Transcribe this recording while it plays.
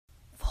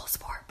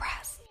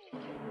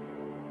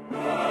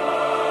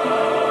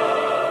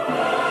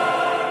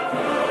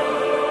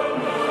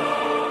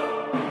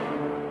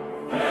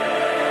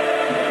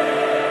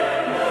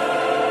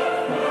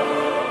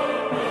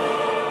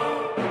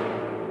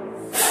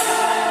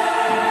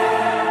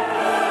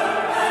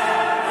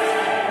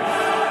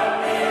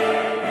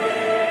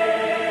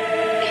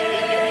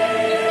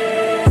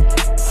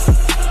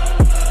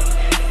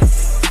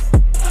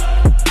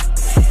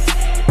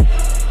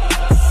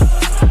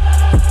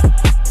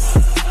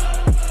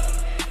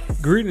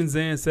Greetings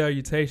and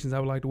salutations. I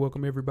would like to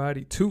welcome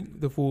everybody to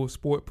the Full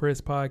Sport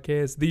Press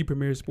Podcast, the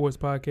premier sports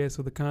podcast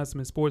for the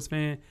consummate sports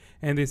fan.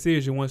 And this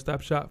is your one-stop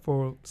shop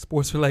for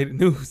sports-related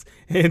news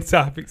and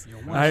topics.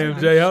 I am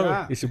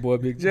J.O. It's your boy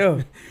Big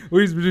Joe.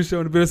 Weezy producer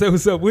on the bill. Say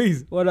what's up,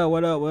 Weezy. What up,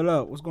 what up, what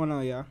up? What's going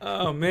on, y'all?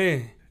 Oh,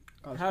 man.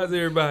 How's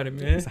everybody,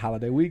 man? It's a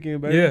holiday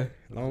weekend, baby. Yeah.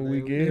 Long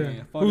weekend.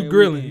 Yeah. Who's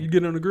grilling? You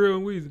get on the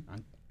grill, Weezy?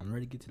 I'm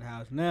ready to get to the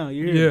house now.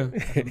 You hear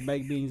Yeah. me?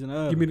 Baked beans in the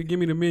oven. Give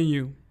me the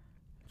menu.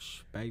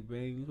 Baked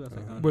beans. What else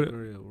I got on What- the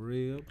grill?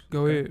 Ribs.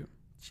 Go ahead.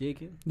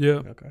 Chicken. Yeah.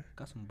 Okay.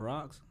 Got some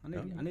brocks. I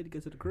need to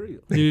get to the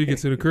crib. You need to get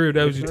to the crib.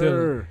 That was you telling me.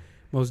 Sure.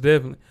 Most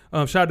definitely.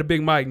 Shout out to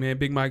Big Mike, man.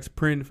 Big Mike's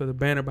printing for the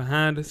banner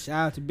behind us.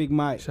 Shout out to Big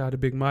Mike. Shout out to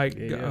Big Mike.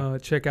 Yeah.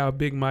 Check out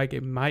Big Mike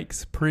at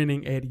Mike's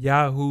Printing at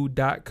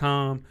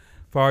yahoo.com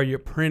for all your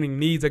printing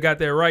needs. I got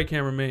that right,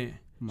 cameraman.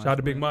 Shout out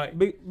to Big Mike.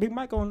 Big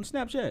Mike on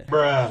Snapchat.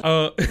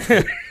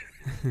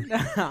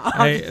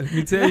 Hey, let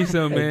me tell you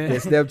something, That man.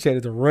 Snapchat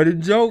is a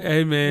running joke.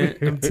 Hey, man,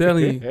 I'm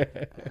telling you.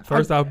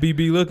 First off,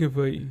 BB looking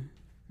for you.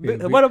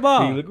 What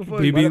about? He looking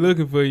for you, BB brother.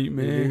 looking for you,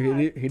 man.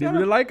 He didn't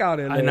really like all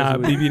that last Nah,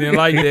 week. BB didn't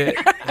like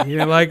that. He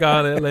didn't like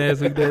all that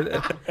last week.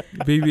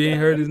 BB ain't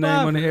heard his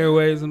name on the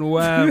airwaves in a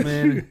while,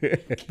 man.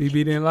 BB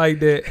didn't like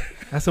that.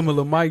 That's some of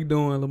Lil Mike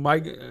doing. Lil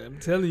Mike, I'm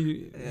telling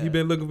you, he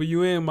been looking for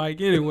you and Mike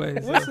anyway.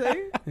 We'll So.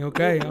 see.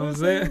 Okay, I'm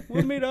saying.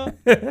 We'll meet up.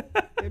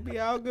 It be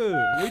all good.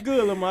 We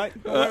good, Lil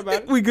Mike. Don't worry about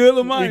it. We good,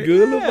 Lil Mike? We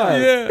good, Lil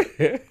Mike.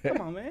 Yeah.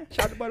 Come on, man.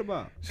 Shout out to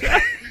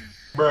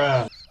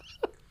Butterball.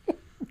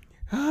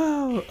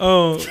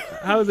 Oh,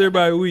 how's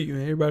everybody week,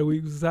 man? Everybody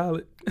week was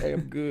solid. Hey,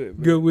 I'm good,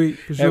 man. Good week,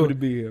 for Happy sure. to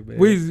be here, man.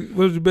 Weezy,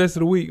 what was the best of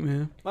the week,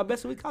 man? My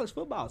best of week college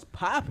football is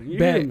popping. You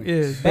Back, hear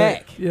me? yeah.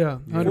 Back. Yeah,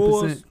 100%.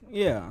 Bulls,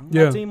 yeah.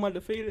 Yeah. My team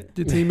undefeated.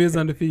 Your team is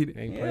undefeated.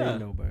 Ain't Yeah. playing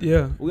nobody.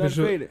 Yeah, We for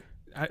sure. undefeated.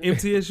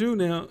 MTSU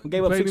now. We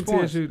gave up Played 6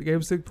 points. MTSU. They gave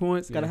up 6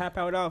 points. Got a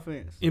high-powered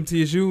offense.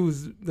 MTSU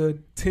is the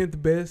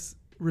 10th best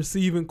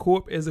receiving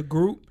corp as a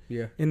group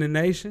Yeah. in the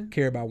nation.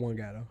 Care about one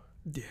guy, though.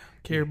 Yeah,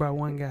 carried by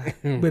one guy,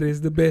 but it's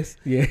the best.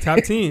 Yeah.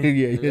 Top 10.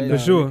 yeah. For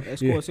sure. They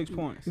scored Yeah. 6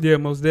 points. Yeah,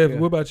 most definitely.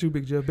 Yeah. What about you,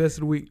 Big Jeff? Best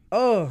of the week?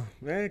 Oh,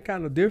 man,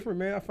 kind of different,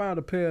 man. I found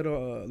a pair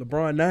of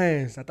LeBron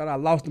 9s. I thought I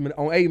lost them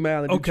on 8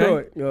 Mile in Okay.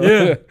 Detroit.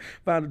 Yeah.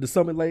 Found the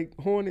Summit Lake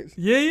Hornets.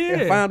 Yeah,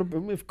 And yeah. found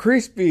them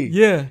crispy.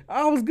 Yeah.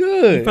 I was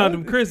good. You found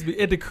them crispy.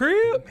 At the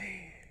crib?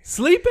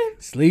 Sleeping?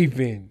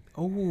 Sleeping.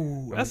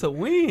 Oh, that's a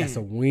win. That's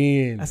a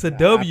win. That's a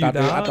W, I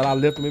dog. thought I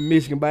left them in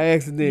Michigan by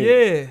accident.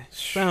 Yeah.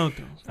 Found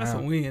them. That's a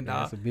win, dog.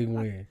 That's a big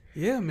win.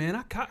 Yeah, man.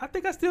 I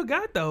think I still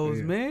got those,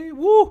 Yeah. man.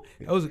 Woo.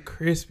 Those are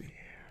crispy.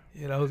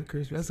 Yeah, those are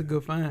crispy. That's a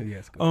good find. Yeah,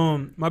 it's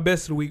good. My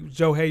best of the week was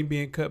Joe Hayden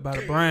being cut by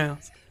the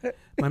Browns.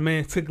 My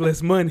man took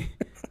less money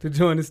to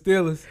join the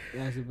Steelers.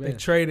 That's the They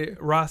best. traded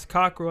Ross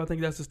Cockrell, I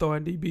think that's the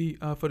starting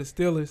DB for the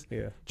Steelers.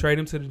 Yeah. Trade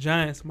him to the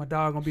Giants. My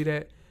dog gonna be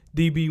that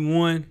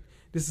DB1.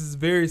 This is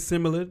very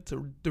similar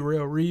to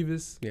Darrell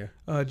Revis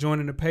Yeah.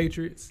 joining the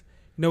Patriots.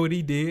 You know what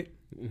he did?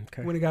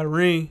 Okay. When he got a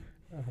ring.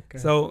 Okay.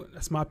 So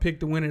that's my pick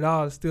to win it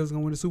all. The Steelers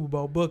gonna win the Super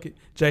Bowl bucket.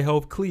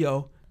 J-Hope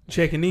Cleo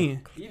checking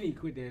in. You need to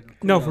quit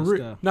that. No, for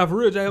real. No, for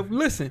real, J-Hope.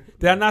 Listen,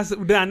 did I not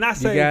you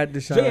say? got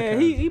Deshaun Yeah, Kaiser.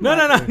 he No,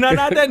 not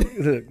that.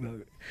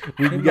 Look.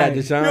 We got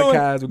Deshaun No,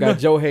 Kaiser. We got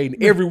Joe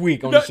Hayden every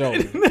week on the show.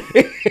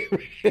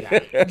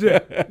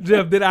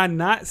 Jeff, did I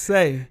not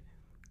say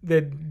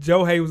that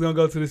Joe Hay was gonna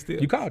go to the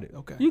Steelers? You called it.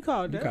 Okay. You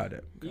called You that. called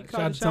it. You Shout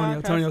called out to Tonio.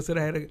 Deshaun Tonio Kaiser. said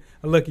I had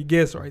a lucky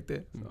guess right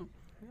there. So,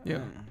 yeah.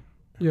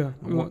 Yeah.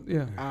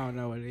 Yeah. I don't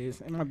know what it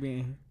is. It might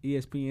be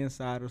ESPN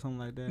Inside or something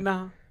like that.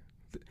 Nah.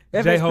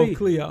 FSP. J-Hope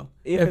Cleo.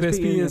 FSP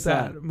FSP inside.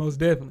 inside. Most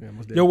definitely. Yeah,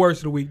 most Your definitely. worst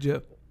of the week,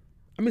 Jeff.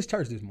 I missed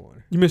church this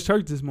morning. You missed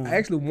church this morning. I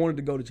actually wanted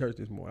to go to church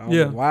this morning. I don't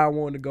Yeah. know why I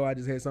wanted to go. I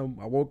just had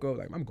something. I woke up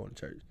like, I'm going to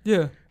church.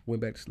 Yeah.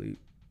 Went back to sleep.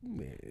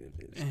 Man,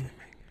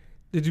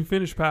 Did you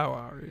finish Power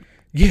already?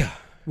 yeah.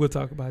 We'll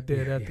talk about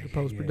that after the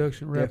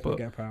post-production wrap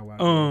Definitely up. got power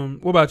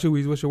out. What about you,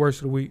 Weez? What's your worst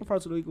of the week? My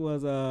first of the week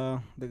was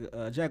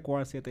the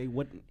Jaguars said they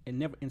wasn't and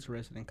never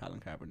interested in Colin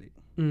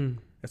Kaepernick.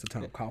 That's a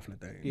Tom Coughlin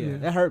thing. Yeah,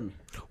 that hurt me.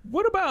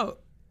 What about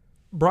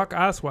Brock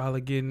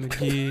Osweiler getting a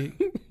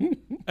gig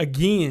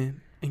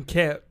again and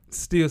Cap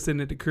still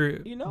sitting at the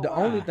crib You know The why?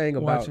 only thing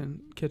about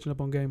catching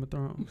up on Game of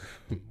Thrones?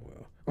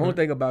 only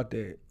thing about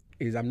that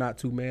is I'm not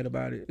too mad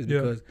about it. Is Yeah.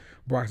 because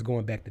Brock's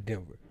going back to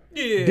Denver.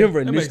 Yeah,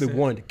 Denver that makes initially sense.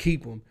 wanted to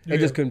keep him. They Yeah.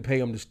 just couldn't pay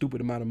him the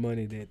stupid amount of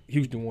money that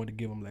Houston wanted to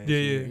give him last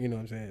year. Yeah. You know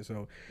what I'm saying?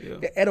 So Yeah.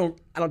 that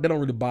don't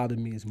really bother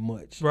me as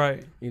much.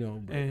 Right. You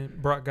know. But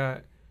And Brock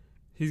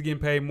he's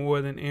getting paid more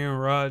than Aaron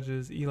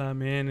Rodgers, Eli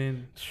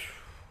Manning,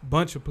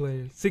 bunch of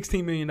players.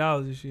 $16 million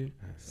this year.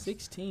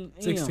 16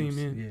 M's. 16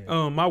 million.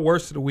 Yeah. My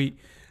worst of the week.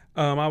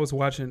 I was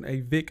watching a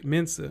Vic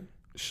Mensa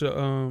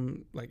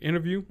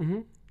interview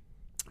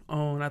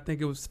on, I think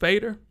it was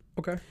Fader.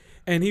 Okay.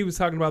 And he was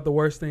talking about the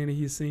worst thing that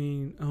he's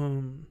seen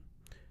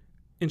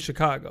in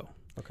Chicago.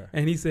 Okay.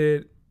 And he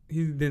said,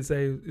 he didn't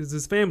say, it was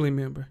his family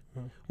member,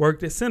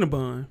 worked at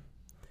Cinnabon.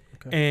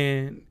 Okay.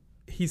 And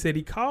he said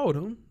he called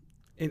him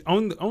and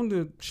on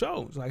the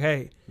show, it's like,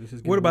 hey, This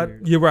is what about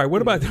weird. you're right?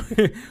 What about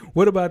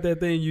what about that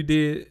thing you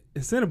did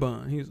in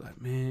Cinnabon? He was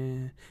like,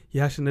 man,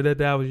 yeah, I shouldn't have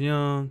done that. I was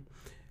young,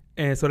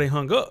 and so they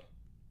hung up.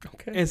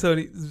 Okay. And so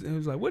he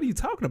was like, what are you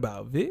talking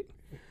about, Vic?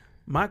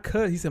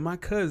 He said my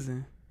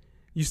cousin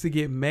used to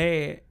get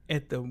mad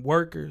at the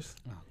workers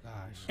Oh gosh.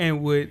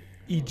 and would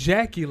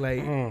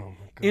ejaculate Oh,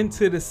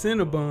 into the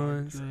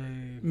Cinnabons,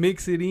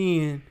 mix it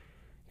in,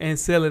 and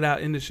sell it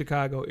out in the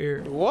Chicago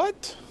area.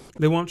 What?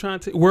 They want trying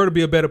to world to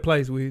be a better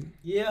place, with.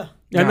 Yeah.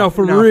 I know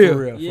for real.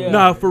 real.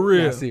 Nah, for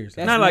real. Nah,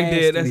 seriously. Not like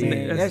that.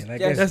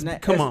 That's man.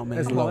 come on, man.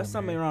 that's Come on, low, there's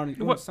something man. wrong.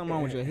 What- Something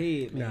wrong with your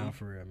head, man. Nah,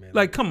 for real, man.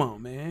 Like, come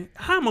on, man.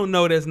 How am I gonna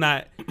know that's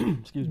not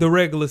Excuse the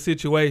regular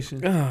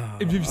situation? Ah.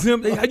 If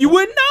you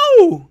wouldn't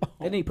know.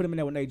 They need to put him in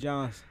there with Nate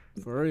Johns.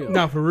 For real.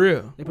 Not for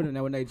real. They put him in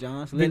there with Nate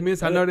Johns. Big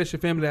Miss, I know that's your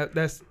family.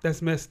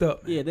 That's messed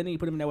up. Yeah, they need to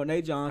put him in there with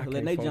Nate Johns. Let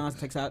can't Nate focus.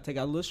 Johns take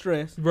out a little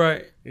stress.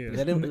 Right. Yeah.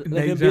 Let him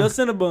Nate build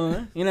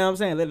Cinnabon. You know what I'm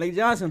saying? Let Nate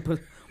Johnson put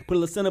a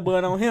little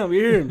Cinnabon on him. You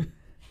hear me?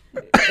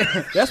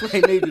 That's what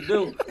they need to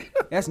do.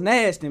 That's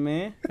nasty,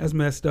 man. That's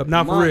messed up.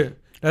 Not for Mike. real.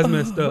 That's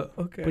messed up.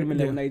 Okay. Put him in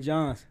there with Nate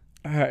Johns.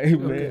 All right,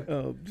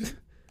 man. Just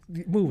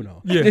moving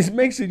on. Yeah. Just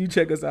make sure you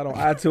check us out on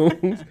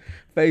iTunes,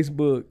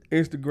 Facebook,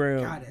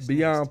 Instagram, God, that's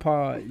Beyond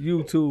Pod,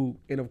 YouTube,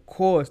 and of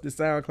course the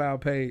SoundCloud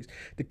page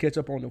to catch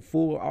up on the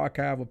full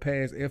archive of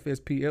past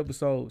FSP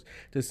episodes.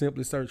 Just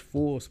simply search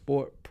Full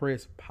Sport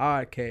Press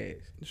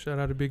Podcast. Shout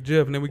out to Big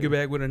Jeff, and then we get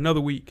back with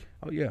another week.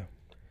 Oh yeah,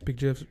 Big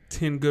Jeff's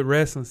 10 good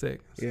wrestling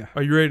seconds. Yeah.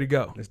 Are you ready to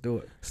go? let's do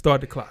it. Start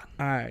the clock.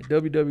 All right,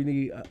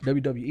 WWE,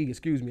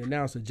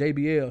 announcer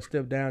JBL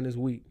stepped down this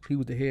week. He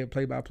was the head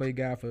play-by-play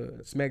guy for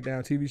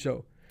SmackDown TV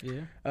show.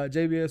 Yeah.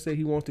 JBL said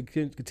he wants to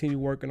continue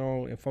working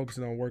on and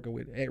focusing on working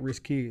with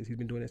at-risk kids. He's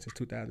been doing that since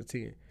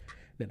 2010.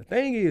 Now, the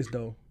thing is,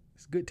 though,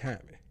 it's good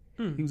timing.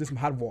 He was in some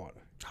hot water.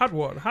 Hot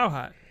water. How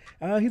hot?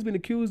 He's been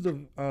accused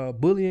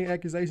of bullying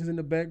accusations in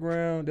the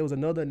background. There was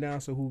another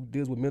announcer who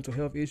deals with mental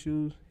health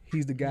issues.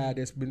 He's the guy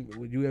that's been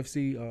with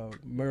UFC,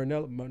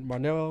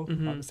 Marnello.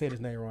 I'm saying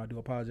his name wrong. I do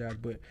apologize.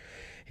 But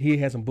he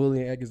had some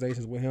bullying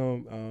accusations with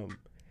him.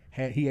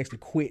 He actually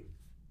quit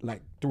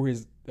like through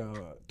his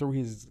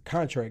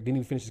contract. Didn't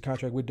even finish his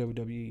contract with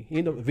WWE. He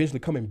ended up eventually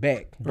coming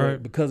back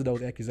Right. because of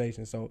those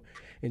accusations. So,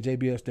 and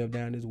JBL stepped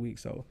down this week.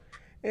 So,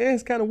 and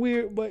it's kind of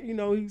weird, but you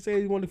know, he said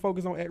he wanted to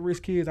focus on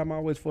at-risk kids. I'm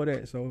always for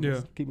that. So Yeah.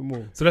 let's keep it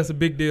moving. So that's a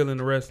big deal in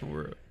the wrestling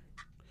world.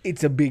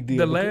 It's a big deal.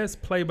 The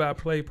last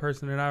play-by-play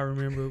person that I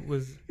remember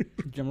was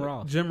Jim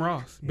Ross. Jim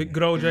Ross. Big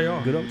good old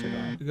JR. Good old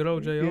JR. Good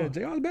old JR. Yeah,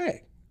 JR's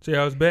back.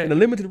 JR's back. In a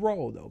limited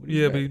role, though. But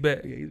Yeah, but he's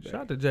back. Yeah, he's back.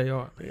 Shout out to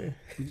JR. Yeah.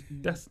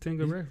 That's 10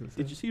 good wrestlers.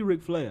 Did you see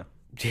Ric Flair?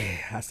 Yeah,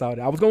 I saw that.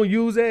 I was gonna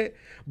use that,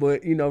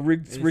 but you know,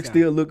 Rick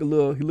still look a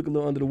little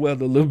under the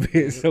weather a little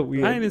bit. So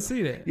we. I didn't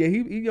see that. Yeah,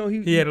 he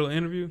He had a little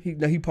interview.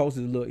 he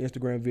posted a little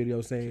Instagram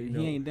video saying, you know,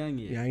 He ain't done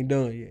yet. yeah, I ain't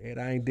done yet, and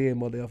I ain't dead,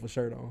 mother effer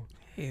shirt on.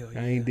 Hell I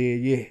ain't dead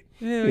yet.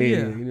 Hell Yeah, yeah.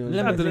 you know,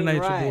 Shout out to the limousine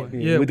Nature ride. Boy.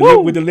 Yeah, Yeah. with, Woo!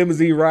 with the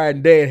limousine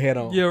riding dad hat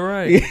on. Yeah,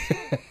 right.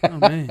 Oh,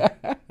 man.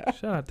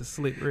 Shout out to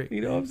Slick Rick.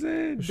 You know what I'm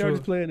saying? For Dirty's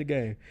sure. playing the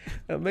game.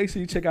 Make sure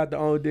you check out the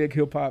On Deck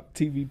Hip Hop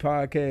TV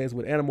podcast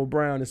with Animal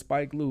Brown and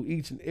Spike Lee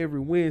each and every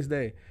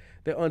Wednesday.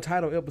 The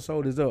Untitled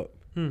episode is up.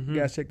 Mhm. You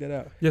guys check that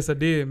out. Yes, I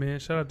did, man.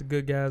 Shout out to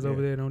good guys over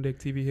Yeah. there at On Deck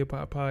TV Hip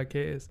Hop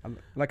Podcast. I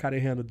like how they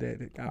handled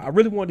that. I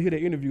really wanted to hear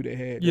the interview they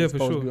had. Yeah, That's for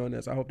supposed sure. to be on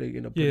that, so I hope they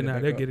end up. Yeah, putting nah,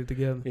 it they'll back get up. it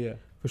together. Yeah.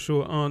 For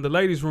sure. On the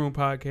Ladies Room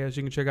podcast,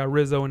 you can check out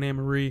Rizzo and Anne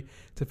Marie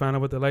to find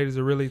out what the ladies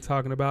are really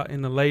talking about.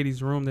 In the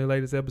Ladies Room, their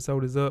latest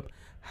episode is up.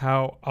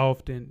 How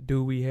often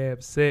do we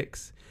have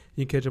sex?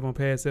 You can catch up on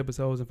past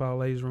episodes and follow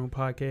Ladies Room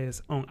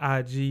podcast on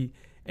IG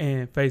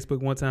and Facebook.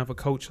 One time for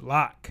Coach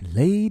Locke.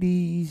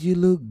 Ladies, you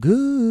look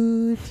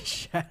good.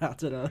 Shout out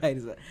to the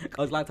ladies.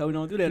 Coach Locke told me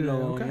don't do that Yeah, no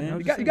more, okay. man.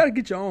 You got to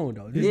get your own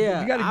though.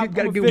 Yeah, you got I'm to get.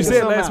 gonna You figure said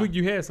something last out. week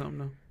you had something,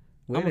 though.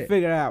 I'm gonna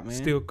figure it out, man.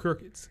 Still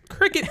crickets.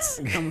 Crickets.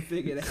 I'm gonna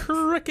figure it out.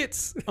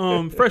 Crickets.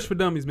 Fresh for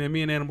Dummies, man.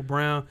 Me and Animal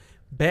Brown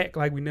back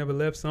like we never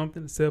left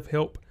something.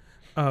 Self-help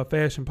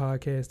fashion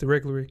podcast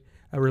directly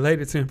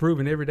related to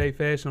improving everyday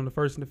fashion on the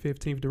 1st and the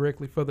 15th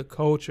directly for the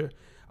culture.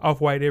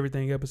 Off-White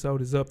Everything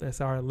episode is up. That's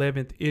our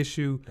 11th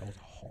issue. That was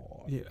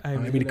hard. Yeah, I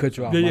didn't mean to cut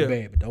you off. Yeah, My yeah.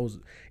 bad. But those,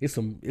 it's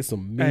some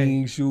Hey,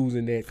 mean shoes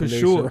in that for collection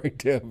sure. right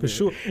there. For man.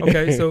 sure.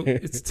 Okay, so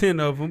it's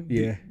 10 of them.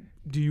 Yeah,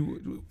 Do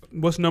you?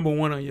 What's number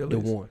one on your the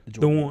list? one, the The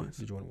Jordan ones.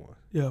 the Jordan ones.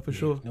 Yeah, for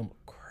sure. Them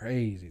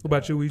crazy. What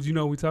about dog. you, Weez? You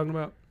know what we talking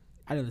about?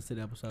 I didn't listen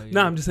to the episode. Yet.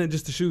 Nah, I'm just saying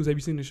just the shoes. Have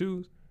you seen the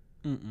shoes?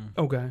 Mm-mm.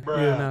 Okay.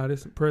 Yeah, nah,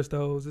 this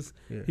Prestos. This,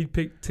 Yeah. He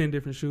picked 10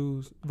 different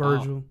shoes.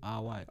 Virgil.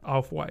 All white.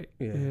 Off-White.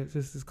 Yeah. Yeah, it's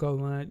just his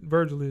clothing line.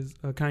 Virgil is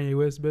Kanye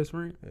West's best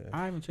friend.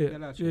 I haven't Yeah, checked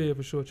that out yeah, yet.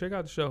 for sure. Check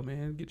out the show,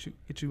 man. Get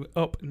you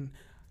up and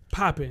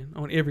popping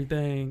on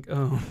everything.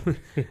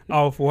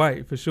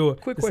 Off-White for sure.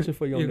 Quick It's- question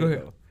for you on Yeah, go that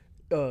ahead.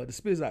 though. The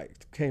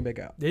Spizike came back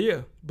out.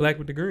 Yeah, black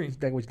with the green.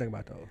 What you think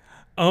about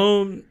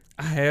those?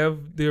 I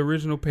have the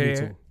original pair,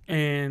 too.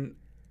 and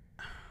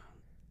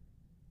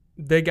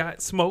they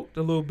got smoked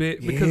a little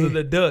bit because of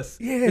Yeah. the dust.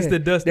 Yeah, It's the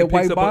dust that that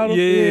picks white up. bottom?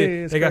 Yeah, Yeah,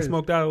 it's they got crazy.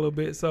 smoked out a little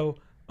bit. So,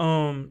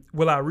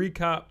 will I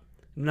recop?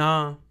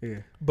 Nah, Yeah.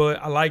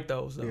 but I like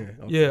those though. Yeah,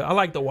 Yeah, okay. I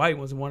like the white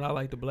ones more than I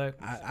like the black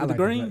ones. I With the like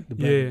green? the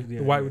black, yeah, the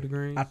white with the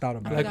green. I thought I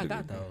about think it. I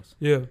got those.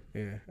 Yeah.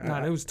 Yeah.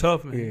 Nah, it was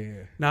tough, man.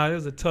 Yeah. Nah, it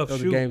was a tough That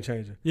was a shoe. game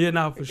changer. Yeah,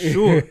 nah, for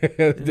sure. Nah,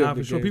 Definitely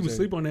for sure. game People changer.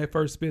 sleep on that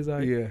first spits.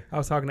 Yeah. I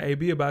was talking to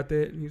AB about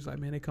that, and he was like,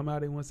 "Man, they come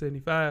out at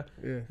 175."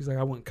 Yeah. He's like,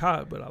 "I wasn't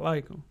caught, but I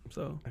like them."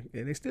 So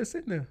And they still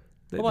sitting there.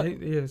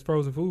 yeah, it's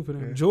frozen food for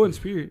them. Yeah. Jordan's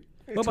period.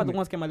 What about the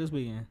ones came out this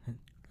weekend?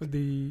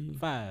 The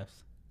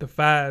Fives.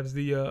 fives,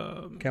 the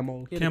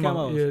Camos? Yeah, the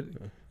camo, camos. yeah,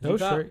 those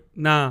G-Pop? straight.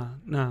 Nah,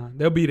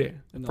 they'll be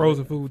there. No,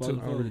 Frozen yeah, food frozen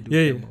too. I don't really do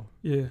Yeah, camo.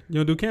 yeah.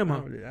 You don't do I camo?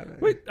 don't really- I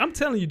don't- Wait, I'm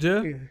telling you,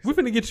 Jeff. Yeah. We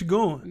finna get you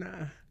going. Nah.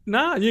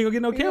 Nah, you ain't gonna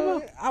get no You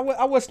know camo. what?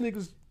 I wear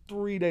sneakers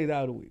 3 days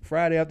out of the week.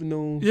 Friday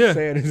afternoon, Yeah.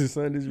 Saturdays and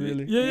Sundays,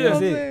 really. Yeah, You know yeah. what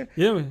I'm That's it. saying?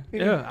 Yeah, man.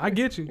 Yeah. Yeah, I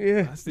get you.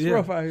 Yeah, I it's see-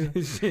 rough out here.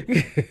 Shit.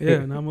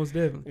 Yeah, no, most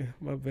definitely. Yeah,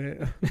 my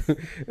bad.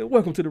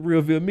 Welcome to the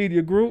Realville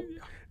Media Group.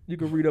 You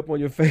can read up on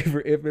your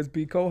favorite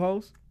FSP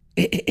co-host.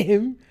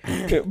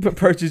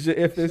 Purchase your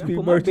FSP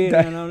Put my bid merchandise.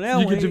 down on that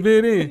You one. get your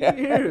bid in.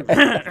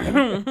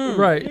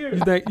 Right.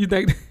 You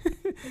think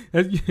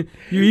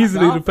you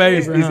easily the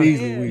favorite, It's huh?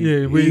 easy.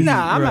 Yeah, we easy.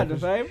 Nah, I'm Right. not the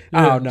favorite.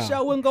 Oh, no.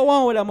 Show wouldn't go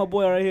on without my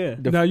boy right here.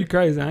 No, you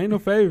crazy. I ain't no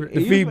favorite.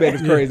 The feedback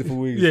is crazy for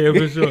weeks. Yeah,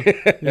 for sure.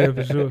 Yeah,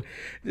 for sure.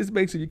 Just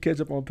make sure you catch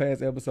up on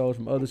past episodes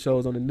from other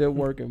shows on the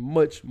network and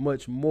much,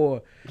 much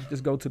more.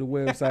 Just go to the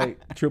website,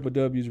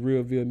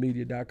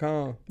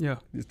 www.realvillemedia.com. Yeah.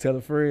 Just tell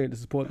a friend to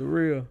support the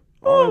real.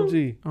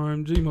 OMG.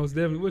 RMG, most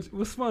definitely.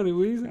 What's funny,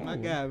 Weezy? My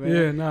God, man.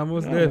 Yeah, nah,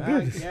 most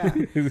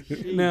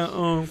definitely. Yeah.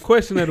 Now,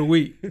 question of the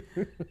week.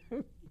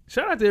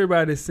 Shout out to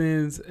everybody that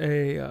sends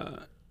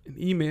an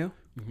email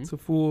to to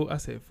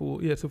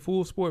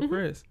full sport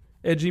press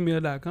at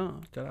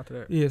gmail.com. Shout out to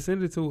that. Yeah,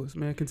 send it to us,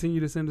 man.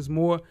 Continue to send us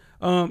more.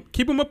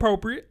 Keep them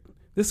appropriate.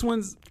 This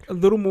one's a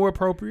little more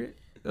appropriate,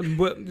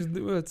 but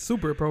it's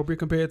super appropriate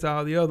compared to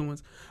all the other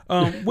ones.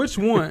 Which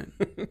one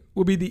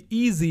would be the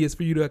easiest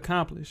for you to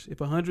accomplish if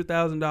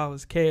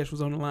 $100,000 cash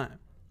was on the line?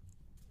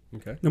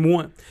 Okay. Number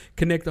 1,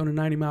 connect on a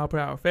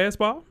 90-mile-per-hour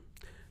fastball.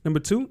 Number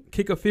 2,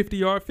 kick a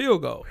 50-yard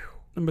field goal.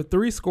 Number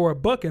 3, score a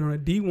bucket on a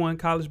D1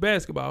 college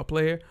basketball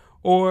player.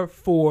 Or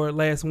 4,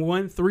 last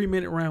 1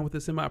 3-minute round with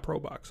a semi-pro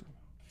boxer.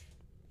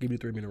 Give me a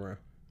 3-minute round.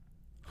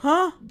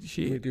 Huh?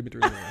 Shit. Give me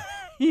 3 minute round.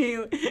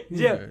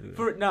 Jeff,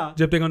 nah.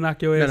 Jeff, they gonna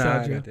knock your No, ass I out,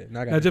 got Jeff. that. No,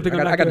 I Now, got Jeff, they that.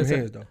 gonna I knock got your them ass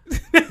hands, though.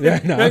 Yeah,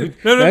 no.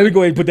 No. Let me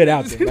go ahead and put that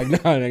out there.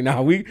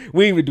 Like, we ain't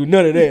even do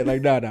none of that.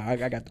 Like, no, I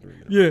got the 3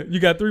 minutes. Yeah, you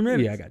got 3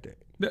 minutes. Yeah, I got that.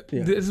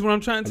 Yeah. This is what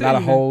I'm trying to A tell lot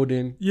you. of man.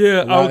 holding.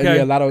 Yeah, Yeah, okay.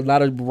 a lot of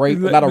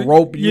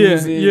rope Yeah,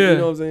 using. yeah. You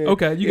know what I'm saying?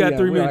 Okay, you got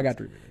 3 minutes. I got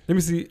 3 minutes. Let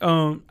me see.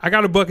 I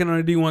got a bucket on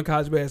a D1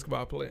 college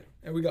basketball player.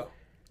 There we go.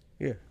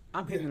 Yeah.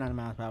 I'm hitting 90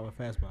 miles per hour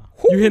fastball.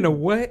 You hitting a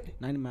what?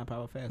 90 mile per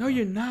hour fastball. No,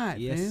 you're not,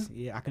 Yes, man.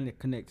 yeah, I can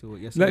connect to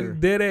it. Yes, sir. Like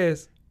dead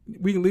ass.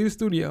 We can leave the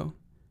studio,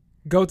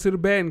 go to the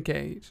batting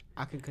cage.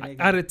 I can connect.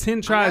 Out of 10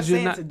 I'm tries, not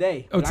you're not.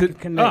 today. Oh, But I can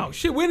connect. oh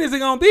shit! When is it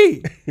gonna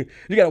be?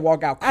 You got to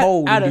walk out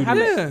cold out and of do how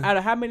this. many? Yeah. Out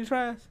of how many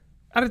tries?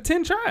 Out of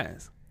 10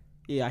 tries,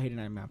 Yeah, I hit a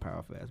 90 mile per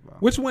hour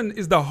fastball. which one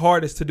is the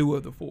hardest to do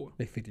of the 4?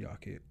 They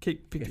 50-yard kick. Kick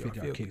 50 Yeah, 50 yard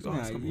yard field kicks. goal. Nah,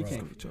 That's gonna you be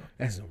can't. tough.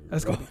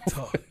 That's Gonna be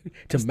tough.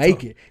 to make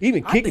tough. it.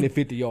 Even I kicking think- at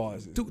 50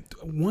 yards. Dude,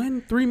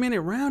 1 3-minute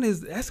round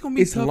that's gonna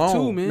be It's tough long.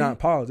 too, man. Nah,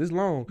 pause. It's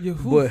long. Yeah,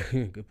 but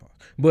good pause.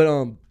 But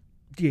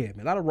yeah, man,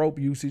 a lot of rope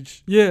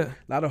usage, Yeah.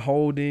 a lot of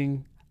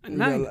holding.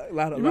 Nice. A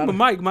lot You of, remember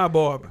Mike, my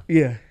barber,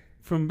 yeah.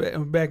 from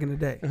back in the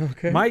day.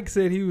 Okay. Mike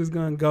said he was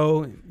gonna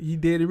go, and he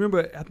did.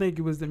 Remember, I think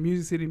it was the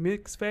Music City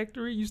Mix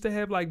Factory used to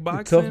have like The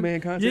boxing. tough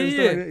man contest. Yeah, and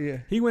stuff yeah. like that? Yeah.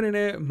 He went in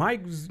there.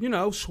 Mike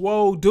was,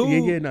 swole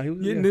dude. Yeah, no, he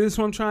was. Yeah, Yeah, this is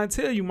what I'm trying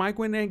to tell you. Mike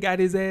went there and got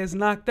his ass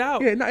knocked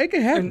out. yeah no, it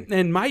can happen.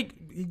 And Mike,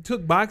 he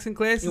took boxing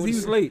classes. He went He to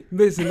was sleep.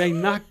 Listen, they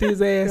knocked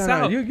his ass Nah,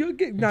 out. you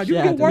get Shout you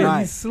out get to work. When Mike.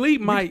 he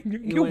sleep, Mike. You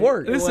He get went-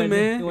 work. he Listen, went-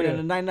 man. He went Yeah.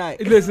 in the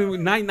night.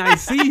 Listen, night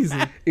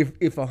season.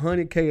 If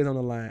 100K is on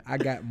the line, I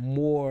got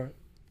more.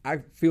 I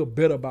feel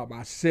better about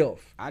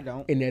myself I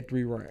don't. in that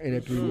 3 round. In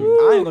that 3 I round. ain't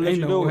gonna let Ain't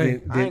you no do way.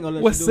 it. I ain't gonna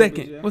let What's you do it.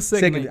 second? bitch. What's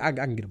second? Second, I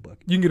can get a bucket.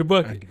 You can get a I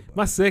bucket. can get a bucket.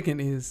 My second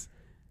is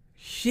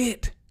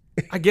shit.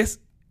 I guess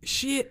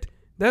shit.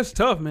 That's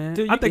tough, man.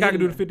 Dude, I you think I can can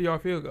do hit the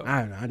 50-yard field goal.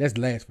 I don't know. That's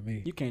last for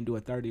me. You can't do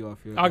a 30-yard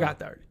field. I goal. got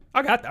 30.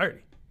 I got 30. I You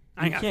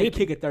ain't got can't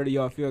 50. kick a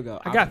 30-yard field goal.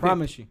 I got I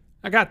promise you.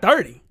 I got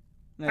 30.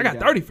 No, I you got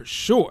don't. 30 for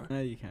sure. No,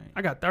 you can't.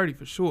 I got 30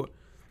 for sure.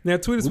 Now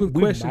tweet us We with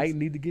questions. might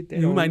need to get that.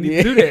 Yeah, we on. might need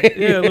to do that.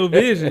 Yeah, a little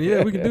vision.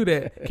 Yeah, we can do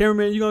that.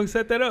 Cameraman, you gonna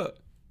set that up?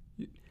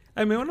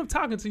 Hey man, when I'm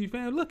talking to you,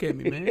 fam, look at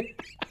me, man.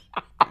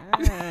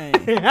 Dang.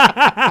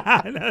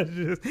 That's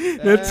just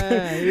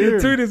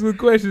tweet us with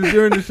questions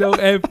during the show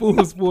at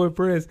Full Sport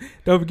Press.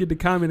 Don't forget to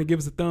comment and give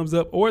us a thumbs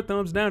up or a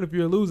thumbs down if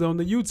you're a loser on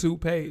the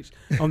YouTube page,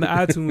 on the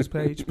iTunes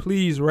page.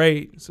 Please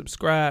rate,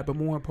 subscribe, but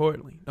more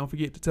importantly, don't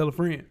forget to tell a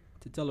friend.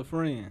 To tell a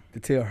friend. To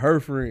tell her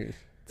friends.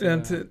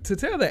 And to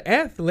tell the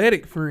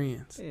athletic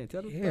friends. Yeah,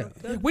 tell Yeah.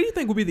 tell- What do you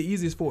think would be the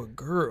easiest for a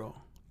girl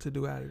to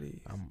do out of these.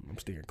 I'm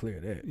steering clear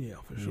of that. Yeah,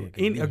 for sure.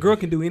 Yeah, A girl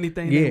can do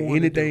anything. Yeah, they want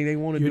anything to they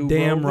want to You're do.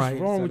 damn bro. right.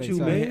 What's wrong So with they you,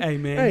 say. man? Hey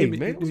man, Hey, give me-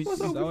 man, give me-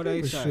 what's up So with they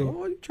you? say.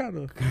 Oh, you trying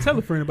to Tell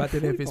a friend about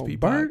that you FSP gonna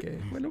burn?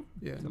 podcast. Man,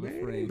 Yeah.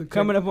 man.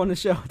 Coming up on the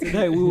show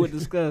today, we will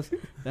discuss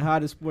the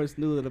hottest sports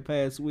news of the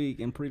past week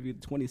and preview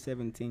the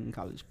 2017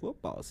 college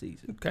football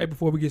season. Okay,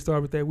 before we get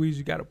started with that, we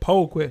usually got a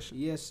poll question.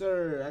 Yes,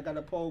 sir. I got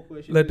a poll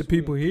question. Let the this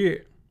people week. hear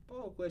it.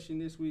 Poll question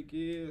this week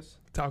is.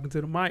 Talking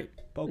to the mic.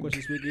 Poll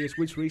question this week is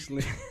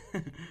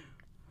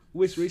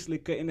which recently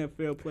cut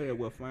NFL player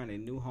will find a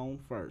new home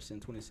first in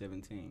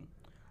 2017?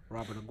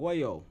 Robert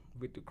Aguayo,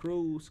 Victor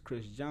Cruz,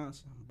 Chris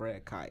Johnson,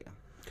 Brad Kaya.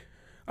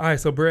 All right,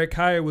 so Brad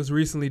Kaya was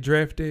recently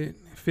drafted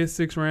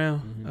 5th, 6th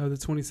round of the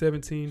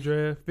 2017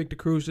 draft. Victor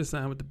Cruz just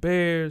signed with the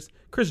Bears.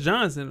 Chris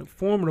Johnson, a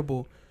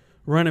formidable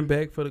running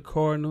back for the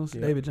Cardinals.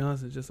 Yeah. David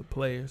Johnson's just a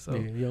player, so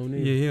Yeah, you don't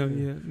need yeah,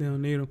 it. they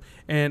don't need him.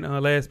 And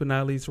last but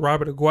not least,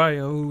 Robert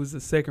Aguayo, who was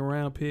a second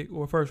round pick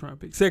or first round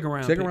pick, second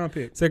round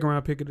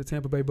pick of the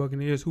Tampa Bay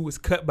Buccaneers, who was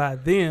cut by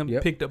them,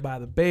 Yep. picked up by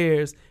the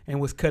Bears, and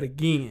was cut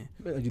again.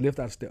 Man, you left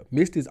out a step.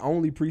 Missed his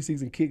only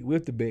preseason kick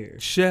with the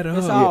Bears. Shut up.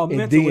 It's all and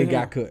mental then with him.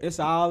 got cut. It's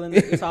all in.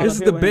 It's all This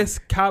is up the here with him.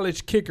 best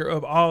college kicker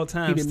of all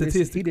time He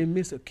statistically. didn't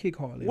miss a kick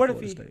hardly. What at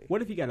if Florida State.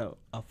 What if he got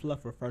a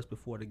fluffer first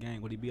before the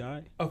game? Would he be all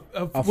right? A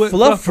A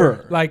fluffer.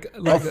 like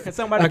Can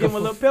somebody like give a him a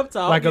little pep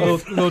talk? like a Yeah.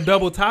 little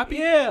double toppy.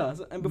 Yeah,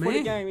 and before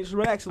Man. the game, he just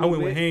relax a I little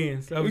went with bit.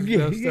 hands. That was, Yeah,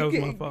 that was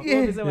my fault. yeah.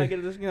 Maybe somebody get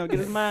his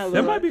mind. a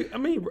That little might right. be. I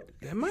mean,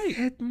 that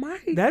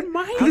might. That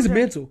might. It's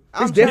mental.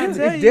 I'm It's trying to definitely,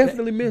 tell it's you,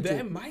 definitely mental.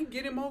 That might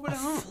get him over the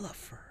hump.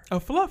 Fluffer. A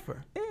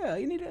fluffer, Yeah,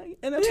 you need an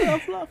NFL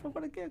fluffer for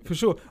the kicker. for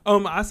sure.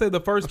 I say the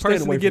first staying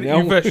person to away get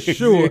from that it. For one.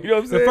 sure. You know what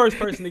I'm The saying? first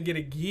person to get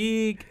a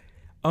gig.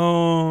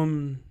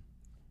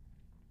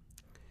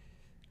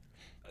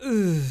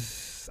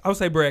 I would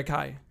say Brad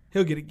Kaya.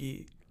 He'll get a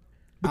gig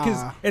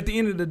because at the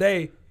end of the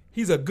day,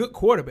 he's a good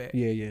quarterback.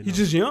 Yeah. He's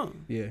just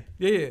young. Yeah.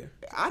 Yeah.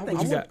 I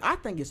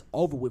think it's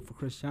over with for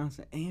Chris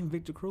Johnson and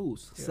Victor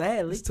Cruz.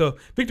 Sadly, It's tough.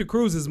 Victor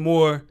Cruz is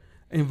more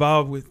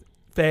involved with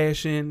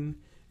fashion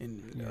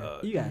and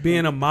You gotta being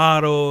think. a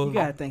model. you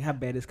gotta think how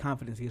bad his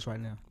confidence is right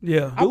now.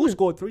 Yeah. Dude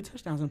scored 3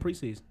 touchdowns in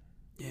preseason.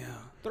 Yeah.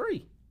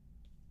 3.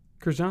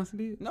 Chris Johnson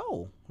did?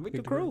 No, Victor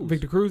Victor Cruz.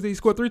 Victor Cruz, did he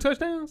score 3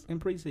 touchdowns? in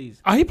preseason.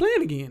 Oh, he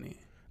playing again then.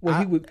 Well,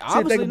 he would. See, the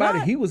Obviously thing about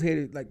not. it, he was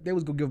headed like they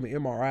was gonna give him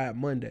an MRI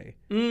Monday.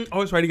 Oh,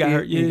 that's right. He got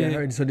hurt. He Yeah. got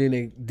hurt, so then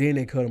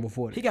they cut him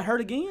before that. He got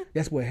hurt again.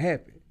 That's what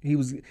happened. He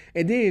was,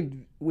 and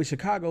then with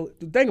Chicago,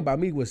 the thing about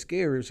me was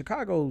scary.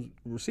 Chicago's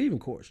receiving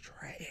corps is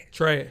trash.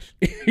 Trash.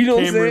 You know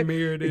what I'm Cameron saying?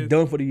 Meredith. He's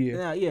done for the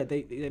year. Yeah,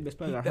 they best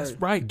player got That's hurt.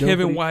 right. Done for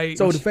Kevin the- White.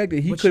 So the fact that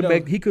he Which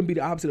couldn't be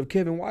the opposite of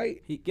Kevin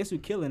White. He guess who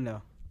killing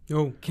though?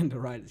 Oh, Kendall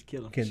Wright is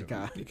killing Kendall.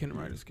 Chicago. you can't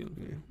write a skill.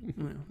 Yeah.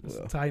 That's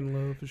Well. Titan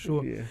love for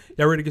sure. Yeah.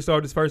 Y'all ready to get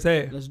started this first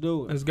half? Let's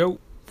do it. Let's go.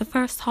 The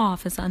first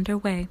half is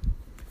underway.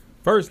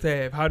 First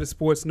half, hottest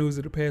sports news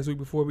of the past week.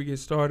 Before we get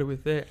started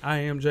with that, I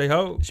am J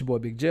Ho. It's your boy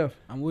Big Jeff.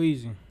 I'm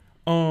wheezing.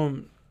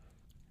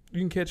 You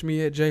can catch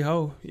me at J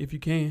Ho if you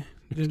can.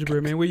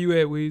 Gingerbread man, where you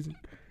at, Weezy?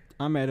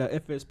 I'm at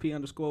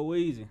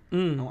FSP_Wheezy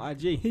on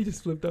IG. He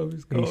just flipped over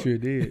his He card. sure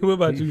did. What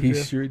about you, He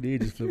Jeff? sure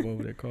did just flip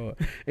over that card.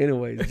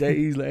 Anyways, Jay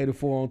Easley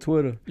 84 on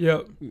Twitter.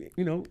 Yep.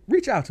 You know,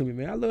 reach out to me,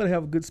 man. I love to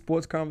have a good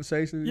sports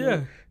conversation. You Yeah.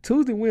 know,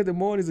 Tuesday, Wednesday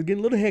mornings are getting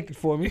a little hectic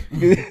for me.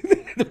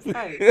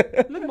 Hey,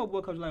 look at my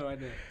boy Coach Light right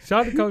there.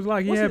 Shout out to Coach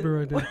Lock. He What's happy it-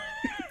 right there. What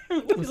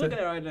you What's looking that?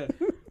 at right there?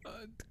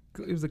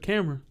 It was a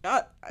camera.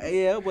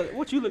 Yeah, but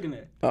what you looking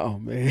at? Oh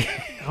man.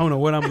 I don't know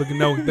what I'm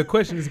looking at. The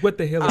question is, what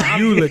the hell are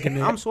you looking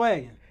at? I'm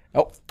swagging.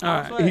 Oh, All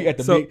right. sorry. he got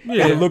the So, big,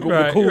 yeah, the look,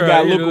 right, the cool right,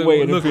 guy yeah, look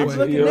away in the look picture.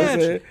 away. You know what I'm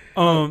Looking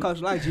saying?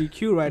 Coach Light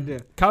GQ right there.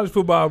 College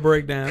football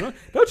breakdown.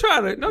 Don't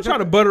try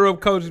to butter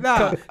up Coach.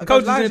 Nah, Coach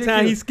Coach is Lock in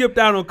town. GQ. He skipped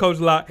out on Coach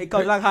Lock. Hey,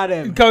 Coach Lock, hot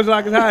at me. Coach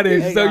Lock is hot at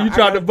you, Hey, so I you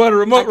tried to got-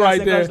 butter him I up gotta right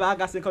send there. Coach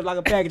Lock, I said Coach Lock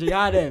a package. He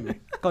hot at me.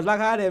 Coach Lock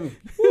hot at me.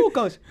 Woo,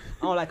 Coach.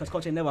 I don't like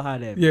Coach ain't never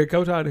hot at me. Yeah,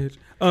 Coach hot at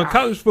you.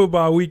 College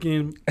football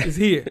weekend is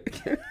here.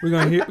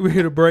 We're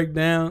here to break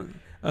down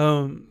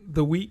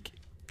the week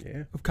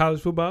Yeah. of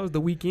college football. It's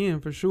the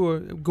weekend for sure.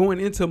 Going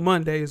into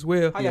Monday as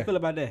well. How y'all feel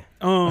about that?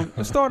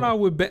 Let's start off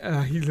with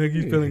he's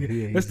feeling it.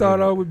 yeah, he's Let's start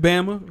feeling off with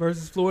Bama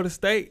versus Florida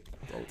State.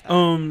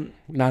 No,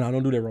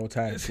 don't do that roll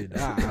tide shit.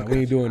 Nah, we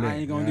ain't doing that. I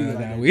ain't gonna do Nah,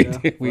 that. nah,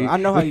 like that, we- Jeff. I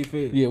know how you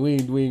feel. Yeah, we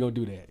ain't gonna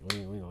do that. We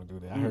ain't gonna do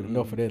that. I heard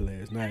enough of that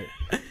last night.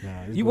 Nah,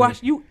 it's You good.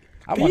 watch you.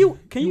 I Can watch-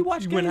 you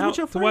watch You games went out with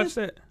your to watch friends?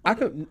 that. I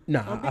could A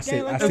I big said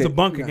game like I that? It's said a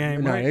bunker nah,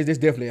 game, Nah, right? it's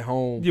definitely at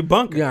home. You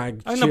bunker. Nah, In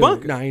the chill.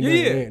 bunker. Nah, ain't Yeah,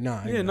 doing yeah. that. Nah,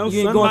 Yeah, ain't no doing You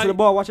ain't sunlight. going to the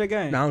bar watch that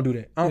game. Nah, I don't do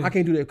that. Yeah. I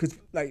can't do that because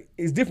like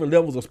it's different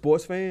levels of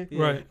sports fan. Yeah.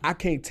 Right. I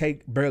can't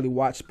barely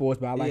watch sports,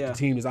 but I like Yeah. the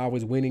team that's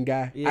always winning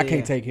guy. Yeah. I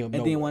can't take him. And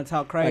nowhere. then want to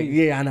talk Like, crazy.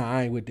 yeah, I know.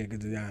 I ain't with that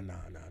because nah.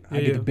 I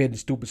Yeah. get to betting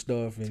stupid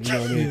stuff, and you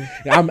know what I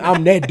mean.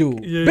 I'm that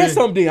dude. Yeah, Bet yeah.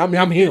 something. I'm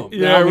him.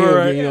 Yeah, I'm him,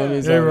 right. You know what I mean.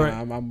 Yeah, So right.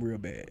 I'm real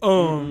bad.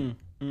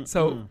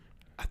 So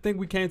I think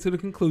we came to the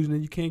conclusion that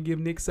you can't give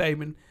Nick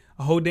Saban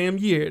a whole damn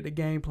year the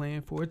game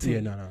plan for a team. Yeah,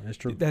 no, that's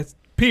true. That's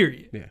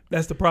period. Yeah.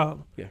 That's the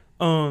problem. Yeah.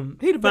 The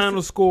He the best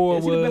final to- score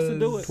is he the best to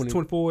do was it?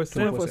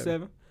 24-7.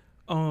 24/7.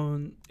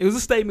 It was a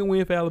statement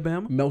win for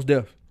Alabama. Most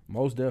deaf.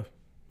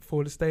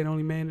 Florida State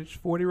only managed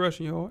 40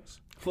 rushing yards.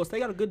 Plus, they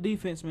got a good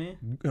defense, man.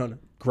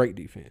 Great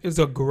defense. It was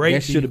a great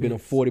That should have been a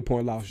defense.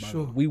 40-point loss. By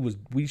Sure. the way.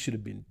 We should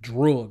have been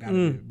drugged out of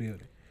the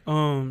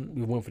building.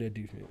 We went for that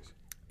defense.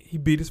 He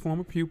beat his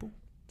former pupil.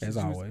 As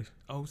Since he always.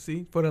 was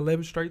OC for the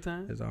 11th straight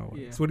time. As always.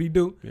 Yeah. That's what he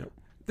do. Yep.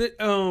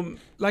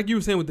 Like you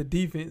were saying with the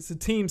defense, the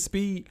team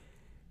speed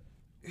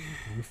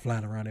We're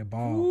flying around that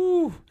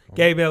ball.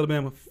 gave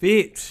Alabama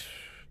fits.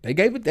 They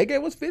gave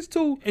us fits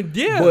too. And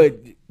yeah, But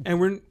and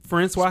when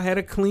Francois had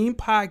a clean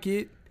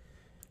pocket,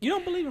 You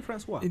don't believe in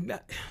Francois?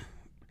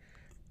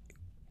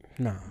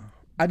 nah.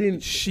 I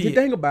didn't. Shit. The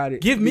thing about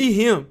it. give me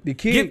him. The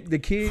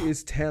kid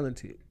is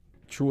talented,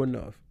 true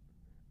enough.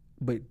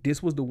 But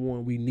this was the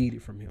one we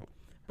needed from him.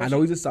 I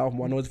know he's a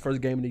sophomore. I know it's the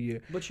first game of the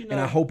year. But you know,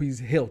 and I hope he's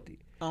healthy.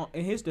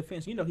 In his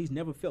defense, he's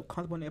never felt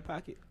comfortable in that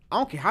pocket. I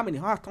don't care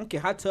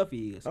how tough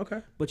he is.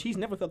 Okay. But he's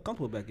never felt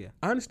comfortable back there.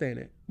 I understand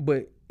that.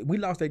 But we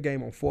lost that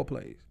game on 4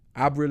 plays.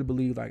 I really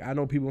believe, I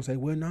know people gonna say,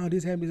 well, no,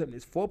 this happened.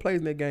 There's 4 plays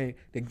in that game.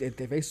 If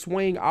they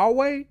swing our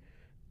way,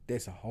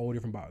 that's a whole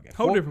different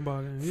ballgame. Different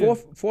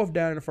ballgame. Fourth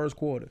down in the first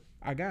quarter.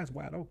 Our guy's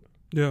wide open.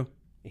 Yeah.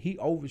 He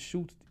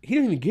overshoots. He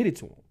didn't even get it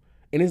to him.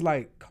 And it's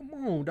like, come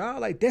on,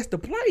 dog. That's the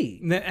play.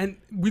 And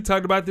we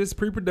talked about this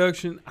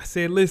pre-production. I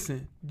said,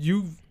 listen,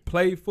 you've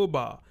played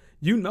football.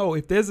 You know,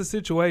 if there's a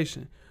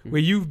situation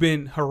where you've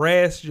been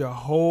harassed your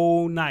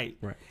whole night,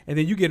 Right. and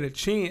then you get a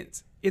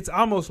chance, it's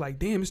almost like,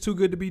 damn, it's too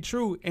good to be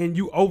true, and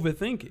you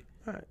overthink it.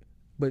 All right.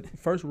 But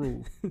first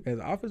rule, as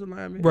an offensive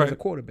lineman, Right. as a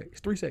quarterback,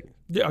 it's 3 seconds.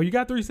 Yeah, you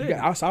got 3 You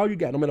seconds. that's all you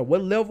got. No matter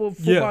what level of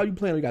football you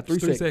playing, you got 3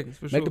 It's 3 seconds. seconds,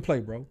 for Make sure. the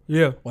play, bro.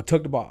 Yeah. Or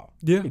tuck the ball.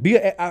 Yeah.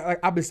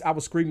 I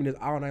was screaming this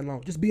all night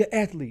long. Just be an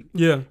athlete.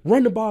 Yeah.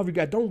 Run the ball if you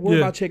got. Don't worry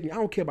Yeah. about checking. I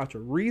don't care about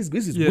your reads.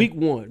 This is Yeah. week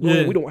 1.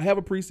 Yeah. We don't have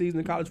a preseason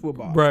in college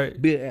football.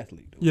 Right. Be an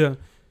athlete. Dude. Yeah.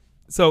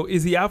 So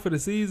is he out for the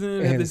season?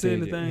 Have they haven't said said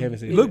yet. anything? Haven't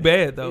said It looked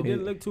yet. bad though. It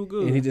didn't look too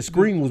good. And the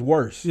scream was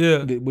worse.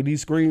 Yeah. When he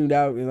screamed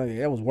out,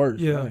 that was worse.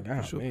 Yeah, I'm like, for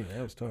oh, sure. man,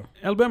 that was tough.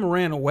 Alabama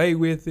ran away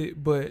with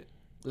it, but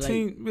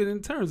Like- but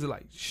in terms of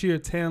sheer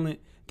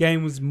talent,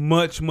 game was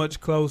much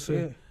closer.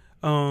 Yeah.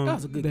 That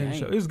was a good than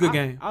game. It was a good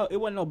game. It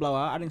wasn't no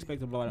blowout. I didn't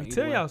expect a blowout. Let me either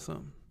tell way. y'all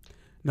something.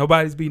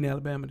 Nobody's beating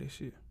Alabama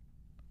this year.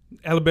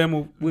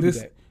 Alabama. We'll be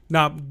back.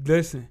 Nah,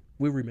 listen.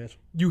 We'll rematch.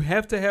 You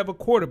have to have a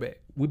quarterback.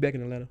 We back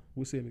in Atlanta.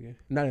 We'll see him again.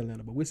 Not in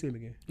Atlanta, but we'll see him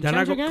again. Y'all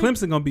not change gonna, your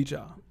Clemson gonna beat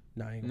y'all.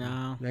 Nah, ain't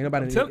No. ain't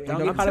nobody. I'm tell- ain't Don't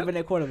nobody- get caught up in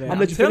that quarterback. I'm gonna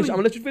let you telling finish. you. I'm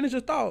gonna let you finish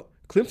your thought.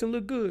 Clemson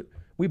look good.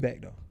 We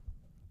back though.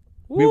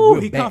 Woo,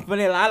 we're he back.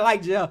 confident. I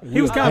like Jeff.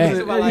 He was We're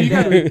confident. back. I like You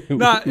that. gotta-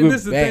 nah, We're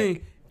this is the back.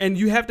 thing. And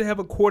you have to have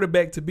a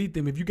quarterback to beat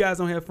them. If you guys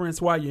don't have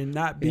Francois, you're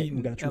not beating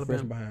We got a true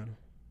freshman Alabama. behind him.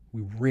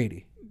 We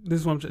ready.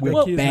 This is what I'm trying. We're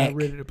That kid's back. not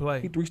ready to play.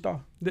 He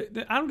 3-star.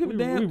 I don't give a We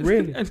damn.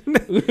 ready. I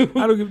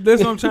don't give.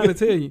 That's what I'm trying to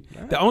tell you.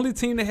 The only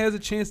team that has a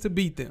chance to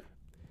beat them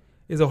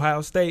is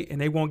Ohio State, and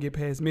they won't get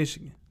past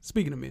Michigan.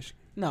 Speaking of Michigan,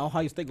 No,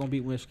 Ohio State gonna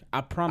beat Michigan.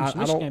 I promise. I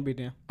Michigan don't- can't beat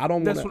them. I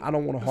don't That's want what- to. I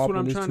don't want to that's harp what on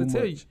I'm this trying too to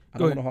tell you. much. I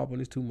Go don't ahead. want to harp on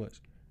this too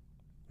much.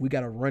 We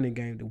got a running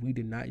game that we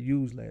did not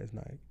use last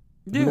night.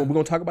 yeah, We're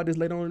gonna talk about this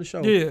later on in the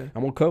show. yeah,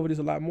 I'm gonna cover this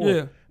a lot more.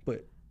 yeah.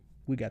 But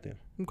we got them.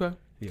 Okay.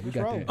 Yeah, we Let's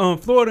got roll.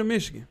 that. Florida,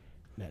 Michigan.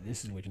 Now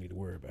this is what you need to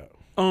worry about.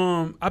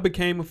 I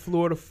became a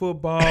Florida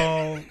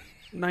football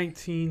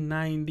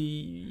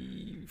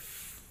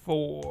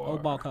 1994.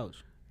 Old ball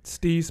coach.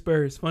 Steve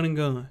Spurrier, fun and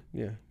gun,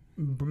 Yeah.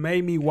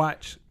 made me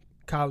watch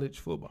college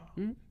football.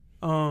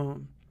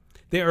 Mhm.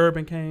 Then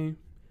Urban came,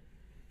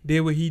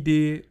 did what he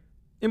did.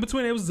 In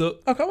between, it was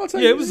Zook. Oh, come on,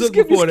 Yeah, it was Zook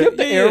skip, before that. skip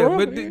the era.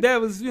 but that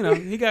was,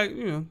 he got,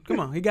 come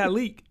on, he got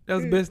leaked. That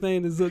was the best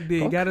thing that Zook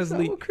did. He got us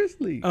leaked. Chris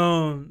Lee.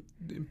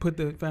 Put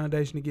the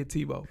foundation to get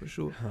Tebow for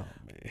sure.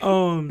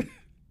 Oh man.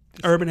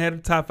 Urban had a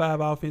top 5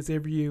 offense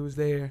every year. Was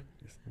there.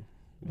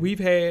 We've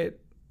had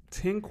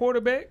 10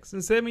 quarterbacks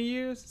in 7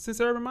 years since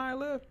Urban Meyer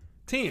left.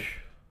 10.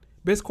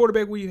 Best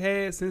quarterback we've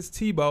had since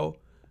Tebow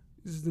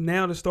is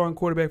now the starting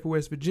quarterback for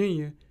West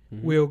Virginia,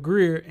 Will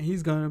Greer, and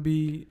he's gonna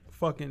be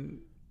fucking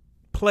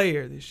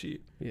player this year.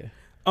 Yeah.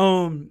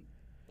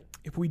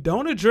 If we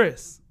don't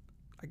address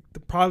the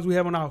problems we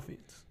have on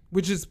offense,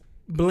 which is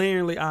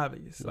blaringly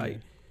obvious,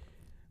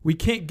 we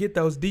can't get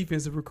those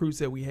defensive recruits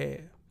that we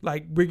have.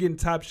 We're getting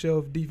top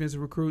shelf defensive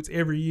recruits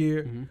every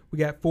year. We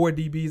got 4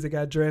 DBs that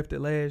got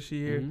drafted last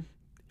year,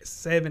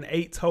 7,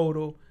 8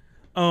 total.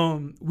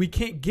 We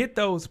can't get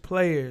those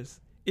players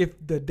if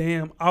the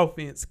damn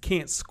offense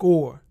can't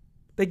score.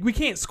 We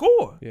can't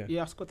score.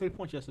 Yeah, I scored 3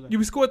 points yesterday.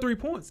 We scored 3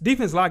 points.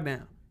 Defense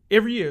lockdown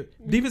every year.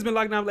 Defense been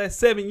locked down the last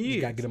 7 years.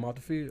 You gotta get them off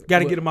the field.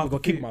 Gotta get 'em off We're the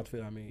gonna keep field. them off the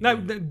field. I mean, No,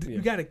 yeah.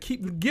 you gotta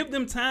give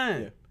them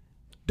time, Yeah.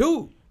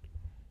 dude.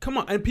 Come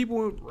on, and people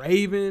were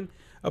raving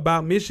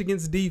about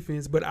Michigan's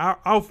defense, but our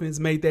offense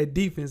made that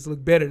defense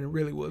look better than it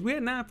really was. We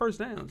had 9 first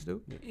downs,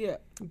 dude. Yeah.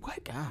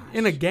 What? Gosh.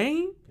 In a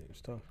game? Yeah,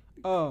 it's tough.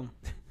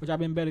 Which I've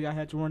been better. I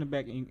had to running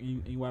back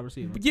in wide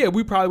receiver. Yeah,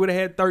 we probably would have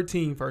had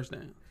 13 first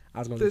downs. I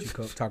was gonna let you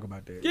talk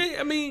about that. Yeah,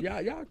 I mean,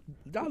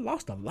 Y'all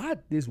lost a lot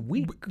this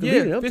week.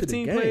 leading yeah, up to the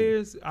 15 game.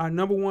 players. Our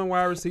number 1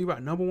 wide receiver,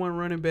 our number 1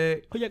 running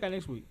back. Who y'all got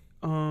next week?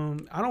 I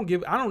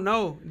don't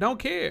know. Don't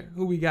care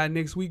who we got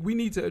next week. We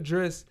need to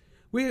address.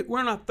 We're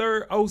on our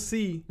third OC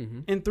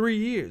in 3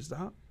 years,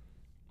 dog.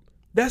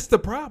 That's the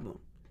problem.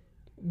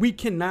 We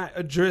cannot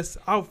address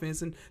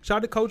offense. And shout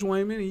out to Coach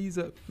Wayman. He's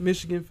a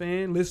Michigan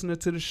fan, listener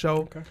to the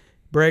show. Okay.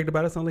 Bragged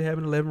about us only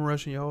having 11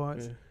 rushing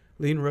yards. Yeah.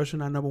 Leading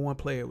rushing, our number one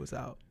player was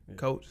out,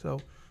 Coach. So,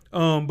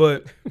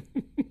 but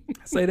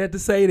I say that to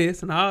say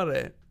this and all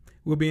that.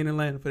 We'll be in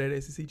Atlanta for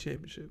that SEC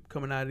championship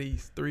coming out of the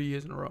East 3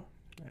 years in a row.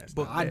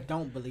 I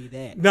don't believe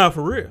that. No,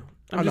 for real.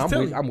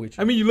 I'm with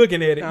you. I mean, you're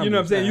looking at it. You know what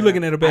I'm saying? You're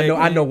looking at a bag.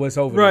 I know what's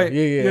over right.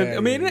 there. Yeah. I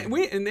mean,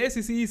 we in the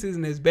SEC East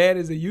isn't as bad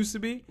as it used to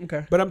be.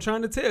 Okay. But I'm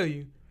trying to tell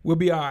you, we'll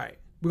be all right.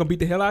 We're going to beat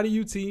the hell out of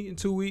UT in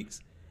 2 weeks.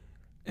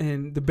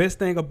 And the best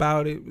thing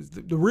about it was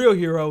the real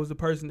hero was the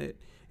person that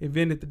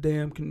invented the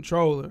damn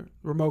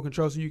remote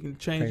control, so you can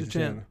change the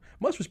channel.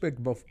 Much respect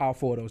to both all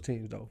four of those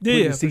teams, though. Yeah,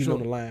 Putting the for season sure.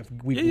 on the line for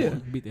week Yeah.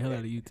 one. Beat the hell out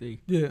of UT.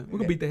 Yeah, we're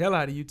going to beat the hell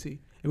out of UT. And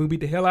we're going to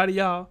beat the hell out of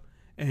y'all.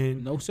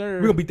 And No, sir.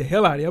 we're going to beat the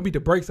hell out of y'all. Beat the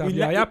brakes off We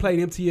y'all. not- Y'all played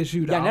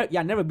MTSU, dog.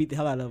 Y'all never beat the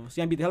hell out of us.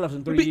 Y'all ain't beat the hell out of us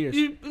in 3 years.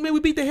 We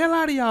beat the hell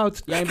out of y'all.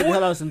 Y'all ain't beat the hell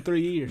out of us in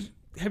 3 years.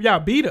 Have y'all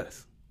beat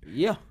us?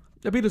 Yeah.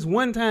 Y'all beat us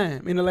one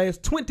time in the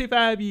last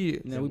 25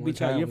 years. Now we beat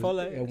y'all year for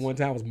last. At one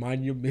time was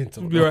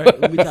monumental. You're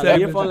right. We beat y'all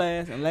year for 7-6.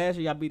 last. And last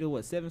year y'all beat us,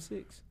 what,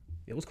 7-6?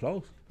 It was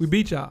close. We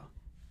beat y'all.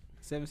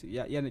 7-6.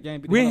 Y'all ain't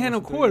beat the We hell ain't out had no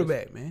of us in 3 years.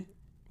 quarterback, man.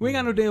 We ain't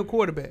got no damn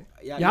quarterback.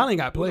 Y'all ain't got We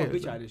gonna players.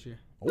 beat y'all this year.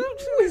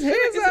 His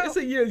hands out. It's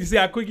a year. You see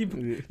how quick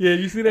he? Yeah,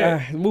 you see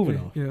that? Moving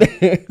on.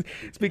 Yeah.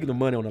 Speaking of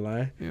money on the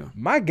line, Yeah.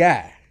 my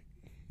guy,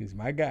 he's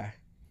my guy,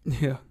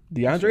 Yeah.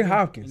 DeAndre He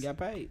Hopkins, got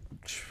paid.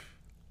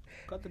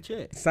 Cut the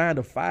check. signed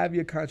a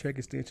 5-year contract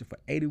extension for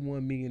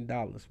 $81 million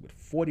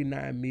with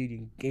 $49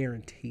 million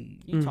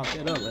guaranteed. You talked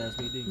that up last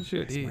week, didn't you?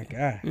 Sure That's my did.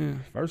 guy. Yeah.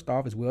 First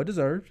off, it's well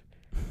deserved.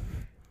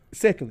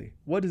 Secondly,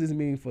 what does this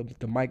mean for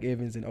the Mike Oh,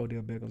 Evans and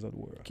Odell Beckhams of the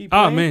world? Keep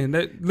Oh playing.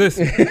 man,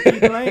 listen,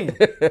 Keep playing.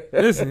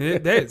 listen,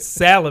 that's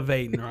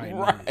salivating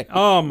right now.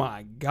 Oh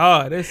my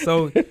God, that's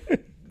so.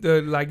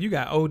 Like you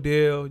got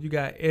Odell, you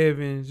got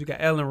Evans, you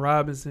got Allen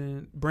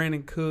Robinson,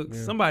 Brandon Cooks,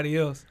 somebody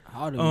else,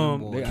 All them young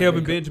boys.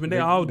 Kelvin Benjamin. They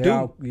all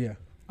do. Yeah.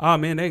 Oh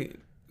man, they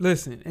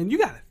listen, and you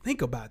got to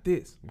think about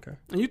this. Okay.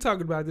 And you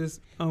talked about this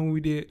when we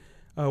did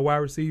wide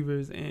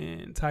receivers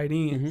and tight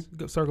ends.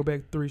 Go circle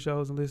back 3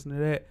 shows and listen to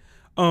that.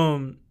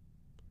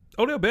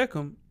 Odell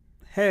Beckham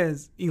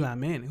has Eli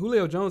Manning.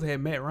 Julio Jones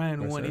had Matt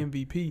Ryan who won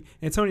MVP.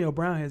 Antonio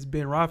Brown has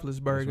Ben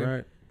Roethlisberger. That's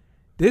right.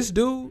 This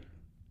dude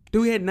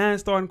had 9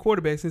 starting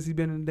quarterbacks since he's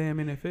been in the damn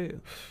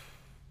NFL.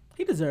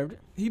 He deserved it.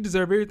 He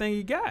deserved everything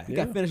he got. He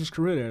got to finish his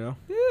career there, though.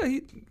 Yeah,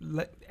 he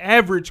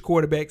average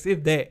quarterbacks,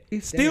 if that.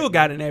 If Still that.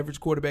 got an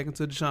average quarterback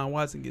until Deshaun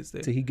Watson gets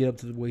there. Till he get up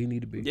to where he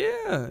need to be.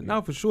 Yeah,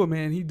 no, for sure,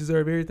 man. He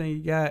deserved everything he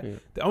got. Yeah.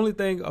 The only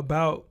thing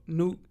about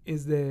Nuke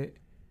is that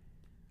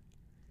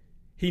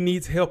he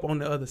needs help on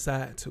the other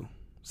side too.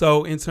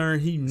 So in turn,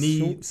 he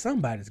needs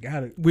Somebody's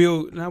got to.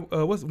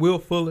 Will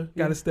Fuller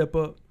got to step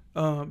up.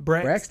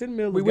 Braxton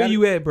Miller. Where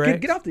you at, Brax?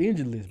 Get off the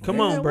injured list. Come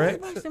bro. on,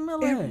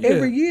 Brax.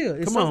 Every year.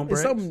 It's Come on, it's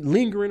Brax. something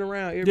lingering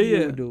around every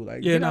year we do.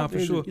 Like, Yeah, get nah, off the for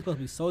injured sure. He's supposed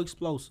to be so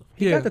explosive.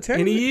 Yeah, got the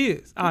talent. and he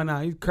is. Oh no,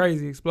 he's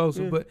crazy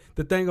explosive. Yeah. But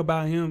the thing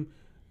about him,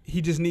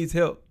 he just needs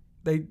help.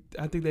 I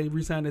think they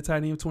re-signed the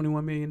tight end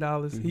 $21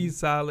 million. He's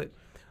solid.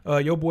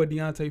 Your boy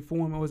Deontay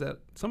Foreman, was that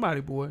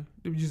somebody boy?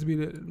 It used to be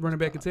the running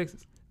back in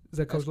Texas. Is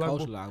that Coach That's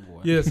Coach Lockboy?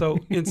 Lockboy. Yeah. So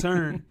in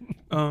turn,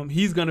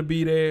 he's gonna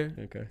be there.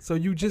 Okay. So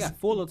you He just got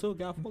Fuller, too.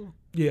 Got Fuller.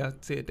 yeah, I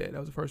said that. That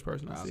was the first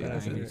person I Oh, said. okay. I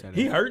said I that. said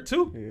He that. hurt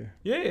too.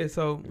 Yeah. Yeah.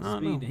 So I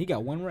don't know. Speed. He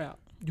got one route.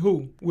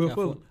 Who? Will Got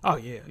Fuller. Fuller. Oh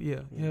yeah.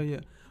 Hell yeah.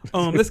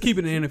 Let's keep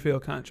it in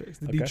NFL contracts.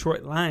 The Okay.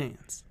 Detroit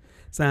Lions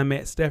signed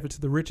Matt Stafford to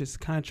the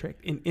richest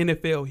contract in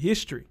NFL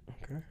history.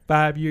 Okay.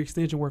 5-year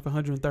extension worth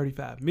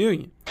 $135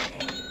 million.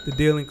 The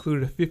deal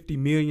included a $50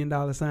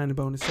 million signing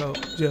bonus. So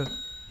Jeff,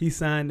 he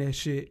signed that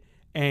shit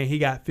and he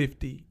got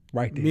 $50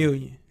 Right there.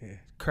 million. Yeah.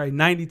 Crazy.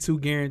 92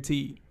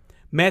 guaranteed.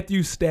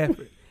 Matthew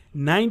Stafford,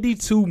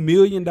 $92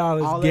 million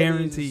All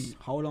guaranteed. that is,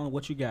 hold on to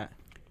what you got.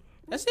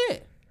 That's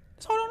it.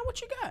 Just hold on to what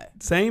you got.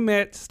 Same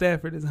Matt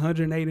Stafford is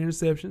 108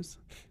 interceptions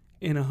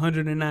in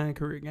 109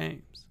 career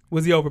games.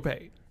 Was he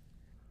overpaid?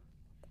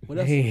 What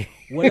else? Man.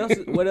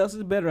 What else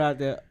is better out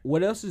there?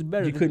 What else is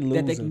better You couldn't that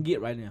they lose can him. get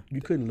right now?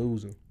 You couldn't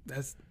lose him.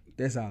 That's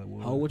all it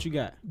was. Hold what you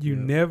got. you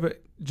Yeah. never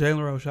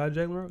Jalen Rose, shout out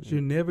Jalen Rose. You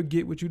never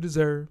get what you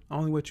deserve,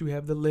 only what you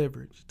have the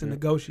leverage to Yeah.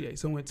 negotiate.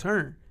 So in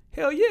turn,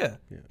 hell yeah.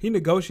 He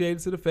negotiated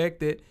to the fact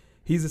that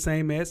he's the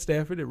same Matt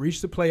Stafford that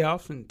reached the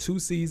playoffs in 2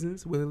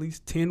 seasons with at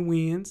least 10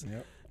 wins.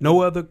 Yep.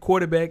 No other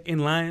quarterback in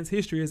Lions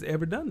history has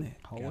ever done that.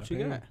 Hold Gotta what you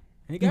pay got. him.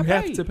 And he You got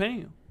have paid. to pay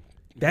him.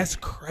 That's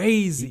He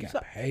crazy.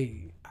 got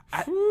paid.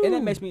 And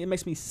it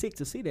makes me sick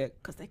to see that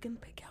because they couldn't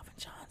pay Calvin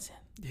Johnson.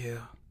 Yeah.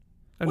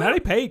 And now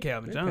they paid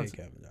Calvin They Johnson. paid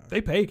Calvin Johnson. They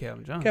paid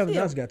Calvin Johnson. Calvin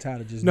Yeah. Johnson got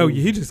tired of just No,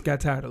 losing. he just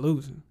got tired of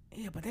losing.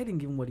 Yeah, but they didn't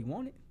give him what he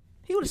wanted.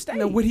 He would have stayed.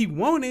 No, what he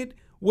wanted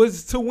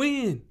was to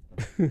win.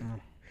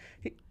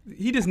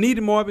 he just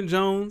needed Marvin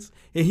Jones,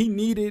 and he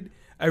needed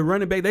a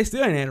running back. They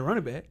still ain't had a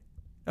running back.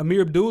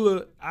 Amir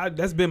Abdullah,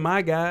 that's been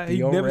my guy. He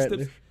Theo never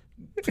Ratliff.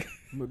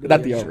 Not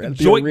the Theo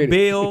Joy Riddick.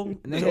 Bell.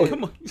 They Man, had-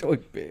 come on, Joey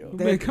Bell.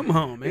 man, come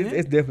on, man.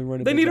 It's definitely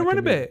running. They back need a like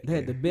running that. back. They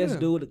had the best Yeah.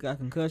 dude that got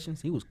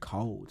concussions. He was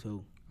cold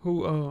too.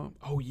 Who?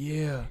 Oh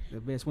yeah, The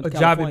best. Went to Javi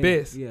California.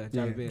 Best. Yeah, Javi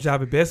Yeah. Best.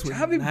 Javi Best was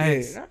Javi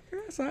nice. Best.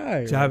 That's all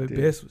right. Javi right there.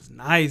 Best was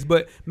nice,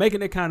 but making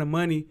that kind of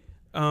money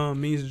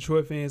means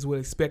Detroit fans would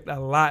expect a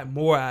lot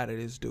more out of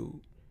this dude.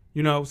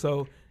 You know,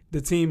 so the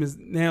team is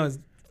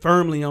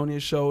firmly on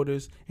his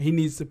shoulders, and he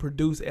needs to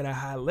produce at a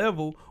high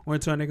level, or in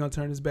turn they're gonna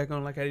turn his back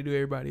on like how they do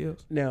everybody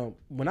else. Now,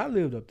 when I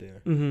lived up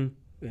there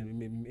Mm-hmm.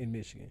 in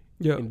Michigan,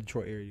 Yeah. in the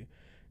Detroit area,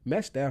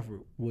 Matt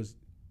Stafford was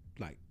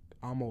like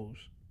almost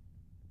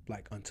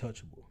like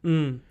untouchable.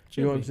 Mm.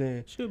 You know what I'm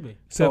saying? Should be.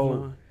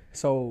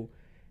 So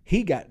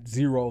he got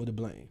zero of the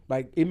blame.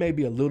 Like it may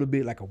be a little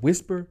bit like a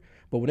whisper,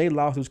 but when they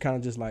lost, it was kind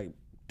of just like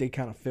they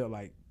kind of felt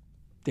like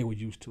they were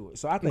used to it.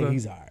 So I think Okay.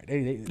 he's all right.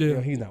 You Yeah.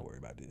 know, he's not worried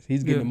about this.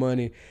 He's getting Yeah. the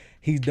money.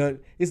 He's done.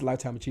 It's a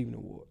lifetime achievement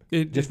award.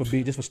 It- Just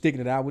for sticking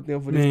it out with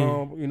them for this Man.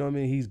 long. You know what I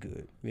mean? He's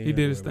good. Yeah, He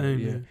did not his worried thing,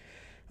 about it.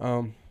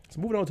 man. Yeah.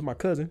 So moving on to my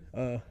cousin.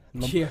 Yeah.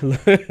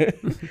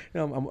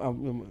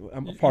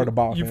 I'm a part of the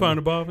ball. You family. find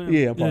the ball fan?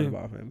 Yeah, I'm part of the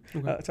ball family.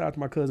 Okay. Shout out to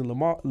my cousin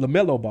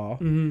LaMelo Ball.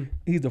 Mm-hmm.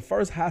 He's the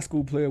first high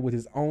school player with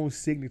his own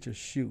signature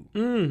shoe.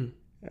 Mm.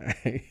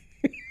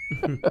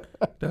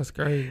 That's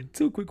crazy.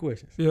 2 quick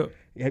questions. Yep.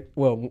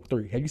 Well,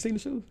 3. Have you seen the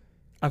shoes?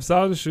 I've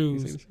saw the You seen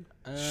shoes.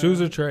 the shoes?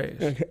 Shoes are trash.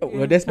 Okay.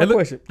 Well, that's my Hey, look-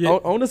 question. yeah.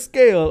 On a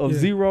scale of Yeah.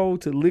 0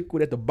 to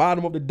liquid at the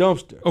bottom of the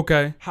dumpster,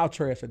 Okay. how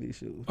trash are these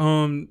shoes?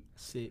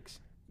 6.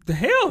 The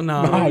hell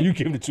no. No, you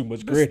giving it too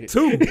much credit. That's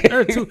 2.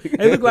 They're 2.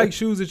 They look like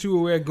shoes that you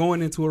would wear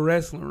going into a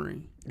wrestling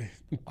ring.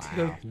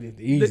 Wow, They,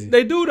 easy.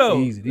 they do though.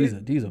 Easy. These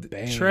are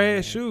bad. Trash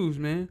man. shoes,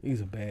 man.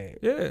 These are bad.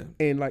 Yeah.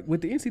 And like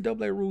with the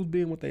NCAA rules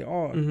being what they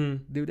are,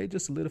 Mhm. they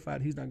just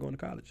solidified he's not going to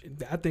college.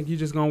 I think he's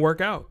just gonna work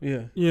out.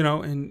 Yeah. You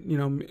know, and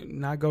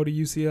not go to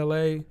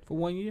UCLA For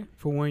 1 year.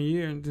 for 1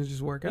 year and then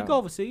just work He out. go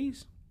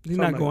overseas. He's Something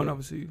not like going that.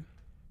 overseas.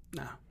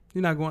 Nah,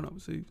 he's not going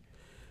overseas.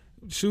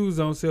 Shoes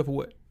on sale for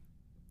what?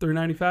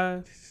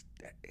 $395.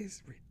 That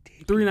is ridiculous.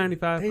 $395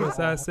 for a They-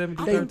 size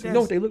 70. They, you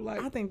know what they look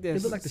like? I think They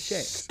that's look like the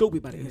Shaqs.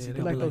 stupid by the Yeah, NCAA.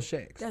 They like those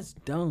Shaqs. That's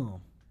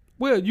dumb.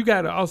 Well, you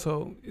gotta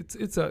also.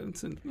 It's a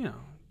you know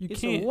you It's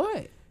can't. a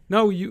what?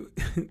 No, you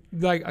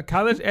like a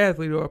college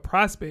athlete or a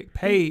prospect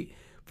paid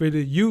for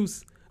the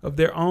use of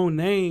their own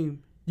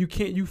name.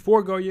 You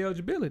forego your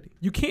eligibility.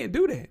 You can't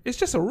do that. It's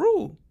just a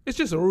rule. It's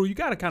just a rule. You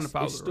gotta kind of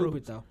follow It's the stupid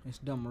rules. though. It's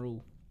a dumb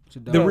rule. It's a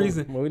dumb The rule.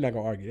 reason- Well, we're not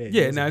gonna argue that.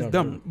 Yeah, It's a now it's rule.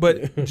 dumb.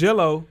 But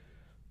Jello,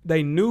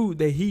 they knew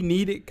that he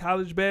needed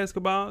college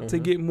basketball to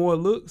get more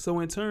looks. So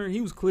in turn, he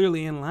was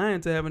clearly in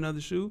line to have another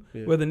shoe.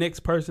 Yeah. Where the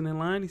next person in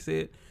line, he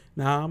said,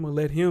 "Nah, I'm gonna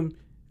let him."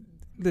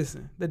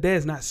 Listen, the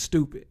dad's not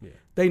stupid. Yeah.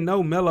 They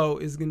know Melo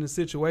is in a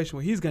situation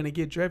where he's gonna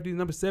get drafted. He's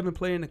number 7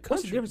 player in the What's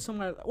country. the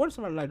difference? What if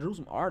somebody like drew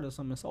some art or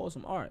something and sold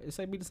some art? It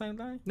say be the same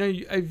thing? Now,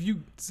 if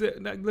you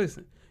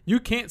listen, you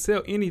can't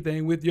sell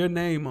anything with your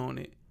name on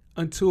it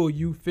until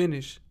you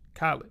finish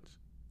college.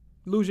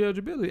 Lose your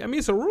eligibility. I mean,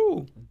 it's a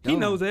rule. He Dumb.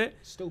 knows that.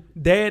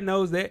 Stupid. Dad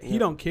knows that. He Yeah.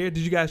 don't care.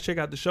 Did you guys check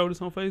out the show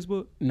that's on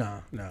Facebook? Nah.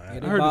 Yeah, I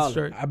they heard ballin'. it's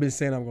straight. I've been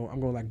saying I'm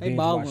going like They binge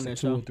ballin' watch on like that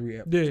 2 or show. 3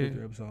 Yeah. 2 or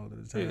 3 episodes at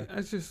a time. Yeah,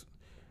 that's just.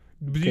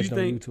 Do you Catch it on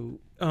think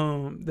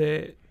YouTube.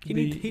 that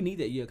He need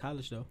that year of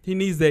college though. he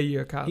needs that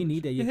year of college? He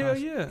need that year. of Hell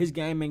college. yeah. His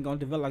game ain't gonna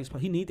develop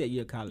like he need that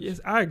year of college. Yes,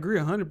 I agree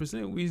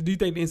 100%. Do you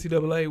think the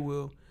NCAA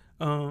will?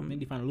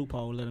 Maybe they find a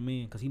loophole and let him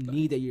in because he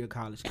need that year of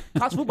college.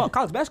 College football,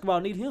 college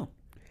basketball need him.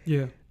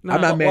 Yeah. I'm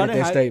not mad why at they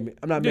that hype- statement.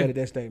 I'm not Yeah. mad at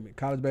that statement.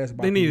 College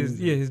basketball. They need can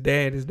his, use it. his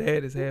dad. His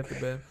dad is half the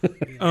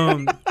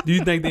best. Do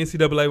you think the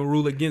NCAA will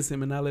rule against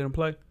him and not let him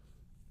play?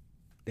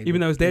 They Even do-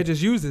 though his dad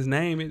just used his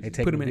name, they it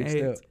take put a him in big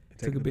step. ads.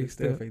 They Took a big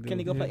step. they do. Can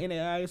he go Yeah. play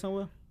NAIA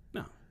somewhere?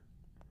 No.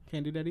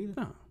 Can't do that either.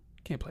 No,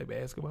 can't play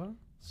basketball. Yeah,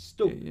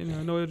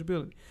 Stupid. no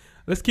eligibility.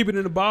 Let's keep it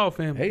in the Ball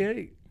family.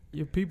 Hey.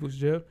 Your people's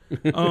Jeff.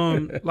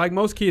 Like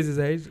most kids his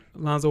age,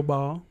 Lonzo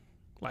Ball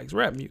likes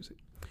rap music.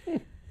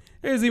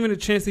 There's even a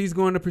chance that he's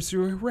going to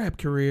pursue a rap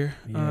career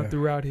Yeah.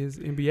 throughout his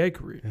NBA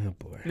career. Oh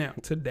boy. Now,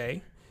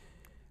 today,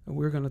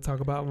 we're going to talk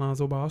about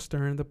Lonzo Ball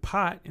stirring the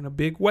pot in a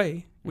big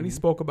way when he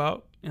spoke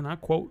about, and I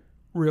quote,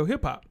 real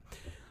hip hop.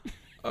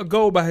 A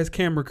goal by his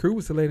camera crew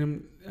was to let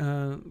him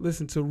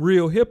listen to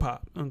real hip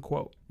hop,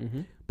 unquote.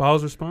 Mm-hmm.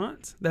 Ball's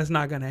response, that's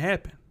not going to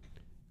happen.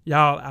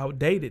 Y'all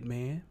outdated,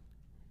 man.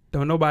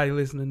 Don't nobody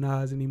listen to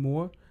Nas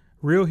anymore.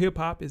 Real hip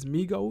hop is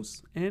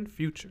Migos and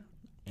Future.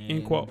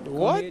 End quote.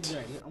 Go ahead, Jay.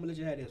 I'm gonna let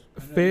you have this.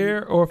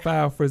 Fair or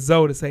foul for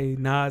Zoe to say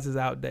Nas is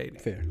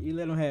outdated? Fair. You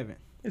let him have it.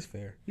 It's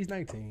fair. He's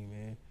 19,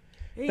 man.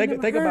 He ain't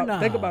Think never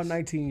heard about Nas.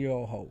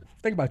 19-year-old Hov.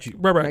 Think about you.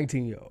 Right.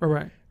 19-year-old. All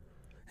right.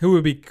 Who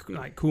would be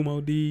like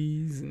Kumo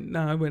D's?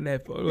 Nah, it wasn't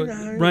that far.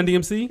 Nah, Run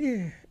DMC?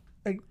 Yeah.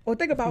 Like, or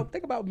think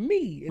about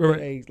me at Right.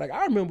 that age. Like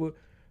I remember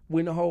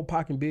when the whole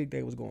Pac and Big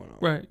thing was going on.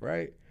 Right.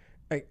 Right.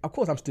 Like of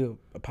course I'm still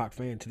a Pac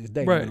fan to this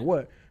day, Right. no matter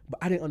what. But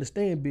I didn't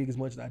understand Big as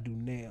much as I do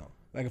now.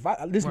 Like if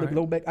I listen Right.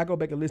 to I go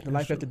back and listen to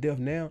That's Life After Death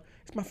now.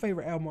 It's my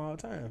favorite album of all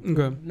time.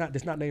 Okay.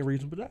 That's not named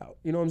Reasonable Doubt.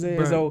 You know what I'm saying?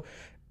 Right. So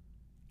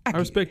I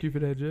respect you for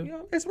that, Jeff. You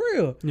know, it's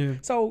real. Yeah.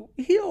 So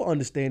he'll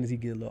understand as he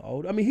get a little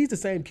older. I mean, he's the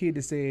same kid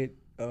that said,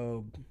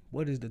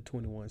 "What is the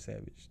 21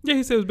 Savage?" Yeah,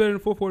 he said it was better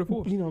than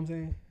 444. You know what I'm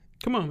saying?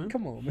 Come on, man.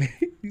 Come on, man.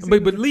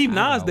 But leave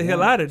Nas the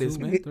hell out of this,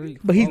 man.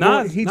 But he's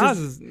Nas just,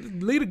 is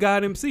leave the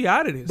God MC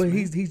out of this. but man.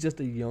 he's just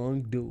a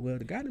young dude. Well,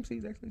 the guy MC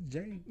is actually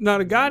Jay. No,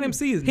 the God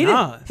MC is He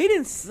Nas.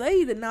 didn't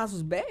say that Nas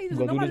was bad. He just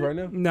You gonna do this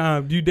nobody- right now?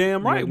 Nah, you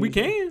damn right. wanna We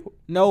do this? can.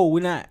 No,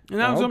 we're not. And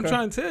that's what I'm okay.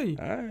 trying to tell you.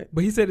 All right.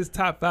 But he said his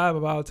top 5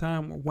 of all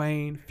time were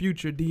Wayne,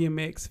 Future,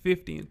 DMX,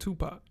 50, and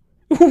Tupac.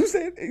 Who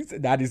said? He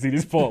said, I didn't see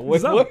this part.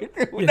 What? So, what?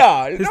 Yeah.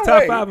 Nah, His no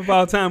top way. 5 of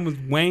all time was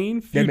Wayne,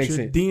 That makes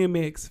Future, sense.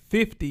 DMX,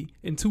 50,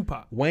 and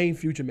Tupac. Wayne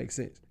Future makes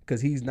sense because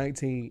he's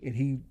 19 and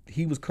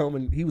he was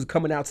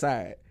coming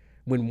outside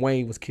when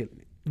Wayne was killing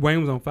it.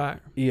 Wayne was on fire.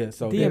 Yeah,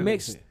 so that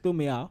makes DMX sense. threw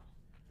me off.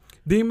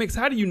 DMX,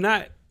 how do you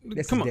not?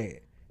 That's come his on. dad.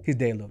 His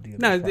dad loved DMX.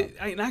 Nah,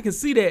 probably. I can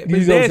see that. You But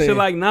his know what I'm dad shit saying?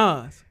 like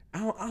Nas.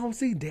 I don't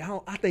see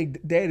dad. I think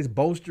dad is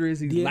boisterous.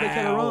 He's DMX loud.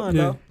 had a run,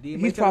 Yeah. though.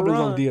 He's probably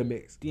on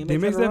DMX.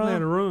 DMX definitely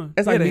had a run.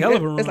 That's He like had a me, hell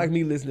of a run. That's like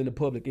me listening to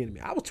Public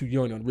Enemy. I was too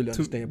young to really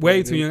understand. Way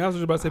Public too Enemy. young. I was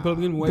just about to say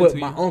Public Enemy. Way But too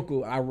my young.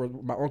 uncle,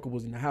 my uncle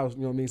was in the house.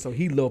 You know what I mean? So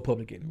he loved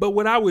Public Enemy. But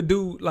what I would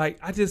do, like,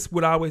 I just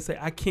would always say,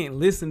 I can't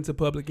listen to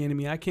Public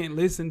Enemy. I can't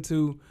listen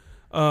to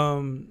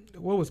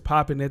what was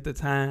popping at the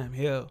time.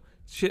 Hell,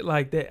 shit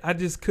like that. I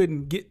just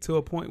couldn't get to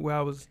a point where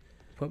I was.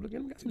 Public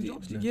Enemy got some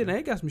jokes. Yeah,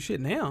 they got some shit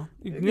now.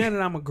 Now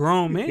that I'm a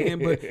grown man,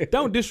 but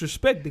don't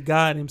disrespect the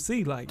God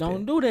MC like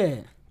Don't that. do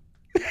that.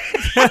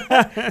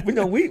 But you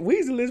know,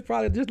 Weezy list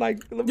probably just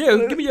like.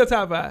 Yeah, give me your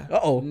top 5.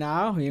 Uh-oh.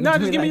 No, No,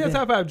 just give me your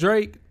top 5.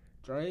 Drake,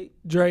 Drake.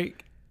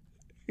 Drake,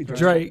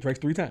 Drake's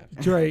 3 times.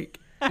 Drake,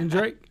 and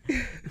Drake.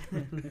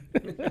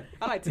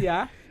 I like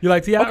T.I. You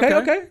like T.I.?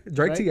 Okay.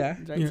 Drake T.I.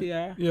 Drake Yeah.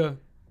 T.I. Yeah.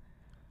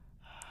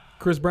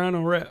 Chris Brown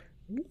on rap.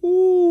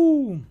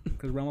 Ooh.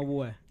 Cause I'm a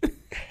boy.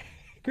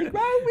 Chris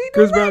Brown, we do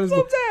Chris rap Brown is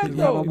sometimes, Chris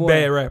though. Brown, boy.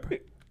 bad rapper.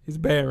 He's a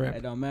bad It rapper.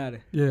 don't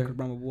matter. Yeah. Cause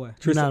I'm a boy.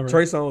 Trey, Not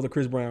Trey rap. Songz or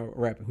Chris Brown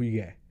rapping? Who you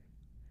got?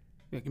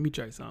 Yeah, give me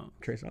Trey Songz.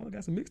 Trey Songz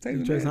got some mixtapes. Trey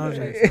in there. Songz,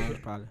 Trey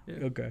Songz probably.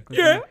 Okay.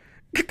 Yeah.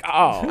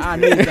 Oh. I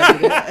knew you was gonna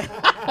do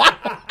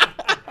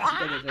that.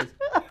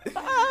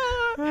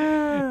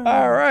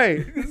 All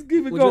right. Let's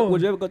keep it Would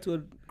going. you ever go to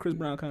a Chris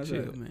Brown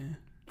concert? Chill, man.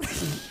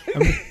 I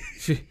mean,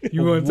 shit,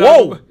 you want to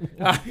Whoa. talk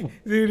about?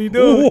 See what he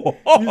doing? You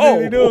see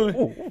what he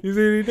doing? You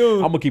see what he doing?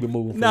 I'm gonna keep it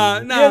moving. for Nah,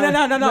 you.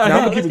 nah. No.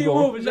 I'ma Let's keep it keep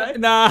going. moving, Jay.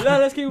 Nah, No,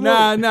 let's keep moving.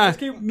 nah, Let's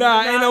keep-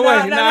 nah, ain't no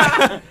way, nah.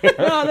 No,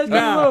 let's keep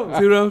Nah, moving.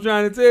 see what I'm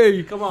trying to tell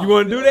you? Come on. You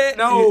want to do that?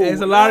 No.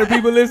 There's a lot of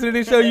people listening to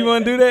this show. You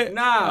want to do that?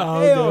 Nah,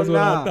 okay, hell that's what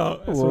I nah.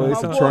 thought. That's Well, what I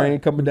it's a thought. train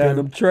coming down Okay.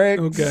 them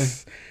tracks. Okay.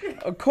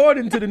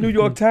 According to the New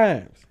York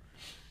Times,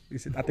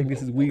 I think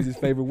this is Weezy's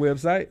favorite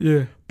website.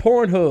 Yeah.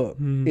 Pornhub,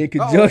 Hmm. in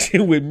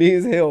conjunction with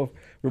Men's Health,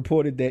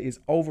 reported that its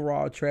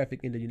overall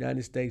traffic in the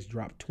United States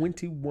dropped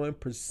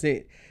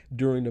 21%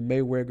 during the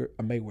Mayweather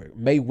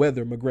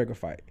McGregor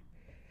fight,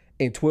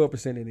 and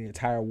 12% in the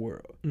entire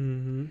world.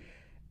 Mm-hmm.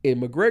 In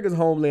McGregor's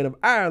homeland of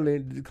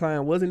Ireland, the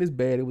decline wasn't as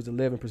bad. It was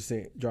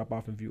 11% drop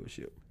off in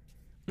viewership.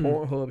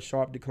 Pornhub's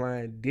sharp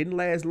decline didn't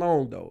last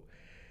long though.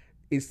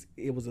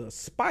 It was a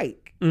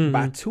spike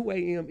by 2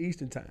 a.m.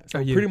 Eastern time. So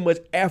Oh, yeah. pretty much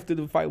after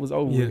the fight was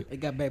over Yeah. with. It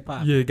got back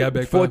popping. Yeah, it got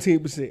back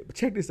 14%. But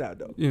check this out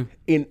though. Yeah.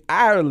 In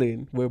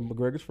Ireland, where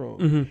McGregor's from,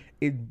 Mm-hmm.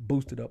 it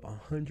boosted up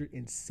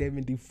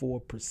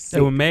 174%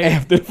 They were mad.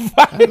 after the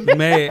fight.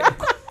 Mad.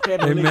 Had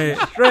to They release mad.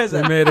 the stress They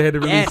out. mad. They had to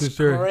release That's the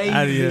shirt.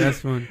 crazy. Yeah, that's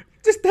funny.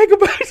 Just think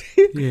about it.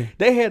 Yeah.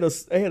 They had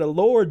a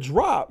lower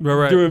drop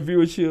Right. during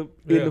viewership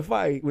Yeah. in the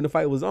fight when the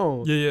fight was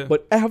on. Yeah.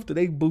 But after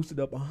they boosted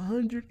up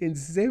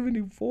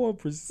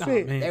 174%.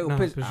 Oh, man. They were Nah,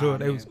 pissed. for sure. Oh,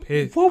 They man. was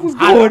pissed. What was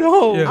going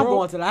on? Yeah. I'm bro?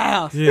 going to the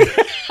house. Yeah.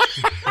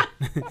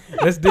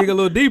 Let's dig a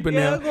little deeper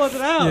Yeah, now. I'm going to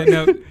the house.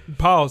 Yeah, now,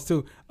 pause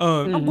too.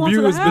 going to the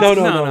Viewers, house.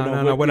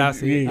 No. What I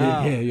see.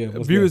 Yeah.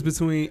 What's Viewers that?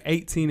 between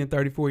 18 and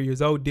 34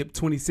 years old dipped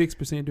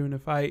 26% during the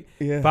fight.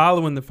 Yeah.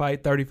 Following the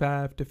fight,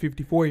 35 to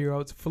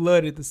 54-year-olds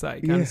flooded the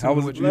site. Kinda Yeah, I similar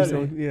was to what you were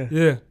flooded. saying. Yeah.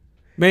 Yeah.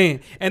 Man.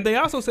 And they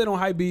also said on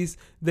Hypebeast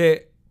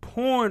that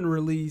porn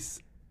release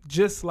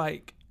just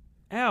like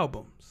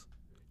albums.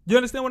 You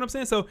understand what I'm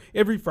saying? So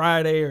every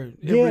Friday or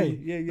every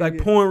Yeah, like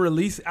yeah. porn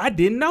release. I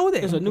didn't know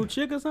that. It's a new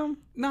chick or something?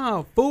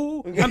 Nah,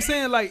 fool. I'm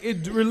saying like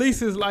it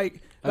releases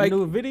like A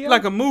new video?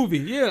 like a movie.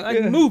 Yeah, like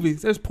Yeah.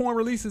 movies. There's porn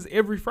releases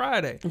every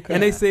Friday,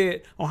 and they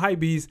said on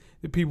Hypebeast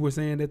the people were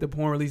saying that the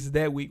porn releases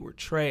that week were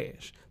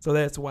trash. So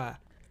that's why.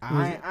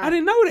 I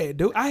didn't know that,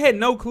 dude. I had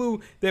no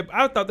clue that.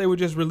 I thought they would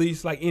just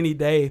release like any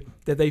day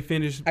that they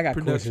finished I got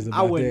production. questions about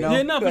I wouldn't that. know.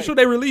 Yeah, no, for sure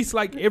they release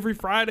like every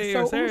Friday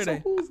or So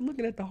Saturday. who's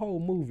looking at the whole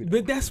movie?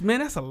 But that's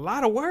a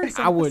lot of work.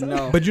 I wouldn't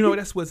know. But you know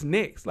that's what's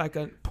next, like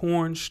a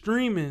porn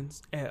streaming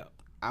app,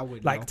 I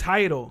wouldn't like know.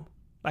 Tidal,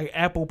 like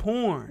Apple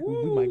Porn.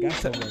 We might got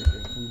something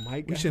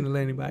right there. We shouldn't have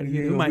let anybody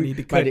hear. Yeah, We might we need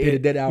to might cut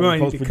edit that out We in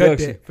might need to cut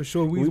post-production. that for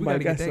sure. We We got might to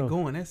get got that some.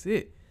 going. That's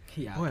it.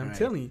 Yeah, Boy, I'm right.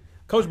 telling you.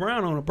 Coach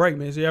Brown on a break,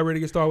 man. So y'all ready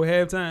to get started with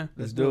halftime?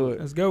 Let's do it.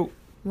 Let's go.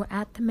 We're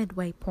at the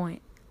midway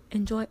point.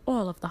 Enjoy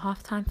all of the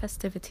halftime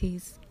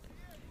festivities.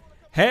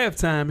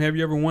 Halftime, have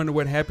you ever wondered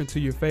what happened to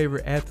your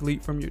favorite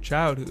athlete from your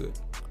childhood?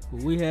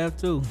 We have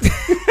too.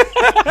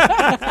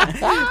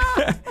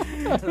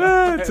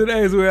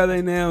 Today's Where Are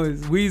They Now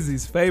is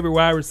Weezy's favorite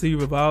wide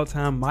receiver of all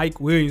time, Mike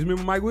Williams.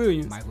 Remember Mike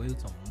Williams? Mike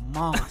Williams a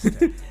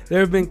monster. There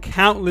have been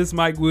countless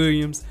Mike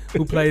Williams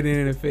who played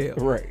in the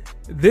NFL. Right.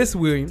 This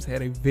Williams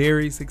had a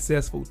very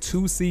successful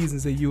 2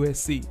 seasons at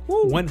USC.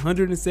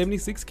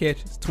 176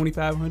 catches,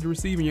 2,500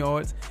 receiving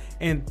yards,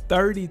 and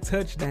 30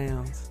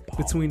 touchdowns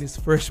between his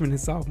freshman and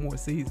sophomore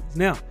seasons.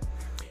 Now,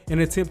 in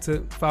an attempt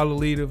to follow the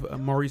lead of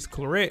Maurice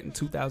Clarett in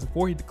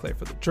 2004, he declared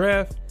for the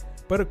draft,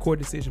 but a court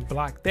decision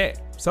blocked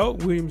that. So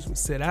Williams would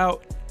sit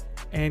out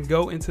and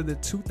go into the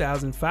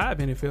 2005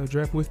 NFL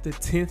draft with the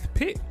 10th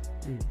pick.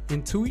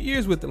 In 2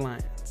 years with the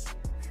Lions,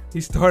 he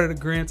started a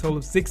grand total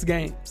of 6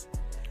 games,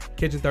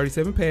 catching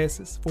 37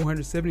 passes,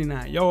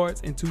 479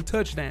 yards, and 2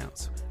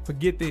 touchdowns.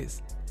 Forget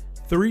this,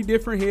 3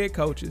 different head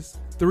coaches,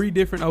 3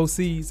 different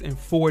OCs, and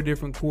 4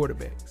 different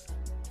quarterbacks.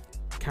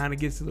 Kind of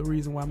gets to the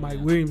reason why Mike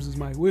Williams is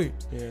Mike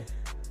Williams. Yeah.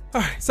 All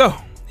right, so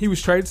he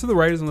was traded to the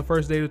Raiders on the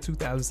first day of the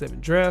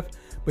 2007 draft,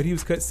 but he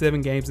was cut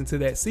 7 games into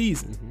that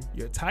season.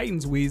 Your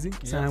Titans, Weezy,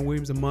 signed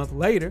Williams a month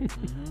later,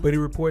 but he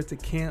reported to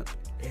camp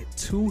at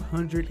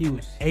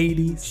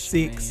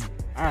 286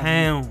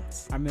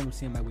 pounds. I remember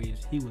seeing Mike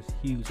Williams. He was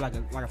huge, like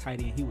a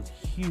tight end. He was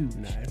huge.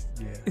 Nice.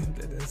 Yeah.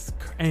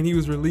 And he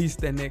was released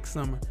that next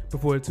summer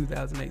before the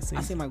 2008 season.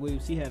 I seen Mike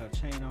Williams. He had a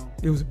chain on.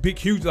 It was big,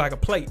 huge, like a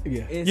plate.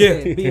 Yeah. It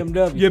Yeah. said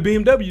BMW. Yeah,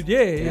 BMW.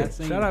 Yeah. I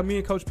seen Shout it. out me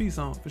and Coach P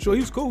song for sure. He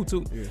was cool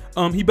too.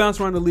 Yeah. He bounced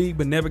around the league,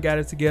 but never got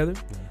it together.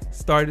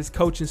 Started his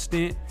coaching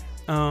stint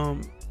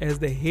as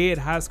the head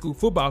high school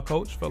football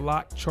coach for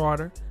Locke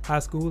Charter High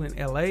School in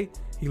LA.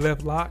 He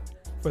left Locke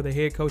for the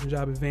head coaching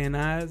job at Van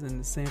Nuys in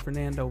the San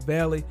Fernando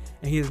Valley,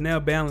 and he is now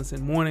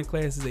balancing morning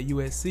classes at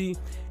USC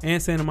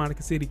and Santa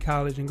Monica City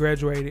College, and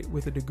graduated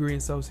with a degree in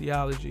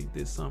sociology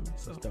this summer.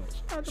 So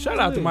shout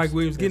out to Mike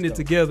Williams getting it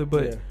together,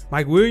 but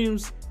Mike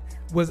Williams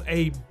was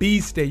a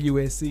beast at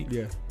USC.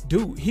 Yeah.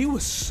 Dude, he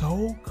was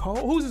so cold.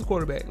 Who's his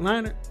quarterback?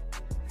 Leinart?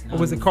 Or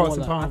was it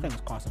Carson Palmer? I think it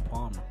was Carson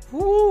Palmer.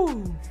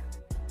 Woo.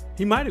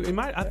 He might have.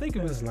 I think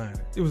it was Leinart.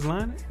 It was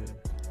Leinart?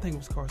 I think it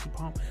was Carson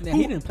Palmer. Now,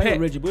 he didn't play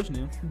with Reggie Bush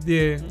now.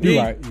 Yeah.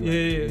 You're right. Yeah.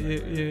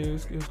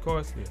 It was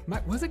Carson.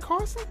 Was it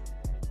Carson?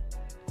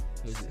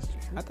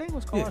 I think it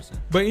was Carson.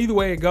 But either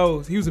way it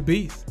goes, he was a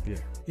beast. Yeah.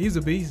 He was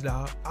a beast,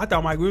 dog. I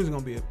thought Mike Williams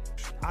was going to be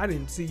I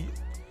didn't see,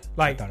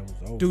 like, I thought it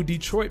was over. dude,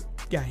 Detroit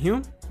got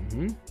him.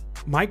 Mm-hmm.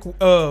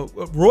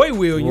 Roy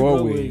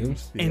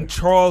Williams. Yeah. And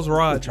Charles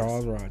Rogers.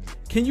 Charles Rogers.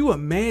 Can you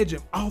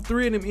imagine? All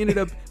 3 of them ended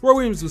up. Roy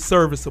Williams was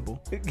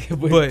serviceable,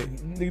 but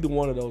neither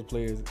one of those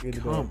players ended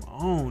up. come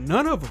on,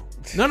 none of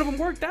them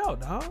worked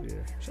out, dog. Yeah.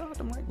 Shout out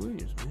to Mike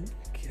Williams, man.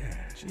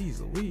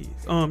 Jeez Louise.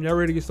 Y'all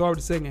ready to get started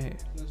with the second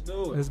half? Let's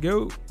do it. Let's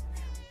go.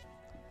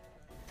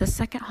 The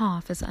second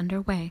half is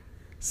underway.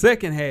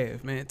 Second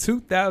half, man.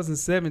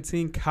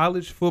 2017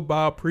 college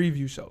football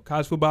preview show.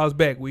 College football is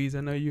back, Weez.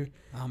 I know you.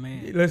 Oh,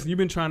 man. Listen, you've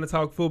been trying to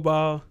talk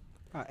football,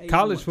 About 8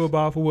 college months.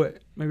 football for what?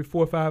 Maybe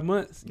 4 or 5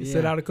 months. You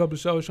set Yeah. out a couple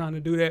of shows trying to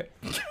do that.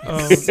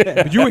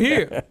 But you were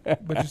here,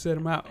 but you set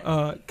them out.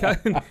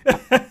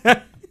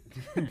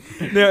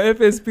 Now,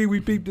 FSP, we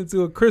peeped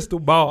into a crystal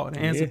ball to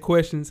answer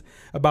questions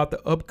about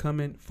the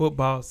upcoming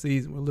football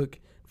season. We're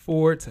looking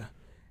forward to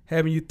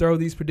having you throw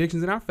these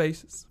predictions in our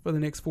faces for the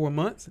next 4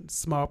 months, and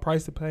small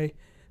price to pay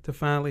to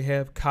finally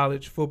have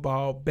college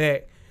football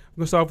back. I'm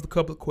going to start with a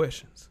couple of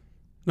questions.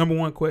 Number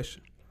 1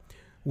 question.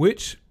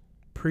 Which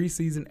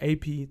preseason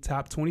AP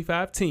top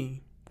 25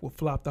 team will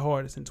flop the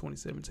hardest in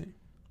 2017?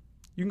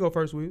 You can go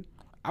first, Will.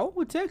 I went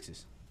with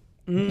Texas.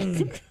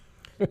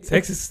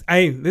 Texas.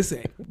 Hey,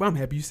 listen. Boy, I'm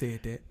happy you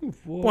said that.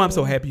 Boy, I'm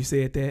so happy you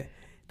said that.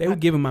 They were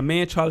giving my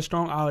man Charlie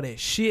Strong all that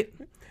shit.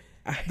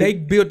 They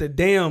built a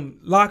damn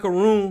locker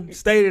room,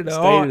 state of the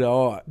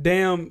art.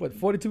 Damn, What,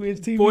 42-inch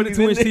TV?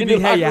 42-inch TV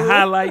had your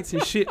highlights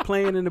and shit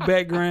playing in the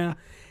background.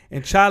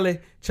 And Charlie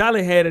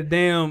had a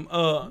damn.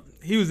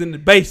 He was in the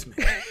basement.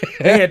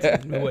 They had to,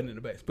 it wasn't in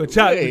the basement, but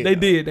Charlie, they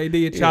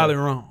did Charlie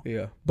wrong.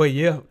 Yeah. But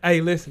yeah,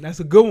 hey, listen, that's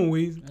a good one,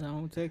 Weezy. I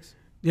went Texas.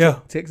 Yeah,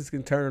 Texas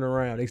can turn it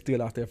around. They still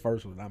lost their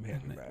first one. I'm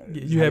happy about it.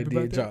 Yeah, you happy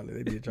about that? Charlie.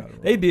 They did Charlie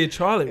wrong. they did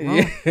Charlie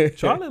wrong. Yeah.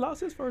 Charlie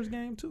lost his first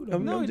game too, though.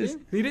 No, he just-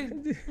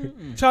 didn't. He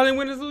didn't. Charlie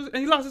and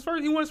he lost his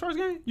first. He won his first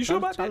game. You sure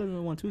about Charlie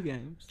that? won 2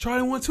 games.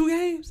 Charlie won 2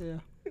 games. Yeah.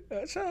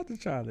 Shout out to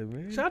Charlie,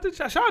 man. Shout out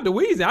to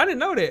Weezy. I didn't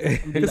know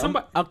that. 'Cause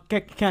somebody,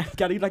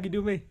 Gotta eat like you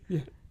do me. Yeah.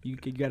 You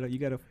gotta you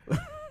got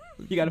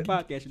a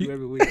podcast you do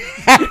every week. we waited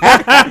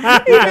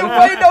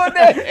on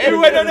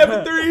that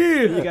for 3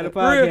 years. You got a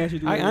For real. podcast you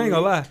do I every ain't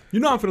gonna lie.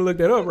 You know I'm finna look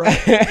that up,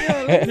 right?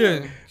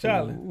 Yeah,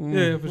 Charlie.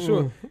 Yeah, for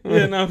sure.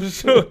 Yeah, no, for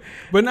sure.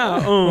 But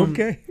now,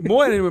 Okay.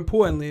 more than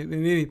importantly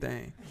than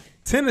anything,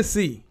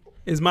 Tennessee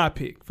is my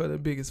pick for the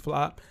biggest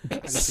flop. I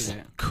can see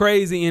that.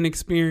 Crazy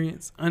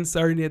inexperience,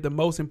 uncertainty at the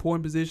most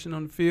important position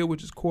on the field,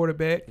 which is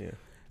quarterback. Yeah.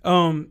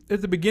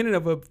 At the beginning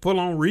of a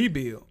full-on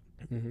rebuild.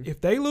 Mm-hmm. If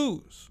they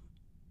lose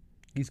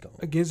He's gone.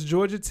 against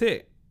Georgia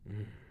Tech,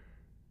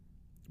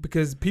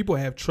 because people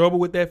have trouble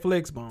with that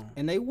flex bone.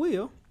 And they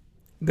will.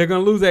 They're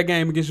gonna lose that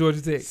game against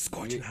Georgia Tech.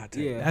 Scorching hot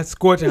take. Yeah. That's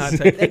scorching hot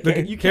take. They Look,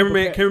 can't- you can't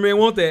cameraman, prepare- cameraman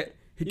want that.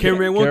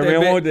 Cameraman want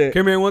Cameraman that want bet. that.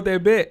 Cameraman want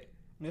that bet.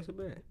 That's a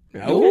bad.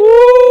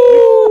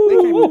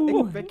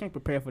 Ooh. They can't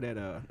prepare for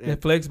that.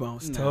 That flex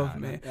bone's Nah, tough, nah,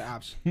 man. that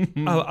option.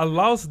 A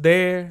loss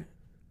there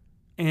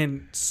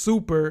and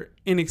super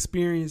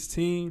inexperienced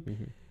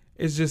team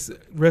is just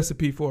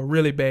recipe for a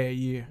really bad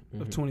year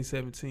of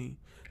 2017.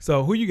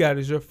 So who you got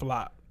as your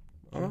flop?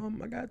 I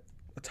got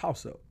a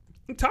toss up.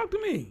 Talk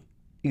to me.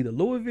 Either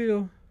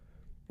Louisville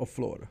or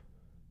Florida.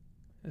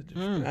 That's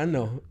just- I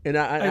know, and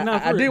Hey, I nah,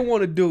 for real. didn't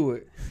want to do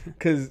it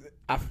because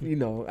I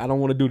don't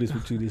want to do this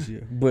with you this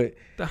year, but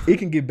it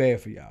can get bad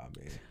for y'all,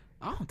 man.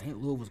 I don't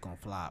think Louisville's gonna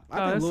flop. Oh,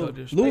 I think that's so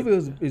Louisville,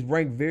 disrespectful.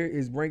 Louisville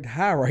is ranked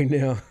high right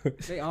now,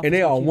 they and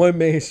they are a one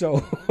man show.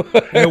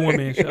 They're a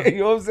one-man show. You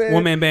know what I'm saying?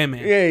 One man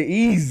Batman. Yeah,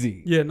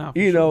 easy. Yeah, nah, for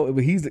you sure. know,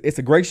 but it's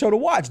a great show to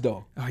watch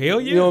though. Oh, hell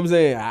yeah. You know what I'm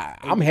saying?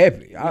 I'm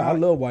happy. I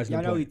love watching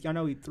Y'all them know, play. y'all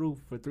know he threw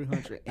for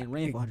 300 and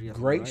ran for 100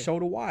 yesterday. Great right? show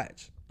to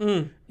watch.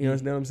 Mm. You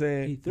understand what I'm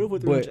saying? He threw for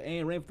But 300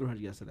 and ran for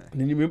 300 yesterday.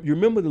 then you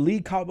remember the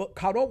league caught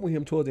up with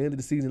him towards the end of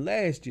the season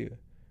last year,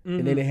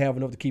 and they didn't have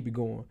enough to keep it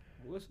going.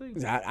 We'll see.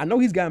 I know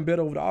he's gotten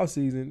better over the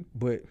offseason,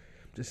 but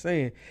just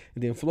saying.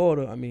 And then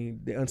Florida, I mean,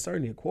 the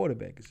uncertainty in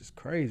quarterback is just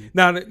crazy.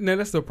 Now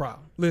that's the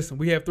problem. Listen,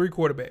 we have 3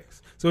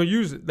 quarterbacks. So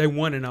usually they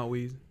 1-0,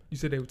 Weezy. You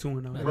said they were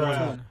 2-0.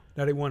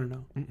 Now they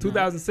 1-0.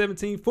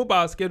 2017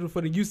 football scheduled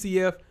for the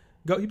UCF.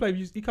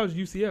 He coached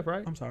UCF,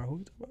 right? I'm sorry, who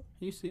you talking about?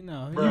 You see,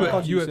 no, You- you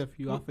coach you- yourself.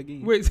 You off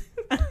again. Where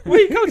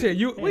he coach at?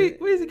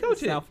 Where is he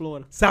coaching? South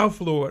Florida. South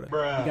Florida. You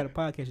got a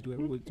podcast you do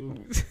every week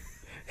too.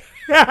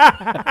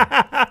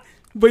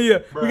 But yeah,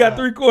 we got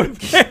 3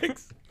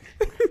 quarterbacks.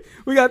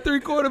 We got 3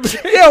 quarterbacks.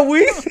 Yeah,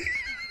 we.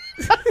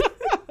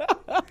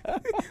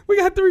 We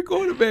got 3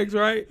 quarterbacks,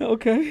 right?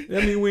 Okay.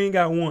 That means we ain't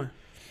got one.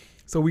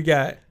 So we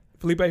got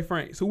Felipe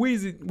Franks. So we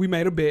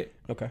made a bet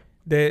Okay.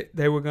 that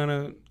they were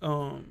gonna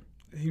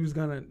he wasn't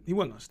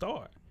gonna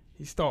start.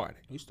 He started.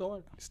 You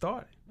started.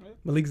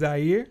 Malik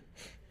Zaire.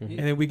 Mhm. And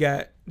then we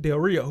got Del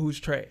Rio, who's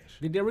trash.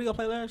 Did Del Rio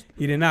play last?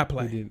 He did not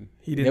play. He didn't.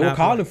 He did They not were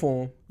calling play.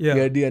 for him.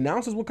 Yeah. The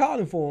announcers were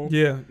calling for him.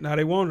 Yeah, now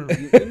they wanted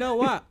him. You know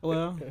what?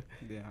 Well,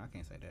 yeah, I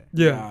can't say that.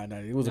 Yeah. Nah,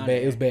 it was Nah,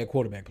 it was bad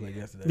quarterback play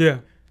yesterday. Yeah.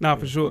 Nah,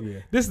 for sure.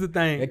 Yeah. This is the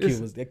thing.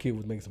 That kid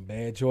was making some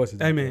bad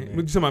choices. Hey out man, there,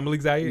 you talking about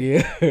Malik Zaire?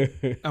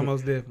 Yeah.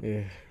 Almost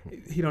definitely. Yeah.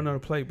 He don't know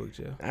the playbook,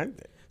 Jeff. I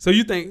So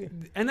you think,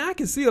 and I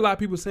can see a lot of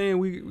people saying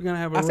we're gonna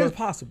have a said rough, it's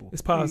possible.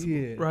 it's possible,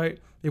 Yeah. right?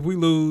 If we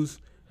lose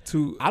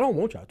to, I don't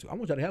want y'all to. I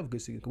want y'all to have a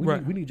good season. 'Cause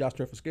Right. we need y'all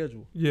strength of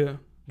schedule. yeah,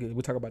 Good.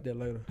 We'll talk about that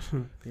later.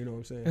 You know what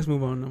I'm saying? let's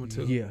move on to number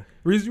 2. Yeah.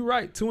 Reese, you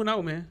right,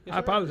 2-0, man. Yes, I sir.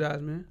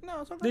 apologize, man.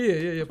 No, it's Yeah,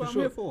 okay. yeah, That's for what I'm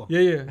sure. here for.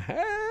 Yeah,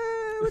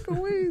 Hey, look at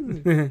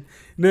Weezy. yeah.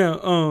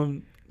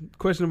 Now,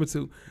 question number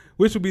 2: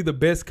 which would be the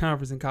best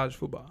conference in college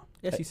football?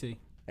 SEC.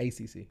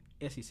 ACC.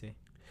 SEC.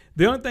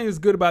 The only thing that's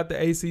good about the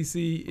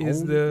ACC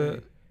is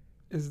Only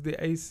the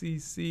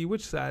ACC.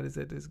 Which side is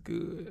that's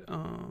good?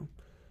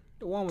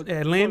 The one with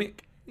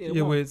Atlantic. Yeah, Yeah,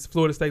 the one- with it's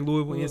Florida State,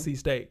 Louisville, Yeah. NC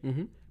State.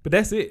 Mm-hmm. But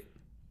that's it.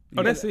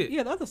 Oh, that's it.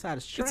 Yeah, the other side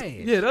is trash.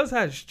 Yeah, the other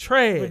side is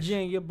trash.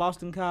 Virginia,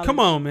 Boston College. Come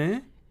on,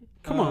 man.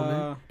 Come on,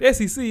 man. Uh, The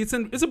SEC,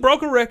 it's a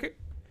broken record.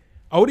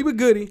 Oldie but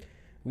goodie.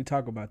 We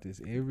talk about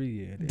this every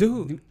year.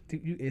 Dude.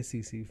 You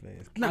SEC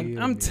fans. Nah, kill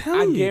I'm me. I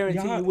telling you. guarantee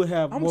Y'all- you would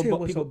have I'm more gonna tell you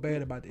what's people. so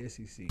bad about the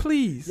SEC.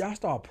 Please. Y'all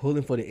start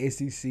pulling for the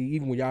SEC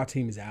even when y'all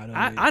team is out of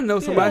it. I know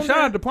somebody. Yeah, Shout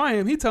man. out to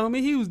Prime. He told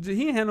me he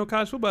ain't had no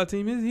college football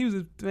team. He was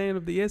a fan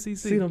of the SEC.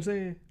 See what I'm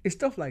saying? It's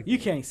stuff like You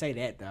that. can't say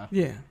that though.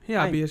 Yeah, he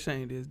ought to Hey. be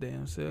ashamed of his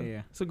damn self.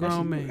 Yeah, It's a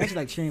grown man. That's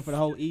like cheering for the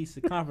whole East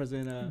conference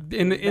in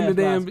In the damn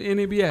basketball.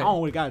 I NBA. don't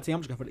really got a team.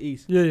 I'm just going for the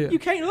East. Yeah, yeah. You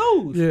can't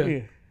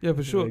lose. Yeah,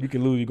 for sure. You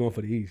can lose. You're going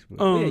for the East.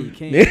 But. Yeah, you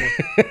can't.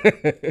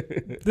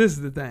 This is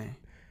the thing.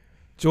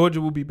 Georgia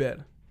will be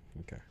better.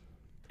 Okay.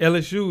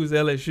 LSU is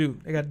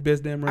LSU. They got the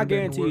best damn I running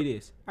back in the guarantee you world.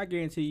 this. I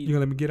guarantee You you. gonna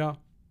let me get off?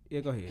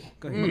 Yeah, go ahead.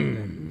 Go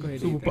ahead. Go ahead.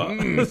 Super Bowl.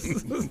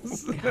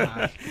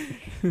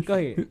 Go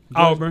ahead.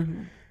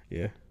 Auburn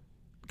Yeah.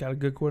 got a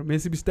good quarter.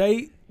 Mississippi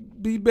State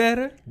be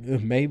better.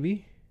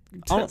 Maybe.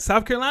 Oh.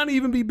 South Carolina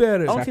even be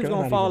better. Only South team's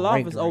Carolina gonna fall even off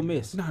ranked is right Ole now.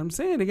 Miss. No, I'm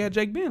saying they got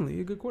Jake Bentley,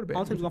 a good quarterback.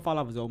 Only team's gonna fall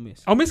off is Ole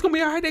Miss. Ole Miss gonna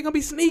be all right. They're gonna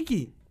be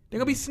sneaky. They're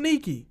gonna be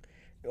sneaky.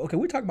 Okay,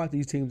 we talk about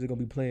these teams that are gonna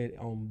be playing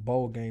on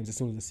bowl games as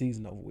soon as the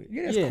season over with.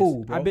 Yeah, that's Yes.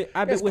 cool, bro. I bet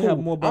That's we'll have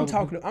more bowl- I'm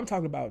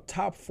talking about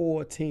top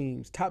 4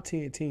 teams, top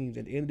 10 teams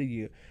at the end of the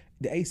year.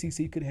 The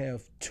ACC could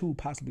have 2,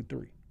 possibly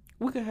 3.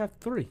 We could have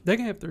 3. They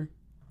can have 3.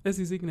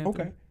 SEC can have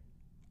Okay. 3.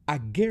 I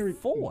guarantee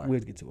 4. We'll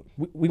get to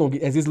it. We gonna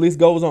get as this list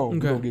goes on.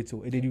 Okay. We're gonna get to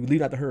it, and then you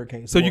leave out the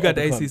Hurricanes. So who you are got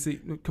the up and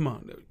ACC. Come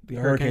on, the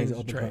Hurricanes Hurricanes are are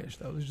up and coming. trash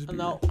though. Let's just be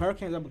No, real.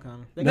 Hurricanes up and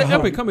coming. They're No.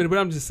 up and coming, but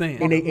I'm just saying.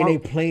 coming. And they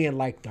playing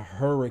like the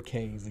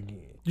Hurricanes again.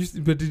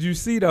 But did you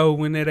see though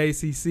when that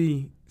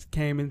ACC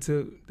came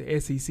into the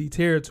SEC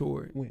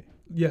territory When?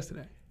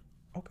 yesterday?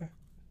 Okay.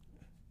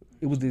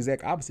 It was the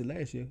exact opposite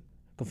last year.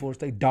 Because Florida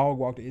State dog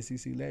walked the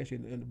SEC last year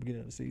in the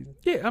beginning of the season.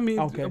 Yeah, I mean,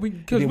 Okay.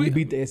 because Then we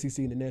beat the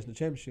SEC in the national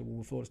championship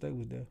when Florida State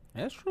was there.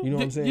 That's true. You know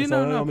what I'm saying? You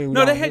So, know, I mean,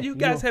 no, they we had all- you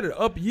guys had an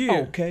up year.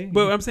 Okay.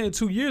 But I'm saying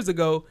 2 years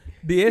ago,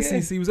 the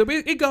SEC was up.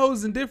 It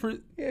goes in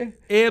different Yeah,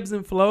 ebbs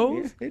and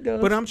flows. yeah, it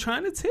does. But I'm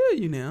trying to tell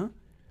you now,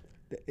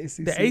 the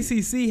SEC. the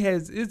ACC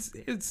has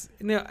it's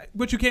now.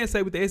 What you can't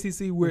say with the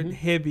SEC, we're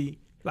heavy,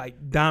 like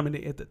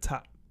dominant at the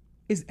top.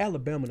 It's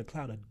Alabama in a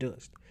cloud of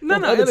dust. No,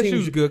 Those no, other LSU's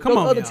teams- good. Come those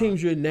on, other y'all.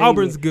 teams you're naming.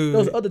 Auburn's good.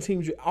 Those other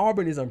teams,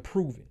 Auburn is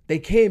unproven. They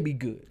can be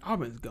good.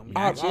 Auburn's gonna be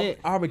Not good. yet.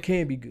 Auburn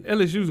can be good.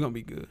 LSU's gonna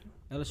be good.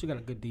 LSU got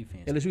a good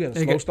defense. LSU had a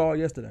They slow got- start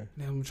yesterday.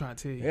 Now I'm trying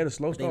to tell you. They had a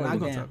slow They start. We're locked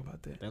gonna down. talk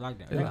about that. They like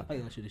that. Yeah. They got to play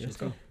LSU this year Let's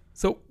go. too.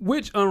 So,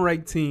 which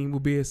unranked team will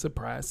be a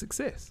surprise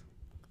success?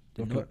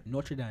 The Okay.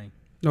 Notre Dame.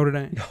 Notre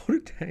Dame. Notre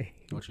Dame.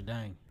 Notre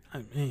Dame.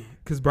 Oh, man,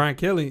 because Brian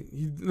Kelly,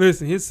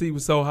 listen, his seat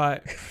was so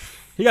hot.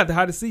 He got the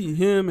hottest seat,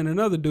 him and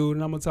another dude,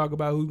 and I'm gonna talk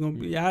about who's gonna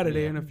be out of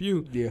there in a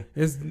few. Yeah.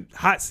 It's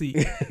hot seat.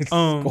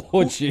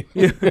 Scorching.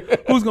 Yeah.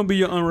 Who's gonna be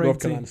your North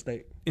unranked Carolina team?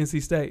 State.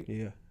 NC State.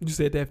 Yeah. You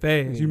said that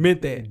fast. Yeah. You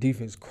meant that.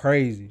 Defense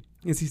crazy.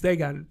 NC State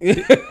got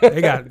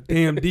they got a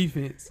damn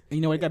defense. And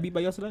you know what they got beat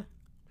by yesterday?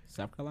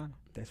 South Carolina.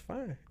 That's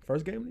fine.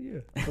 First game of the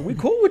year. So we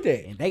cool with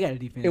that. And they got a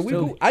defense And we too.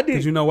 cool. I Because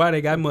did. you know why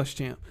they got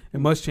Muschamp.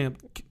 And Muschamp,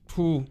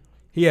 whew,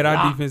 he had our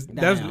Locked defense. down.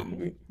 That's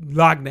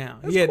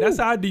lockdown. That's Yeah, cool. that's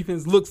how our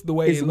defense looks the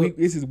way This it is looks.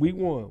 this is week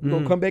one. We're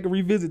gonna come back and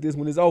revisit this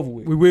when it's over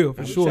with. We will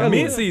for I'm sure. telling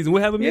you. Mid-season,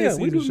 we'll have a Yeah,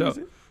 mid-season we do show.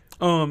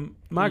 mid-season.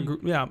 My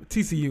group,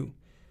 TCU.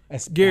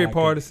 That's- Gary I like that.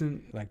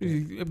 Patterson. Like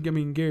that. I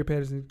mean, Gary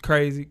Patterson,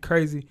 crazy.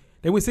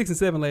 They went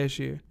 6-7 last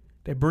year.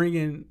 They're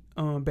bringing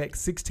back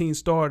 16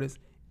 starters.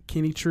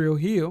 Kenny Trill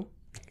Hill,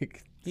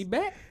 He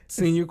back.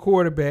 senior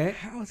quarterback.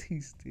 How is he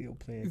still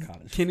playing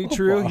college? Kenny football?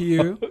 Trill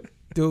Hill,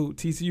 dude.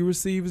 TCU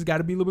receivers got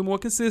to be a little bit more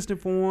consistent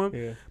for him,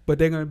 Yeah. but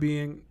they're going to be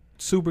in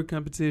super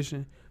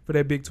competition for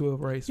that Big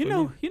 12 race. You for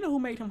know, them. you know who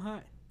made him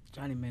hot?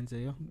 Johnny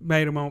Manziel.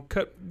 Made him on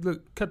cut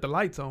the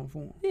lights on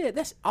for him. Yeah,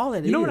 that's all it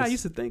is. You know what I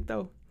used to think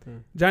though? Hmm.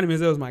 Johnny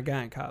Manziel was my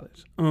guy in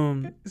college.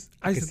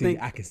 I used to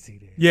think, I can see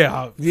that.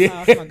 yeah,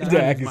 Yeah, that's my guy. Johnny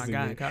I was can my see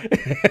guy in that.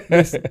 college.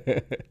 Listen,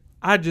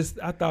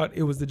 I thought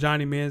it was the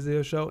Johnny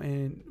Manziel show,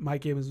 and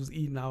Mike Evans was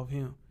eating off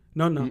him.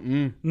 No.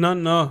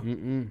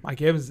 Mm-mm.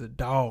 Mike Evans is a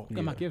dog. Look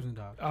at my Gibson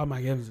dog. Oh,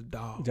 Mike Evans is a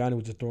dog. Johnny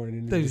was just throwing it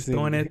in. They his just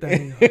throwing that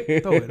vicinity.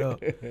 thing. Throw it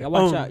up. Y'all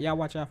watch out. Y'all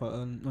watch out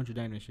for Notre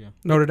Dame this year.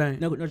 Notre Dame.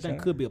 Notre Dame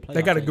could be a playoff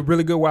They got a team.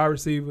 really good wide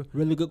receiver.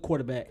 really good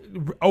quarterback.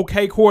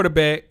 Okay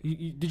quarterback.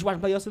 Did you watch him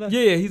play yesterday?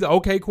 Yeah, he's an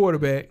okay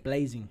quarterback.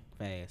 Blazing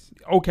fast.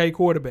 Okay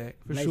quarterback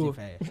for Blazing sure.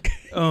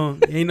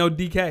 fast. He ain't no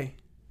DK.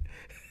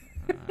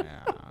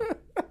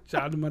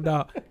 Shout out to my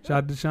dog. Shout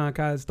out to Deshaun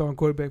Kaiser, starting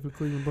quarterback for the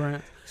Cleveland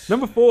Browns.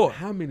 Number 4.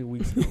 How many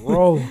weeks in a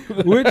row?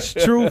 Which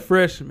true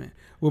freshman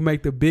will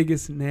make the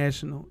biggest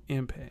national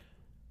impact?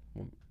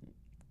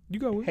 You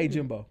go with Hey, it.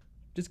 Jimbo,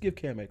 just give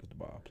Cam Akers the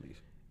ball, please.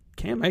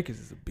 Cam Akers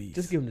is a beast.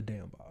 Just give him the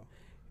damn ball.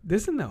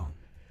 Listen, no.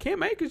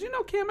 Cam Akers,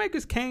 Cam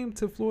Akers came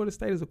to Florida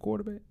State as a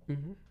quarterback?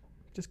 Mm-hmm.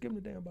 Just give him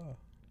the damn ball.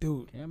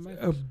 Dude, Cam Akers.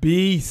 a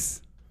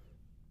beast.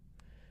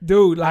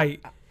 Dude,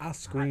 like, I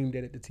screamed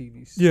that at the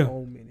TV Yeah.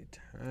 so many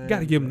times. got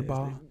to give him the man.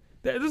 ball.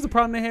 This is the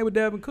problem they had with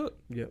Dalvin Cook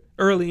Yep.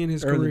 early in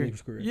his Early career. in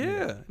his career, Yeah.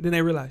 yeah. Then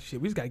they realized, shit,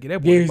 we just got to get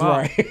that boy Yeah, the he's ball.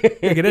 right.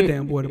 Gotta get that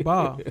damn boy the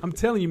ball. I'm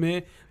telling you,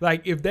 man.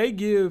 Like, if they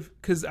give,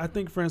 because I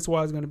think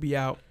Francois is going to be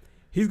out,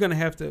 he's going to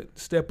have to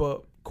step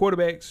up.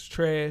 Quarterback's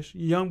trash.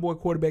 Young boy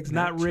quarterback's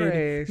not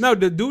ready. trash. No,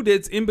 the dude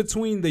that's in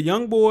between the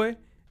young boy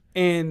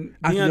and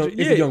DeAndre.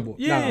 It's a young boy.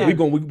 Yeah. Nah,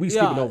 we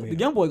skipping over the him.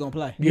 young boy gonna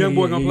play. young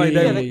boy gonna play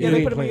that. they he put ain't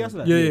him in playing.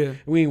 yesterday. Yeah.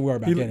 We ain't worried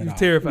about He- that at he's all.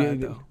 terrified,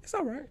 though. It's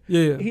all right.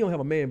 Yeah. He don't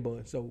have a man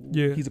bun, so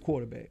Yeah. he's a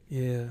quarterback.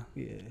 Yeah.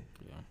 Yeah.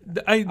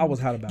 I I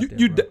was hot about that,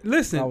 You bro.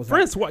 listen, I was hot.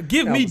 Francois.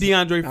 Give I me was-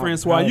 DeAndre I was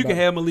Francois. hot You can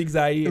about have Malik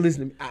Zaire.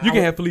 Listen, You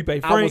can have Felipe I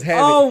was Frank.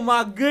 having. Oh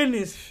my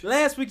goodness!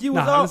 Last week you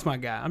was Nah, off. that's my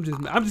guy. I'm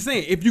just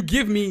saying, if you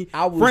give me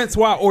I was-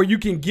 Francois or you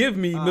can give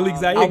me Malik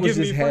Zaire, I was give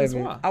me just having.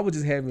 Francois. I was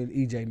just having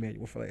EJ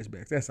Manuel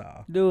flashbacks. That's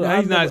all. Dude, Nah, I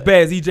he's not as remember-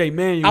 bad as EJ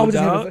Manuel. I was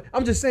just. dog. Having,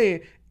 I'm just saying,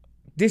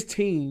 this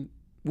team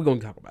we're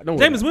gonna talk about. Don't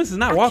worry Jameis about it. Winston's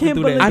not I walking can't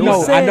through that believe door.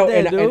 you said I know,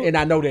 that, dude. and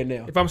I know that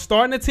now. If I'm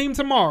starting a team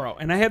tomorrow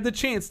and I have the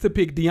chance to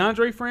pick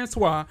DeAndre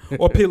Francois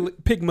or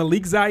pick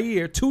Malik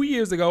Zaire 2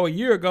 years ago, a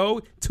year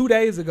ago, 2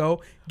 days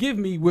ago, give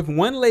me with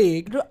one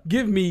leg,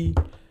 give me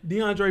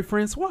DeAndre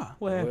Francois.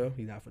 Well,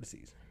 he's out for the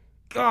season.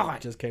 God,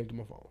 Just came to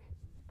my phone.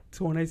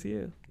 torn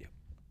ACL. Yep.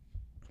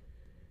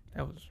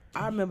 That was.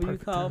 I remember you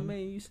perfect called timing.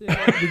 me. You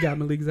said, We got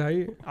Malik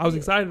Zaire. I was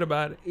excited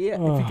about it. yeah.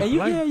 Oh. And you,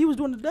 Like- yeah, you was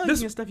doing the Dougie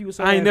This- and stuff. You was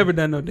saying. I ain't never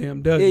done no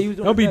damn Dougie. Yeah, you was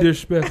doing Don't be Dougie.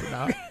 disrespectful,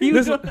 dog. You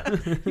was,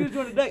 Listen- doing, you was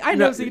doing the Dougie. I No,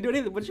 never seen you do it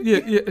either, but you, yeah,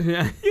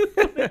 yeah. you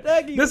doing the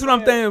Dougie. That's what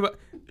I'm saying. About.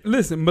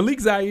 Listen, Malik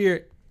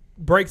Zaire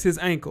breaks his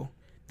ankle.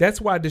 That's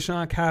why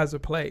Deshaun Kaiser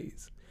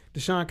plays.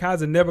 Deshaun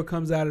Kaiser never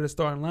comes out of the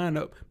starting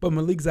lineup, but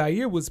Malik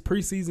Zaire was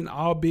preseason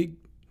all big,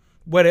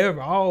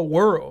 whatever, all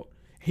world.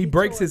 He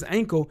breaks his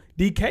ankle.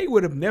 DK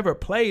would have never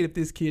played if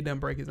this kid doesn't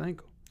break his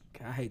ankle.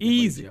 I hate that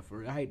Easy. For you, Jeff, for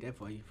real. I hate that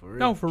for you, for real.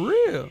 No, for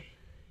real.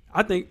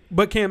 I think,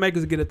 but Cam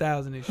Akers will get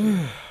 1,000 this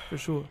year for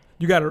sure.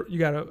 You got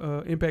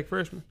a impact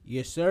freshman,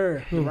 Yes, sir.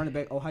 The Who? running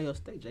back, Ohio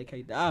State,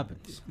 J.K.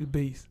 Dobbins. the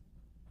beast.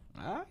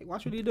 All right,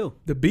 watch what he do.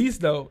 The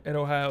beast though at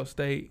Ohio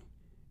State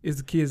is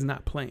the kids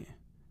not playing.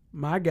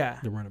 My guy,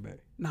 The running back.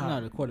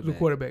 No, the quarterback. the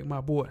quarterback,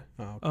 my boy.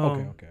 Oh, Um,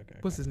 okay.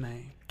 What's his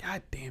name?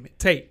 God damn it,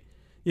 Tate.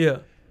 Yeah,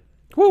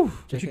 woo.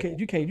 But you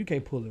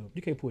can't pull him.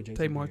 You can't pull JT. Tate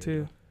Barrett,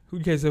 Martell. though. Who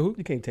you can't say who?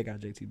 You can't take out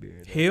JT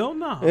Barrett. though. Hell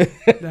no.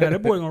 Nah,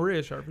 that boy gonna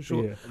red shirt for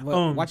sure. Yeah.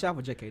 But watch out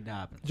for J.K.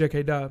 Dobbins.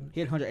 J.K. Dobbins. He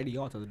had 180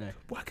 yards the other day.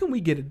 Why can't we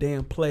get a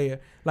damn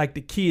player like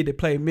the kid that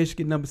played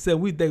Michigan number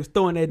 7? They was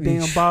throwing that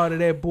damn ball to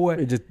that boy.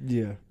 It just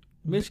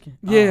Michigan.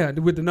 Yeah,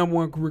 with the number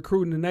 1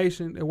 recruit in the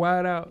nation, and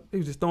wide out. He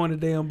was just throwing the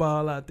damn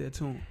ball out there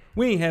to him.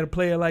 We ain't had a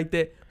player like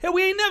that. Hell,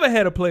 we ain't never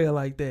had a player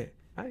like that.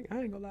 I ain't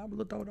gonna lie, I'm a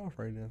little thrown off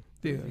right now.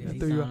 Yeah, Yeah, I he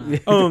threw you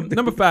sound out.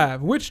 Number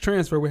 5. Which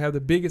transfer would have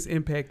the biggest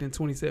impact in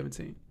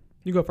 2017?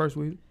 You go first,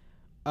 Weezy.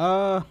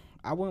 I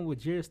went with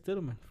Jared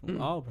Stidham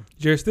from Auburn.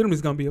 Jared Stidham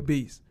is gonna be a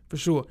beast for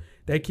sure.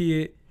 That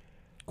kid,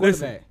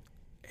 listen,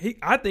 Quarterback.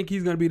 I think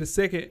he's gonna be the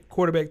second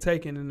quarterback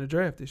taken in the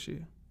draft this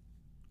year.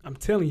 I'm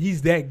telling you,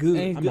 he's that good.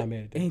 And I'm not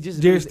mad at that. And he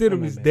just Jared good.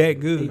 Stidham is that He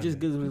good. just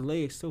good with his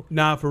legs too.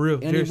 Nah, for real.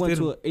 And he Jared went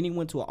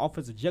Stidham. to an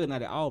offensive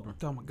juggernaut at Auburn.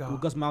 Oh my With god.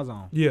 Gus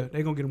Malzahn. Yeah,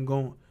 they gonna get him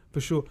going for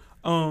sure.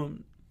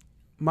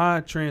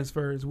 My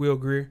transfer is Will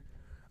Greer.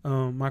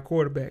 My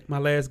quarterback, my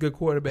last good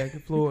quarterback in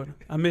Florida.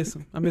 I miss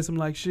him. I miss him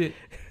like shit.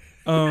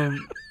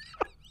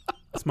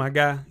 It's my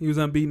guy. He was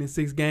unbeaten in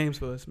 6 games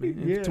for us, man,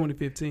 in Yeah.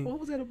 2015. What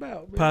was that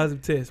about, man?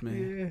 Positive test,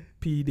 man. Yeah.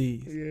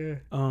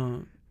 PEDs.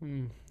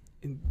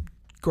 Yeah.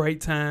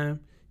 Great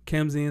time.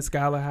 Comes in.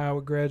 Skylar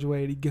Howard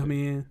graduated. He come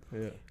in.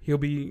 Yeah. He'll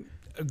be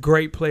a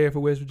great player for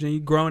West Virginia.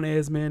 Grown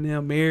ass man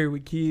now, married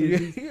with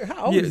kids.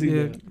 How old is he?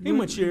 now? He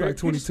mature. Like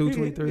 22,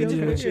 23. He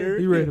Yeah. mature.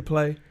 He ready to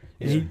play.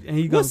 And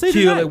he What gonna city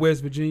kill tonight? at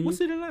West Virginia.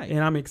 What's it tonight? And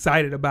I'm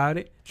excited about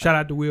it. Shout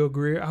out to Will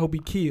Greer. I hope he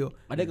kill.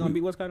 Are they gonna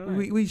beat West Carolina?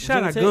 We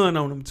shot our Virginia gun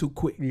on him too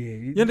quick. Yeah.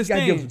 You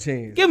understand? Gotta give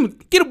him a chance.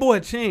 Get a boy a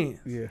chance.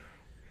 Yeah.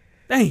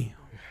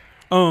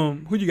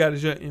 Damn. Who you got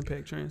as your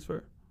impact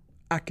transfer?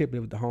 I kept it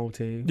with the home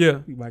team.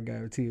 Yeah. My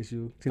guy with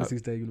TSU, Tennessee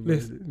State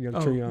University, Young Oh,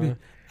 Treon. yeah.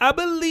 I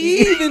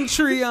believe in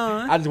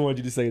Treon. I just wanted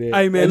you to say that.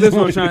 Hey man, listen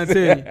what I'm trying to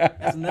tell you.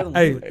 That's another one.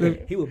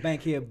 Hey, He would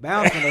bank here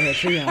bounce when they had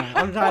Treon.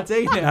 I'm trying to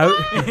tell you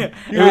that.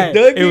 You was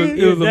Dougie?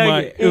 It was Dougie.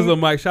 a mic. It was a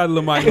mic. Shout out to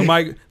Lil Mike.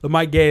 Lil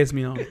Mike gassed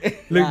me on. Look,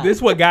 Nah.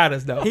 this what got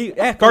us though.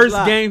 That First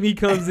Coach game he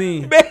comes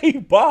in. Man, he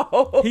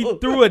ball. He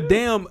threw a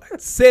damn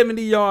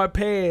 70-yard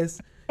pass.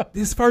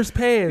 His first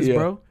pass, Yeah.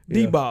 bro. Yeah.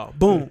 D-ball.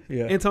 Boom.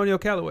 Yeah. Antonio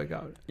Callaway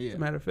got it. Yeah. As a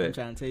matter of I'm fact.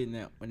 trying to tell you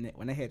now. When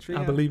they had Treon,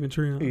 I believe in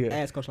Treon. Yeah.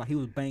 ask Coach like he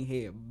was bang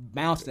head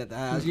bouncing at the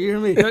house. You hear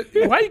me?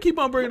 Why you keep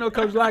on bringing up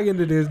Coach Lock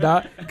into this,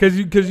 Doc? Because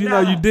you know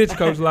you ditched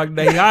Coach Lock.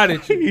 They hot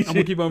at you. I'm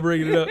gonna keep on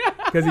bringing it up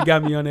because he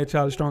got me on that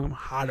Charlie Strong. I'm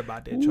hot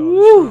about that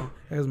Charlie Strong.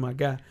 That's my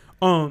guy.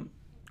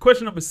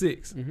 Question number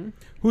 6.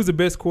 Who's the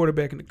best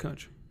quarterback in the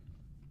country?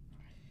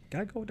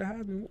 Gotta go with the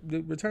Heisman,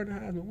 the returning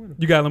Heisman winner.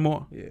 You got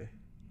Lamar. Yeah.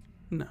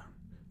 No.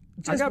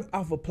 Just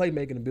off of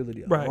playmaking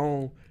ability Right.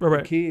 alone,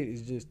 Right. the kid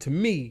is just, to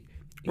me,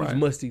 he's Right.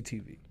 must-see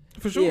TV.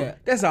 For sure. Yeah.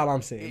 That's all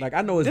I'm saying. Like,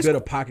 I know it's This- better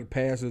pocket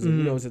passes, and,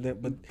 you know,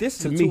 but This to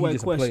is a me, two-way he's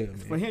just a question. player,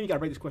 man. For him, you got to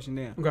break this question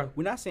down. Okay.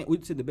 We're not saying we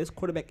said the best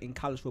quarterback in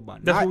college football.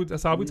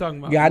 That's all we talking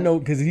about. Yeah, I know,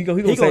 because he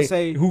gonna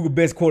say who the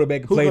best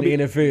quarterback to who play in gonna the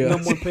be NFL.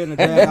 number one player in the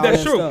draft. all That's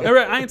that true. stuff. All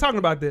right, I ain't talking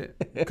about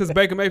that because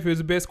Baker Mayfield is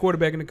the best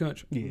quarterback in the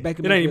country. Yeah.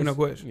 Baker It ain't even no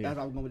Mayfield. question. That's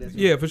how I'm going with that.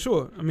 Yeah, for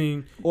sure. I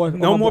mean, Or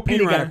no more And P he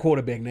got a Ryan.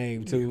 quarterback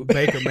name, too.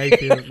 Baker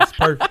Mayfield is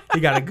perfect. He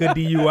got a good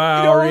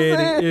DUI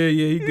already. Yeah,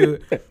 he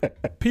good.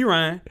 P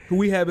Ryan, who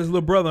we have his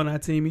little brother on our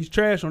team, he's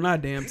trash on our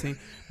damn team.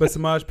 But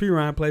Samaj P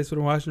Ryan plays for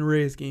the Washington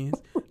Redskins.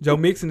 Joe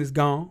Mixon is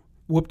gone.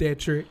 Whoop that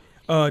trick.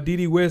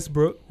 D.D.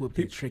 Westbrook. Whoop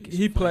that trick is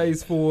He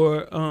plays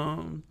for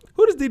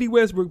who does D.D.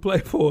 Westbrook play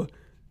for?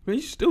 Man,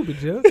 you stupid,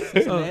 Jeff.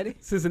 Cincinnati?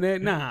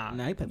 Cincinnati? Nah.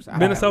 Nah, he plays for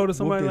Minnesota, Whoop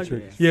somebody that like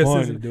trick that. is Yeah,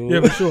 funny, Cincinnati. dude.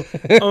 Yeah, for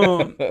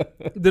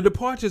sure. The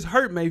departures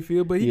hurt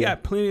Mayfield, but he Yeah.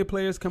 got plenty of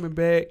players coming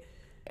back.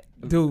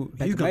 Dude,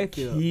 he's gonna Baker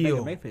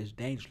kill. Mayfield is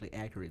dangerously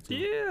accurate too.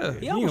 Yeah, he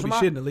almost ain't gonna be remind-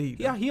 shit in the league.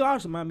 Yeah, he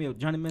always remind me of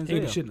Johnny Manziel. He ain't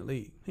gonna be shit in the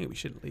league. He ain't gonna be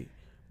shit in the league.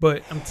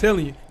 But I'm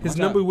telling you, his Watch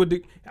number out.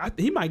 would.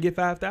 He might get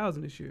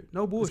 5,000 this year.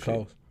 No bullshit.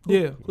 close.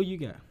 Yeah, Who you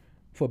got?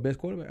 For best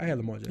quarterback, I had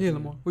Lamar Jackson. yeah,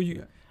 Lamar. Who you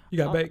got? You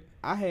got Baker.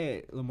 I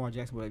had Lamar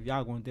Jackson, but if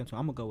y'all going them two,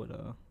 I'm gonna go with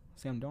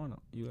Sam Darnold.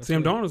 USC.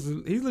 Sam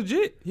Darnold, he's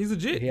legit. He's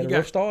legit. He had He a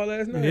rough start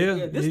last night. Yeah.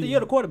 Yeah, this is the year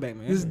of the quarterback,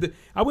 man. This is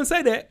I wouldn't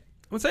say that.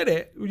 What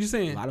you a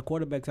saying? lot of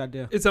quarterbacks out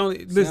there. It's only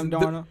Sam listen.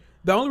 Darnold.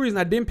 The only reason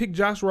I didn't pick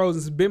Josh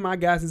Rosen has been my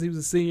guy since he was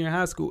a senior in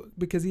high school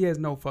because he has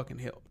no fucking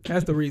help.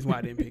 That's the reason why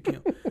I didn't pick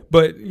him.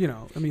 But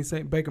I mean,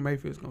 say Baker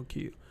Mayfield's gonna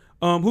kill.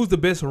 Who's the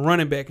best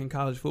running back in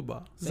college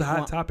football? It's a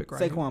hot topic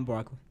right now. Saquon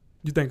Barkley.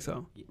 You think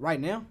so? Right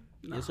now?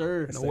 Yes,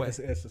 sir. No way.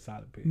 That's a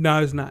solid pick.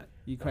 No, it's not.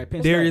 You cry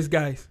Penn Darius State.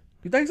 Guys.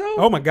 You think so?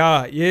 Oh my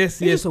God, yes,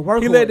 He's yes. just a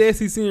workhorse. He led the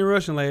SEC in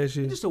rushing last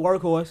year, He's just a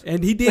workhorse.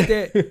 and he did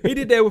that. He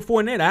did that with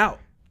Fournette out.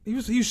 He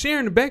was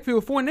sharing the backfield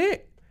with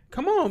Fournette.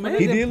 Come on, man.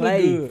 He did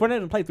look good. Fournette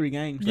didn't play 3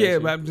 games. Yeah,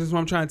 last but this is what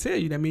I'm trying to tell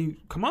you. I mean,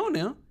 come on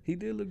now. He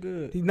did look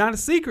good. He's not a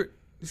secret.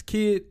 This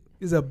kid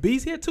is a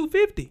beast. He had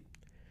 250.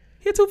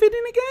 He had 250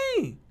 in the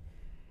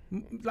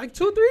game. Like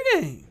 2 or 3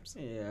 games.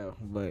 Yeah,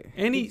 but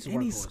And he's a he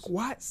workhorse.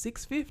 squat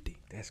 650.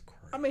 That's crazy.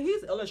 I mean,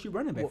 he's LSU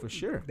running back for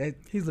sure.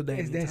 He's a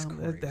damn That's talent.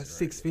 crazy. That's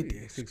right? 650.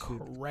 Yeah, It's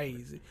 650.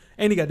 crazy.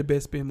 And he got the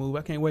best spin move.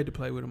 I can't wait to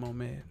play with him on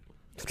Madden.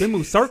 Spin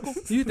move circle.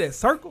 Use that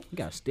circle. He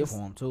got a stiff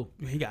arm too.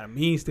 He got a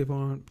mean stiff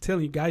arm. I'm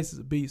telling you, Geis is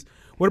a beast.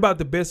 What about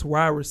the best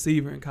wide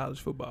receiver in college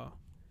football?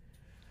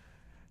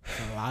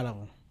 A lot of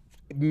them.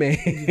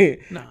 Man.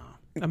 Nah.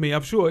 I mean,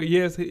 I'm sure,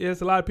 yes,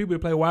 a lot of people that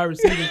play wide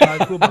receiver in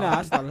college football. Nah,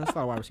 that's a lot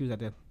of wide receivers out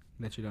there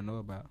that you don't know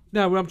about.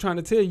 Now, what I'm trying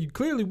to tell you,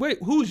 clearly, wait,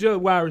 who's your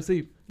wide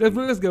receiver?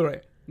 Let's go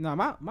there. No,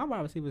 my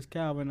wide receiver is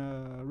Calvin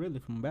Ridley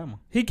from Bama.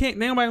 He can't,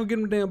 nobody gonna get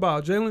him the damn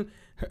ball. Jalen,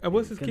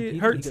 what's his kid? He-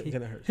 Hurts. he-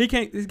 Hurts. He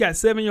can't, he's got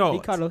 7 yards.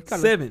 He caught a-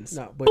 Sevens.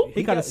 No, but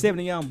He caught a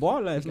 70-yard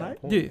ball last night.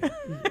 Yeah.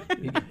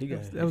 He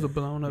got That was a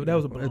blown up. That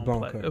was a blown That's blown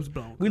play. cut. That was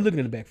blown. We cut. looking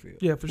in the backfield.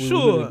 Yeah, for We sure.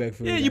 looking in the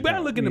backfield. Yeah, you better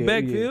look in the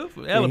backfield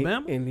for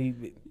Alabama. And he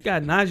You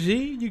got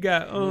Najee. You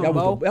got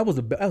that was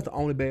the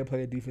only bad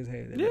player defense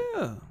had.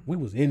 yeah. We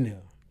was in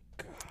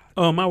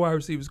there. My wide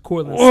receiver is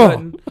Cortland Oh.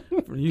 Sutton.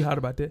 You hot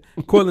about that?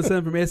 Cortland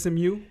Sutton from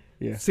SMU.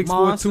 Yeah. 6'4",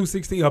 Monster.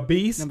 216, a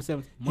beast. Number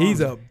 7. He's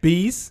a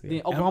beast.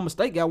 Then Oklahoma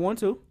State got one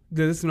too.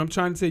 Listen, I'm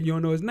trying to say you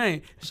don't know his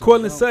name.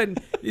 Cortland Sutton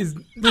is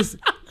this.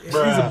 He's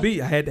a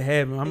beast. I had to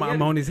have him.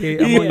 I'm on his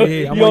head. I'm on your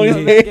head. I'm on your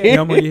head.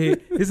 Yeah, I'm on your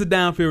head. This is a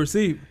downfield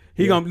receiver.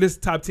 He gonna this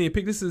top 10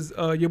 pick. This is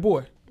your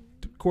boy,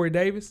 Corey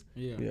Davis.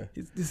 Yeah. Yeah.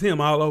 It's him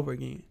all over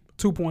again.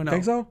 2.0.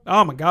 Think so?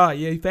 Oh my God,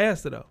 yeah, he's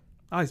faster though.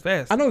 Oh, he's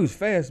fast. I know he was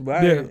fast,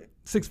 but Yeah,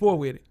 6'4"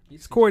 with it.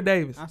 It's Corey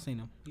Davis. I seen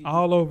him.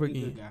 All over He's a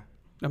again. good guy.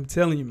 I'm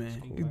telling you, man,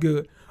 he's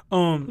good.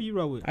 Who you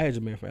roll with? I had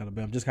your man for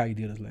Alabama, just how he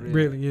did us last.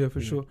 Really, yeah,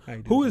 for sure. how he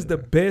did Who us is the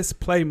last. best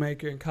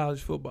playmaker in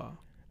college football?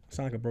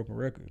 Sound like a broken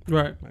record.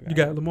 Right, My you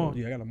guy. got Lamar.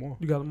 Yeah, I got Lamar.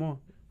 You got Lamar.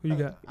 Who you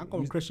got? I'm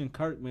going with Christian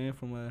Kirk, man,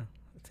 from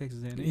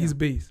Texas A&M. He's a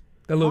beast.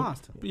 That little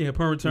monster. punt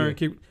return Yeah.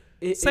 kick.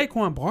 It-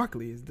 Saquon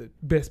Barkley is the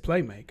best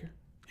playmaker.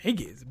 He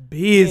gets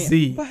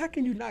busy. But how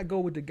can you not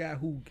go with the guy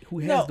who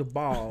has No. the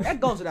ball That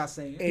goes without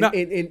saying. and, No.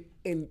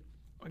 and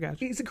I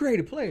got you. he's a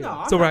creative player? No,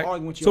 I'm So not right,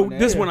 arguing with you so on that.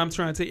 this Yeah. one I'm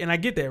trying to tell you, and I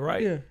get that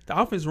right. Yeah. The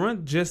offense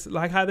run just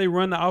like how they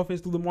run the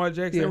offense through Lamar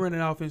Jackson. Yeah. They run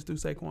the offense through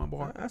Saquon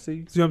Barkley. I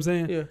see. See what I'm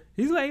saying? Yeah.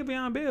 He's like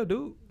Le'Veon Bell,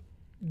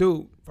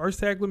 dude. First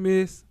tackle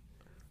miss,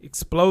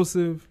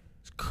 explosive,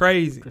 it's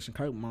crazy. Christian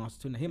Kirk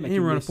monster too. He'll He make ain't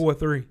you running miss.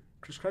 4.3,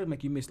 Christian Kirk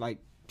make you miss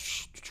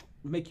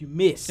make you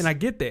miss. and I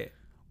get that,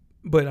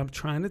 but I'm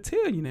trying to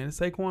tell you, man, the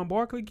Saquon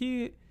Barkley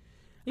kid,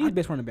 he's the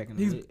best running back in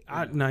the he's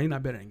league. no, he's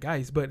not better than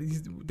Geis, but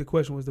the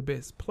question was the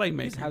best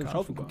playmaker. He's a in Heisman college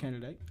Trophy football.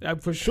 candidate.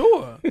 For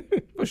sure,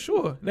 for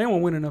sure. They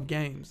won't win enough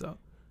games though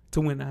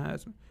to win the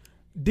Heisman.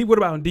 What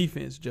about on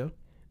defense, Joe?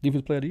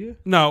 Defense player of the year?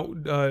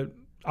 No,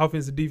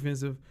 offensive,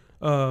 defensive,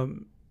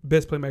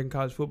 best playmaker in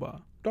college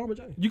football. Darwin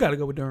James. You got to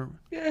go with Durham.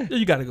 Yeah. Yeah,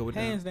 you got to go with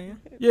Hands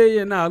Durham. down.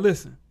 Yeah. Nah,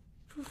 listen.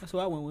 That's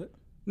what I went with.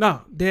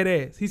 No, dead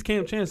ass. He's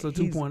Cam Chancellor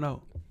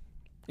 2.0.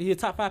 Is he a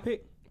top 5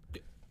 pick?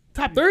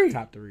 Top 3.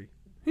 Top 3.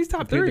 He's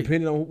top 3.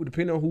 Depending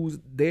on who's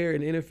there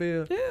in the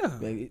NFL, Yeah.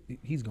 like,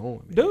 he's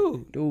going,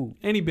 man. Dude.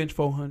 And he benched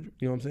 400.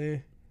 You know what I'm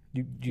saying?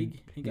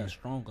 He got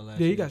stronger last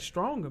Yeah, year. he got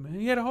stronger, man.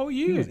 He had a whole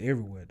He year. was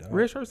everywhere, dog.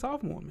 Redshirt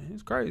sophomore, man.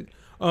 It's crazy.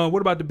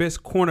 What about the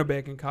best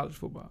cornerback in college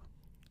football?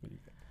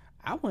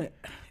 I went.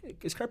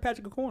 Is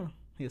Kirkpatrick a corner?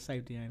 He's a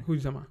safety, ain't he? Who you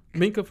talking about?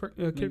 Minka?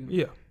 Minka.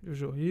 Yeah, for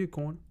sure. He's a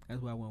corner.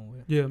 That's what I went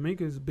with. Yeah,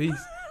 Minka is a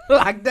beast.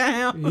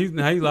 Lockdown.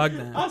 He's locked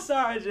down. I'm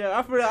sorry, Joe.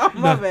 I forgot.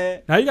 My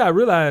bad. Now you gotta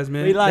realize,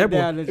 man. He locked that boy-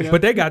 down, Joe.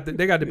 but they got the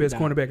best Nah.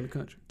 cornerback in the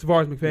country.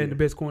 Tavares McFadden, Yeah. the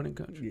best corner in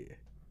the country.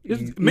 Yeah.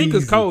 Minka's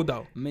Easy. cold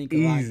though, Minka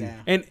Easy.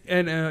 lockdown.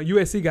 and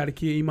USC got a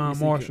kid, Iman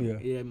Marshall.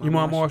 Yeah.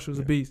 Iman Marshall's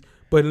a beast.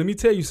 But let me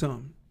tell you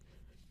something.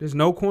 There's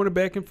no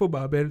cornerback in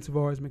football better than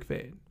Tavares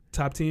McFadden.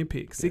 Top 10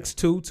 pick,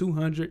 6'2",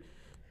 200.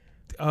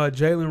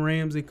 Jalen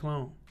Ramsey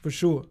clone for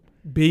sure.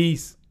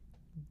 Beast.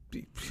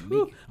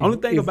 Only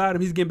thing about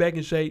him, he's getting back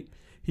in shape.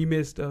 He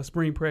missed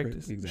spring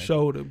practice, Exactly.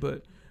 shoulder,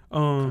 but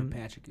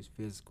Kirkpatrick is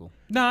physical.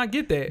 no, I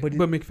get that. But,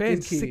 But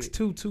McFadden's this kid-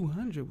 6'2",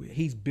 200 with.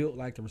 He's built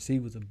like the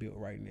receivers are built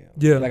right now.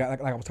 Yeah. Like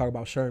I was talking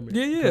about Sherman.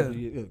 Yeah,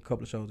 yeah. A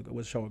couple of shows ago.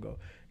 What's a show ago?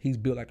 He's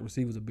built like the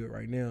receivers are built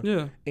right now.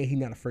 Yeah. And he's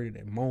not afraid of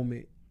that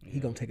moment. He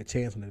gonna take a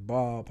chance on the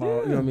ball. Paul.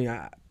 Yeah. You know what I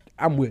mean?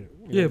 I'm with it.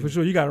 Yeah, for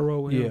sure. You got to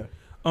roll with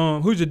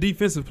him. Who's your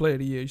defensive player of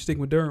the year? You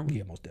sticking with Durham?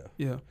 Yeah, most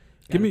definitely. Yeah.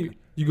 Give me.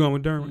 You going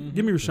with Durham?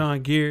 Give me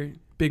Rashawn Gary,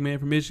 big man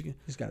from Michigan.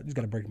 Just got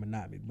to break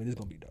monotony, but it's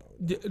gonna be dog.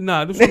 Yeah,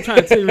 nah, that's what I'm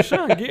trying to tell you.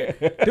 Rashawn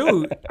Gary,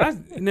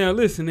 dude. Now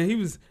listen,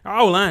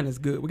 our O line is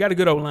good. We got a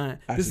good O line.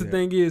 I This see the that.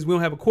 thing is, we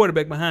don't have a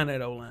quarterback behind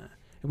that O line,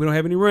 and we don't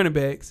have any running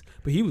backs.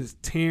 But he was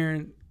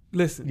tearing.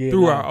 Listen,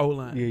 through our O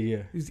line.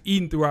 Yeah. He was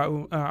eating through our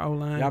O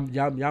line.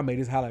 Y'all made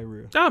this highlight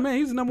reel. Oh man,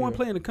 he was the number one Yeah.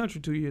 player in the country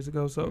 2 years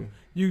ago. So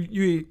Yeah.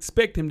 you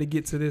expect him to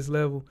get to this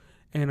level,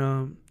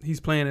 and he's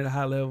playing at a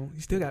high level.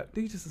 He's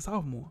just a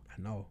sophomore.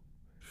 I know.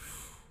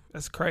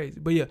 That's crazy.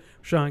 But yeah,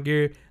 Rashawn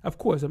Gary. Of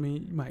course, I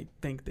mean you might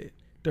think that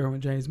Derwin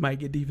James might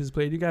get defensive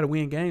player. You got to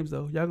win games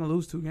though. Y'all gonna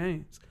lose 2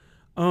 games.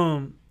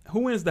 Who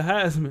wins the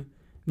Heisman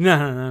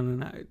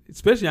Nah.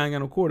 Especially I ain't got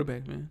no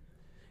quarterback, man.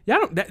 Y'all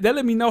don't. That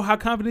let me know how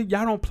confident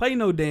y'all don't play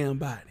no damn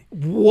body.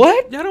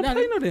 What? Y'all don't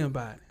play no damn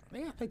body. They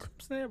gotta play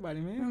Clemson,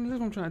 everybody, man. That's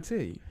what I'm trying to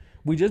tell you.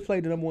 We just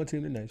played the number 1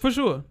 team in the nation. For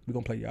sure. We're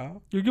going to play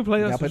y'all. You can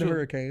play us Gotta for play the sure.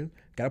 Hurricanes.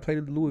 Gotta play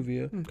the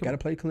Louisville. Gotta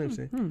play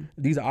Clemson.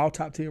 These are all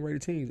top 10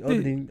 rated teams,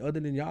 other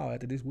than y'all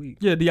after this week.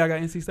 Yeah, do y'all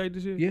got NC State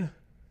this year? Yeah.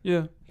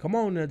 Yeah. Come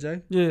on now,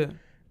 Jay. Yeah.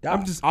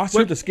 Our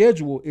strength of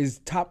schedule is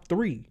top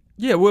 3.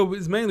 Yeah, well,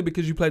 it's mainly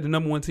because you played the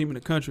number 1 team in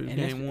the country in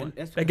And game 1.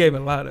 that's That gave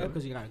it a lot of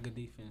because you got a good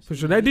defense. For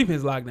sure. That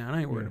defense locked down.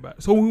 I ain't worried about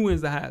it. So who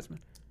wins the Heisman?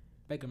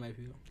 Baker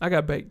Mayfield. I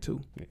got Baked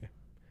too.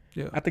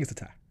 I think it's a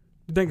tie.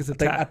 You think it's a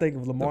tie? I think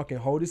if Lamar can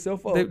hold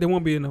himself up, there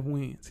won't be enough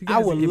wins. I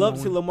would love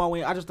to see Lamar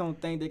win. I just don't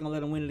think they're gonna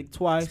let him win it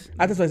twice.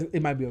 I just think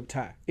it might be a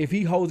tie. If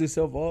he holds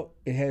himself up,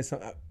 it has some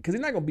because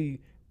it's not gonna be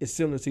a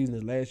similar season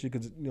as last year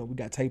because we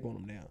got tape on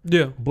him now.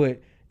 Yeah.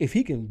 But if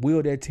he can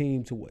will that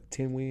team to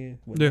 10 wins,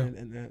 Yeah.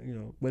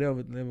 and whatever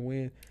 11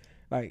 wins,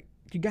 like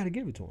you got to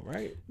give it to him,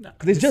 right? Nah,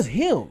 Because it's just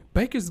him.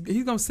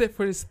 He's gonna set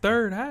for his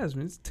 3rd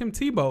Heisman. It's Tim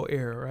Tebow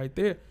era right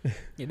there.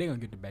 Yeah, they're gonna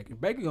get the Baker.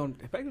 Baker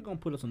gonna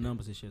put up some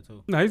numbers this year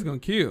too. No, he's gonna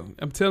kill.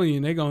 I'm telling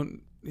you, he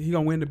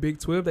gonna win the Big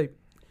 12. They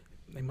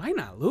might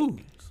not lose.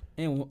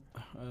 And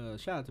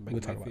shout out to Baker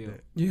We'll talk about Mayfield.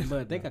 that. Yeah.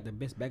 But they got the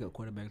best backup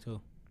quarterback too.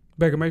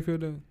 Baker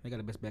Mayfield does. They got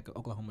the best backup.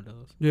 Oklahoma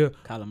does. Yeah.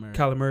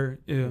 Kyler Murray.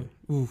 Yeah.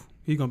 Ooh,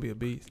 he gonna be a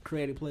beast.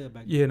 Creative player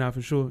back. Yeah, not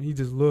for sure. He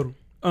just little.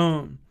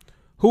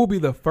 Who will be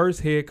the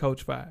first head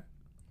coach fired?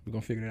 We're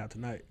gonna figure it out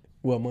tonight.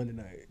 Well, Monday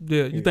night.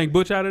 Yeah, you think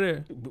Butch out of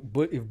there?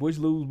 But if Bush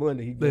lose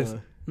Monday, he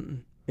Listen.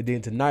 done. And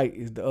then tonight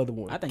is the other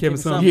one. I think Kevin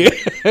Kevin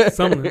Sumlin.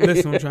 Sumlin.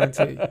 Listen, what I'm trying to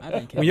tell you. I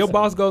think When your Kevin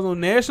boss Sumlin. goes on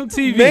national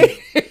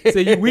TV,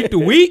 say you week to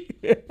week,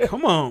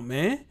 come on,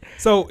 man.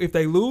 So if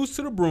they lose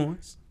to the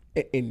Bruins,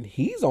 and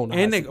he's on the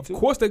and hot they, seat, of too.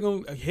 course they're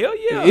gonna hell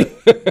yeah,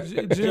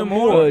 Jim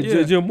Moore.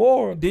 Yeah. Jim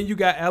Moore. Then you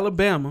got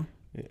Alabama.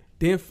 Yeah.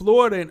 Then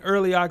Florida in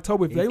early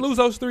October. If they lose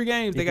those 3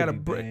 games, they it got to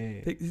could be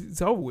break. bad.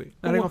 It's over with.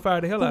 Now Who they won- gonna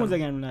fire the hell Who out wins of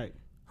that them. game tonight?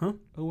 Huh?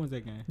 Who wins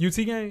that game? UT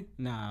game,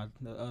 Nah,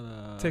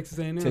 the Texas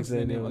A&M. Texas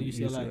A&M, or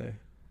UCLA. UCLA.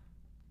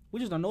 We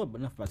just don't know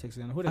enough about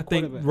Texas A&M. Who I their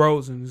think quarterback?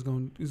 Rosen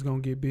is gonna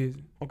get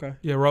busy. Okay.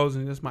 Yeah,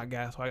 Rosen, that's my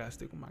guy, so I gotta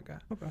stick with my guy.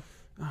 Okay.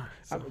 All right,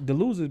 so The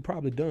loser is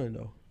probably done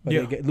though. But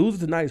Yeah. loser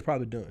tonight is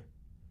probably done.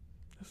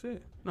 that's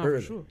it. No,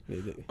 Early. for sure.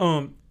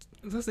 Yeah.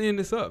 Let's end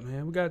this up,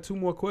 man. We got 2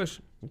 more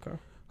questions. Okay.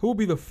 Who will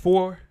be the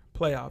 4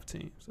 playoff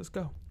teams? Let's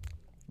go.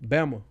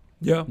 Bama,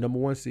 Yeah, number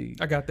 1 seed.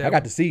 I got that. I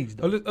got the seeds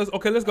Oh, though.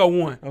 let's go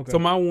 1. Okay. So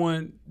my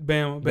 1,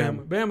 Bama.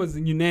 Bama. Bama's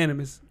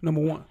unanimous number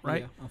 1,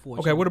 right? Yeah,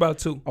 unfortunately. Okay, what about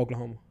 2?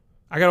 Oklahoma,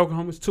 I got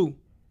Oklahoma's 2.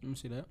 Let me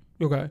see that.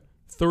 Okay,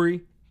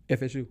 3.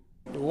 FSU.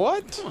 Come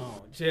on,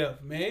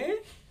 Jeff, man.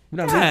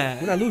 We're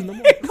God. not losing no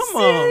more. Come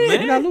on, man.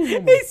 We're not losing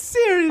no more. He's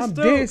serious, I'm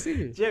dude. dead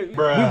serious. Jerry, We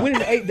winning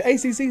the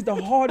ACC is the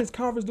hardest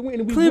conference to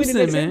win, and we winning Clemson,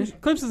 that man.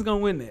 championship. Clemson's gonna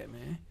win that,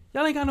 man.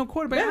 Y'all ain't got no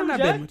quarterback. I'm not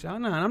Jack. betting with y'all.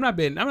 No, I'm not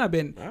betting. I'm not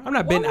betting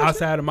Why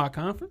outside of my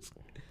conference.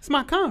 It's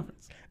my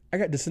conference, I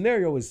got the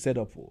scenario is set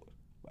up for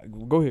it.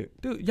 Like, go ahead.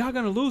 dude. Y'all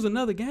gonna lose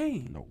another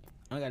game. No.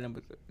 I got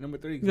number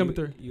 3. Number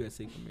 3.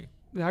 USC for me.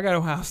 Yeah, I got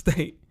Ohio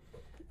State.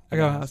 I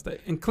got Ohio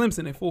State and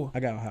Clemson at 4. I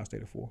got Ohio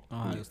State at 4.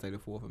 Ohio State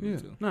at 4 for me Yeah,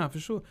 too. nah, for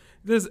sure.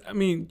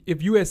 If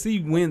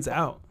USC wins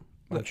out,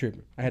 I'm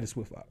tripping. I had the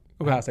Swift out.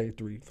 Okay. Ohio State at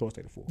 3, Florida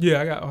State at 4. yeah,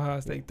 I got Ohio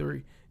State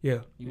 3. Yeah,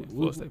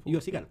 Florida State 4.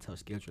 USC got a tough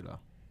schedule though.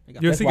 They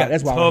got USC got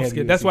that's why I tough have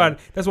schedule. USC.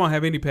 That's why I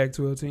have any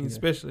Pac-12 teams, Yeah.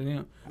 especially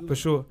them, for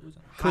sure. It was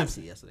a hot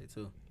seat yesterday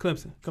too.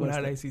 Clemson coming out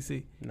Florida of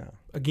ACC No.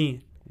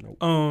 again.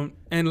 Nope.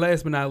 And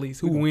last but not least,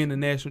 who We gonna- win the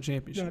national John,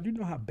 championship? do you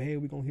know how bad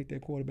we gonna hit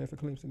that quarterback for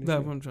Clemson this That's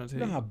year? what I'm trying to You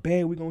tell know you. how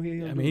bad we gonna hit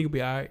him? I mean, he could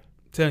be all right.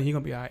 Telling you, he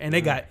gonna be all right. And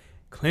they got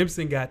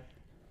Clemson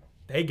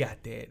they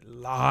got that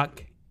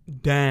locked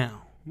down.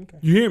 Okay.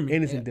 You hear me?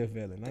 And it's in Death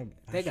Valley. and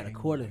They got a shame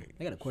quarter. away.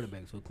 They got a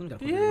quarterback. So Clemson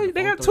got a Yeah, quarterback.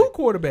 they got 4-3. 2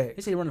 quarterbacks.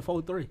 They say they running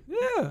 4-3.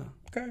 Yeah.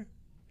 Okay.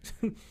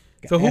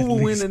 So who will win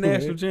Athletes, the man.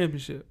 national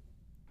championship?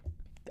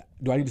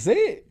 Do I need to say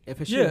it?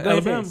 FSU. Yeah, Go ahead,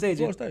 Alabama. Say it,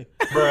 Florida Jeff.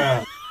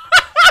 State.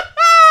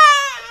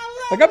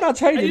 Like, I'm not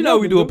changing. You know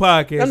we nothing, do a dude.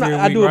 podcast I'm not, every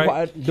I week, do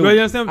right? a You know what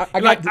I'm saying? I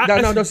Like,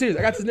 got no serious.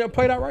 I got this now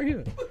played out right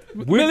here.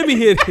 Let me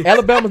hit it.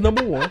 Alabama's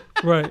number 1.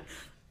 Right.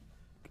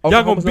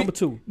 Oklahoma's gonna number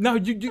 2. No,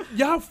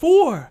 y'all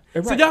 4.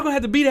 So Right. y'all gonna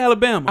have to beat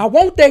Alabama. I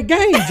want that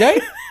game,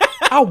 Jay.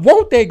 I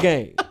want that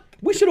game.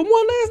 We should have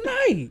won last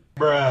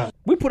night.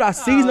 We put our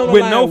season on the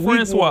with line no week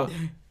Francois.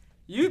 one.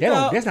 You That don't-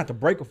 thought that's not the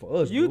breaker for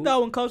us. you dude.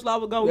 thought when Coach Law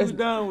was gone, we was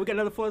That's- done. We got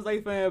another Florida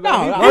State fan. No,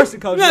 He I- worse than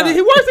Coach Law. No,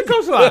 he worse than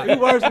Coach Locke. He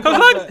worse than Coach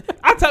Coach Locke. Locke.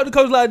 I talked to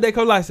Coach Locke today.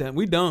 Coach Locke said,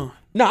 we done.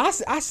 No,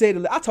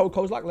 I told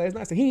Coach Locke last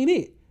night. I said he ain't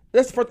it.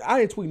 That's the first. I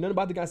didn't tweet nothing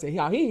about the guy. I said he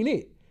ain't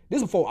it. This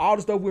is before all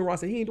the stuff went around. I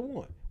said he ain't the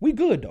one. We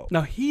good though.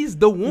 No, he's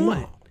the one.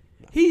 No.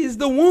 He is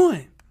the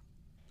one.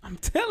 I'm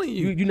telling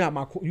you. You not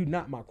my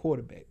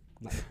quarterback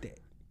like that.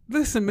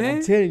 Listen, man.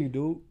 I'm telling you,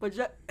 dude. But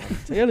Jeff,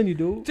 Telling you,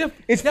 dude. Jeff-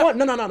 It's fun.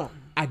 No.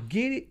 I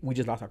get it. We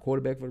just lost our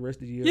quarterback for the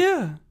rest of the year.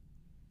 Yeah.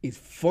 It's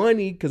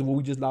funny because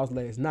we just lost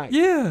last night.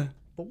 Yeah.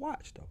 But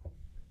watch though.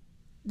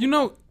 You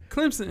know,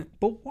 Clemson.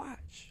 But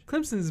watch.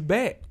 Clemson's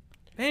back.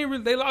 They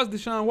lost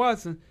Deshaun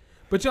Watson,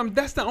 But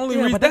that's the only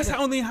Yeah, reason. but That's the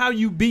only how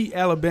you beat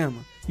Alabama.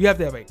 You have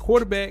to have a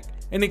quarterback,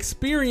 an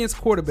experienced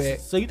quarterback.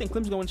 So you think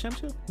Clemson's going to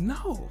championship? No,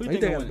 Who You you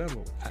think think gonna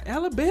Alabama?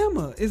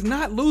 Alabama is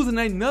not losing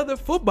another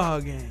football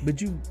game.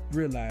 But you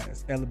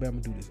realize Alabama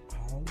do this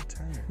all the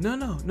time.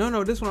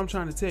 No. This is what I'm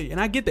trying to tell you,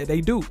 and I get that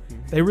they do.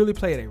 They really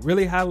play at a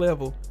really high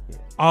level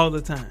all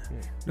the time.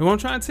 Know what I'm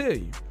trying to tell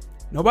you?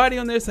 Nobody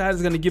on their side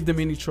is going to give them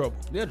any trouble.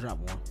 They'll drop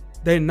one.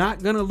 They're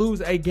not going to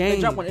lose a game.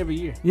 They drop one every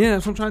year. Yeah,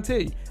 that's what I'm trying to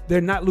tell you.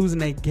 They're not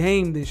losing a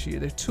game this year.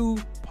 They're too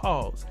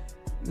paused.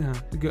 Nah,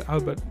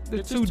 they're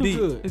It's too just too deep.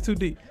 good. It's too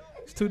deep.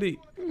 It's too deep.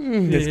 That's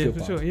Yeah, good for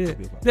pause. sure. Yeah,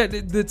 That's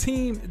good pause. the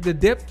team, the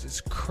depth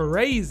is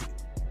crazy.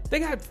 They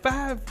got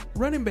 5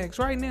 running backs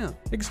right now.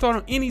 They can start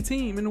on any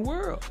team in the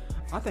world.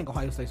 I think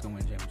Ohio State's going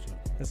to win the championship.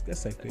 That's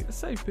safe pick. That's a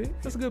safe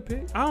pick. That's a good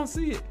pick. I don't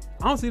see it.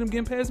 I don't see them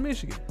getting past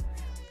Michigan.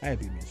 I had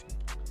beat Michigan.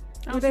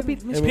 I don't They see beat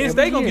them. Michigan Penn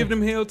every State gonna year. give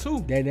them hell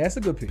too. That's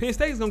a good pick. Penn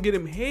State's gonna get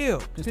them hell.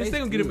 Penn State's State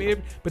gonna get them good.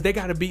 every, but they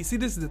gotta beat. See,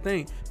 this is the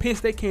thing. Penn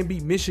State can't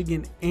beat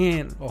Michigan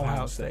and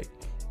Ohio State.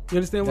 You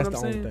understand That's what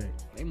I'm the saying? only thing.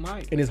 They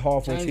might. And it's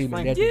hard for a James team in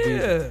Franklin. that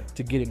division Yeah,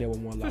 to get in there with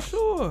one for loss.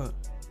 sure.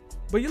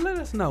 But you let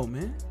us know,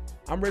 man.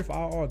 I'm ready for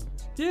all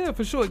arguments. Yeah,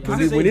 for sure. I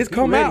Because see when you it's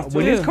come ready out, to.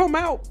 when Yeah. it's come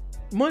out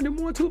Monday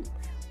morning too,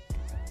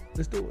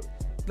 let's do it.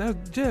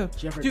 That's Jeff.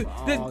 Jeffrey You, for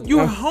all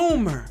you're a you.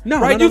 homer.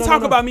 No, right? no, You no,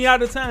 talk no. about me all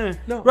the time.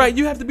 No. Right?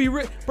 You have to be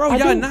bro. I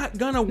Y'all do. not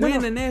gonna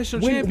win the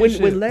national when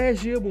championship.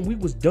 last year when we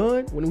was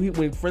done,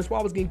 when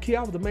Francois was getting killed,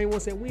 I was the main one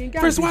saying we ain't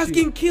got Francois this year.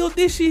 getting killed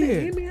this Hey,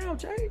 year. hear me out,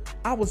 Jay.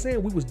 I was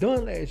saying we was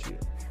done last year.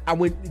 I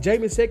went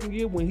Jamin's second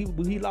year when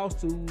he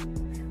lost to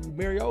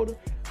Mariota.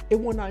 It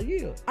wasn't our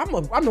year. I'm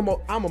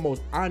the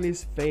most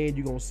honest fan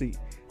you gonna see.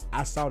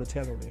 I saw the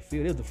talent on that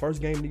field. It was the first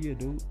game of the year,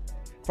 dude.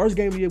 First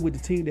game of the year with the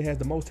team that has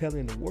the most talent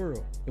in the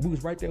world, and we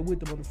was right there with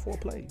them on the 4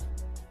 plays.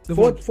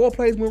 Four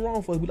plays went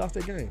wrong for us. We lost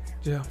that game.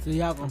 Yeah. So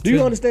y'all gonna Do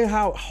you understand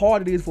how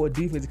hard it is for a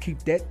defense to keep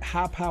that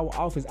high power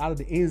offense out of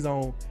the end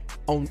zone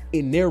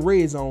in their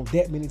red zone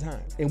that many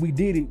times? And we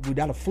did it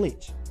without a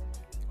flinch.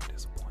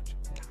 Disappoint you.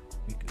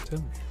 We good. Tell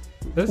me.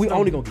 Let's We know.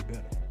 only gonna get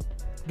better.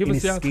 Give and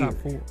us it's y'all top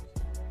scary. 4.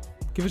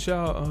 Give us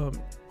y'all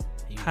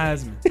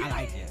Heisman. I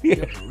like that.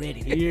 You're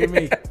ready. You hear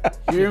me?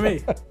 You hear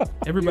me?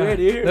 Everybody,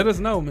 ready here? let us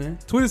know, man.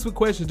 Tweet us with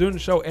questions during the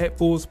show at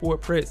Full Sport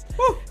Press.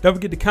 Don't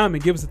forget to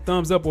comment, give us a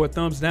thumbs up or a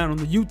thumbs down on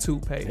the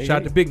YouTube page. Hey, Shout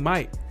out hey. to Big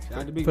Mike Shout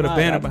out to Big for the Mike.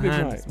 banner Shout out to Big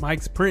behind Mike. us.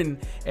 Mike's printing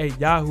at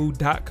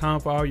yahoo.com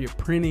for all your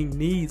printing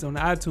needs on the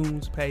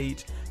iTunes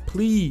page.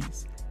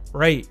 Please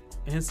rate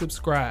and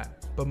subscribe.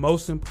 But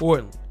most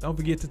importantly, don't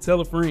forget to tell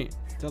a friend.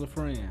 Tell a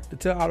friend. To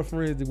tell all the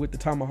friends that with the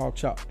tomahawk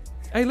chop.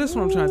 Hey, listen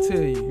what I'm trying to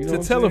tell you. You know To what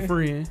I'm tell a saying?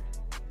 friend.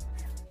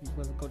 You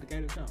supposed to go to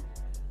Gator Town.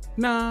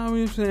 Nah,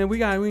 I'm saying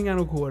we ain't got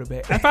no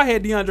quarterback. If I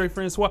had DeAndre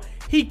Francois,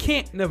 he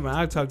can't. Never mind.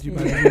 I'll talk to you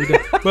about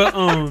it.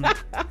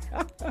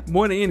 But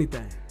more than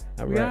anything,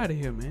 All we right. out of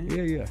here, man.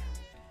 Yeah.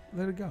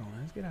 Let it go, man.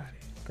 Let's get out of here.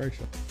 Great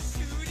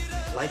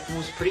show. Life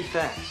moves pretty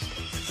fast.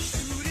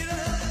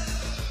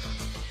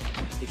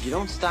 If you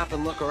don't stop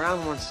and look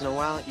around once in a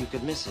while, you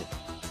could miss it.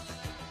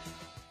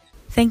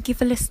 Thank you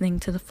for listening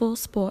to the Full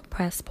Sport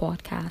Press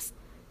podcast.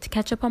 To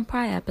catch up on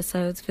prior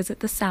episodes, visit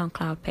the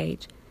SoundCloud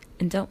page.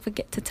 And don't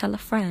forget to tell a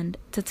friend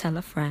to tell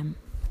a friend.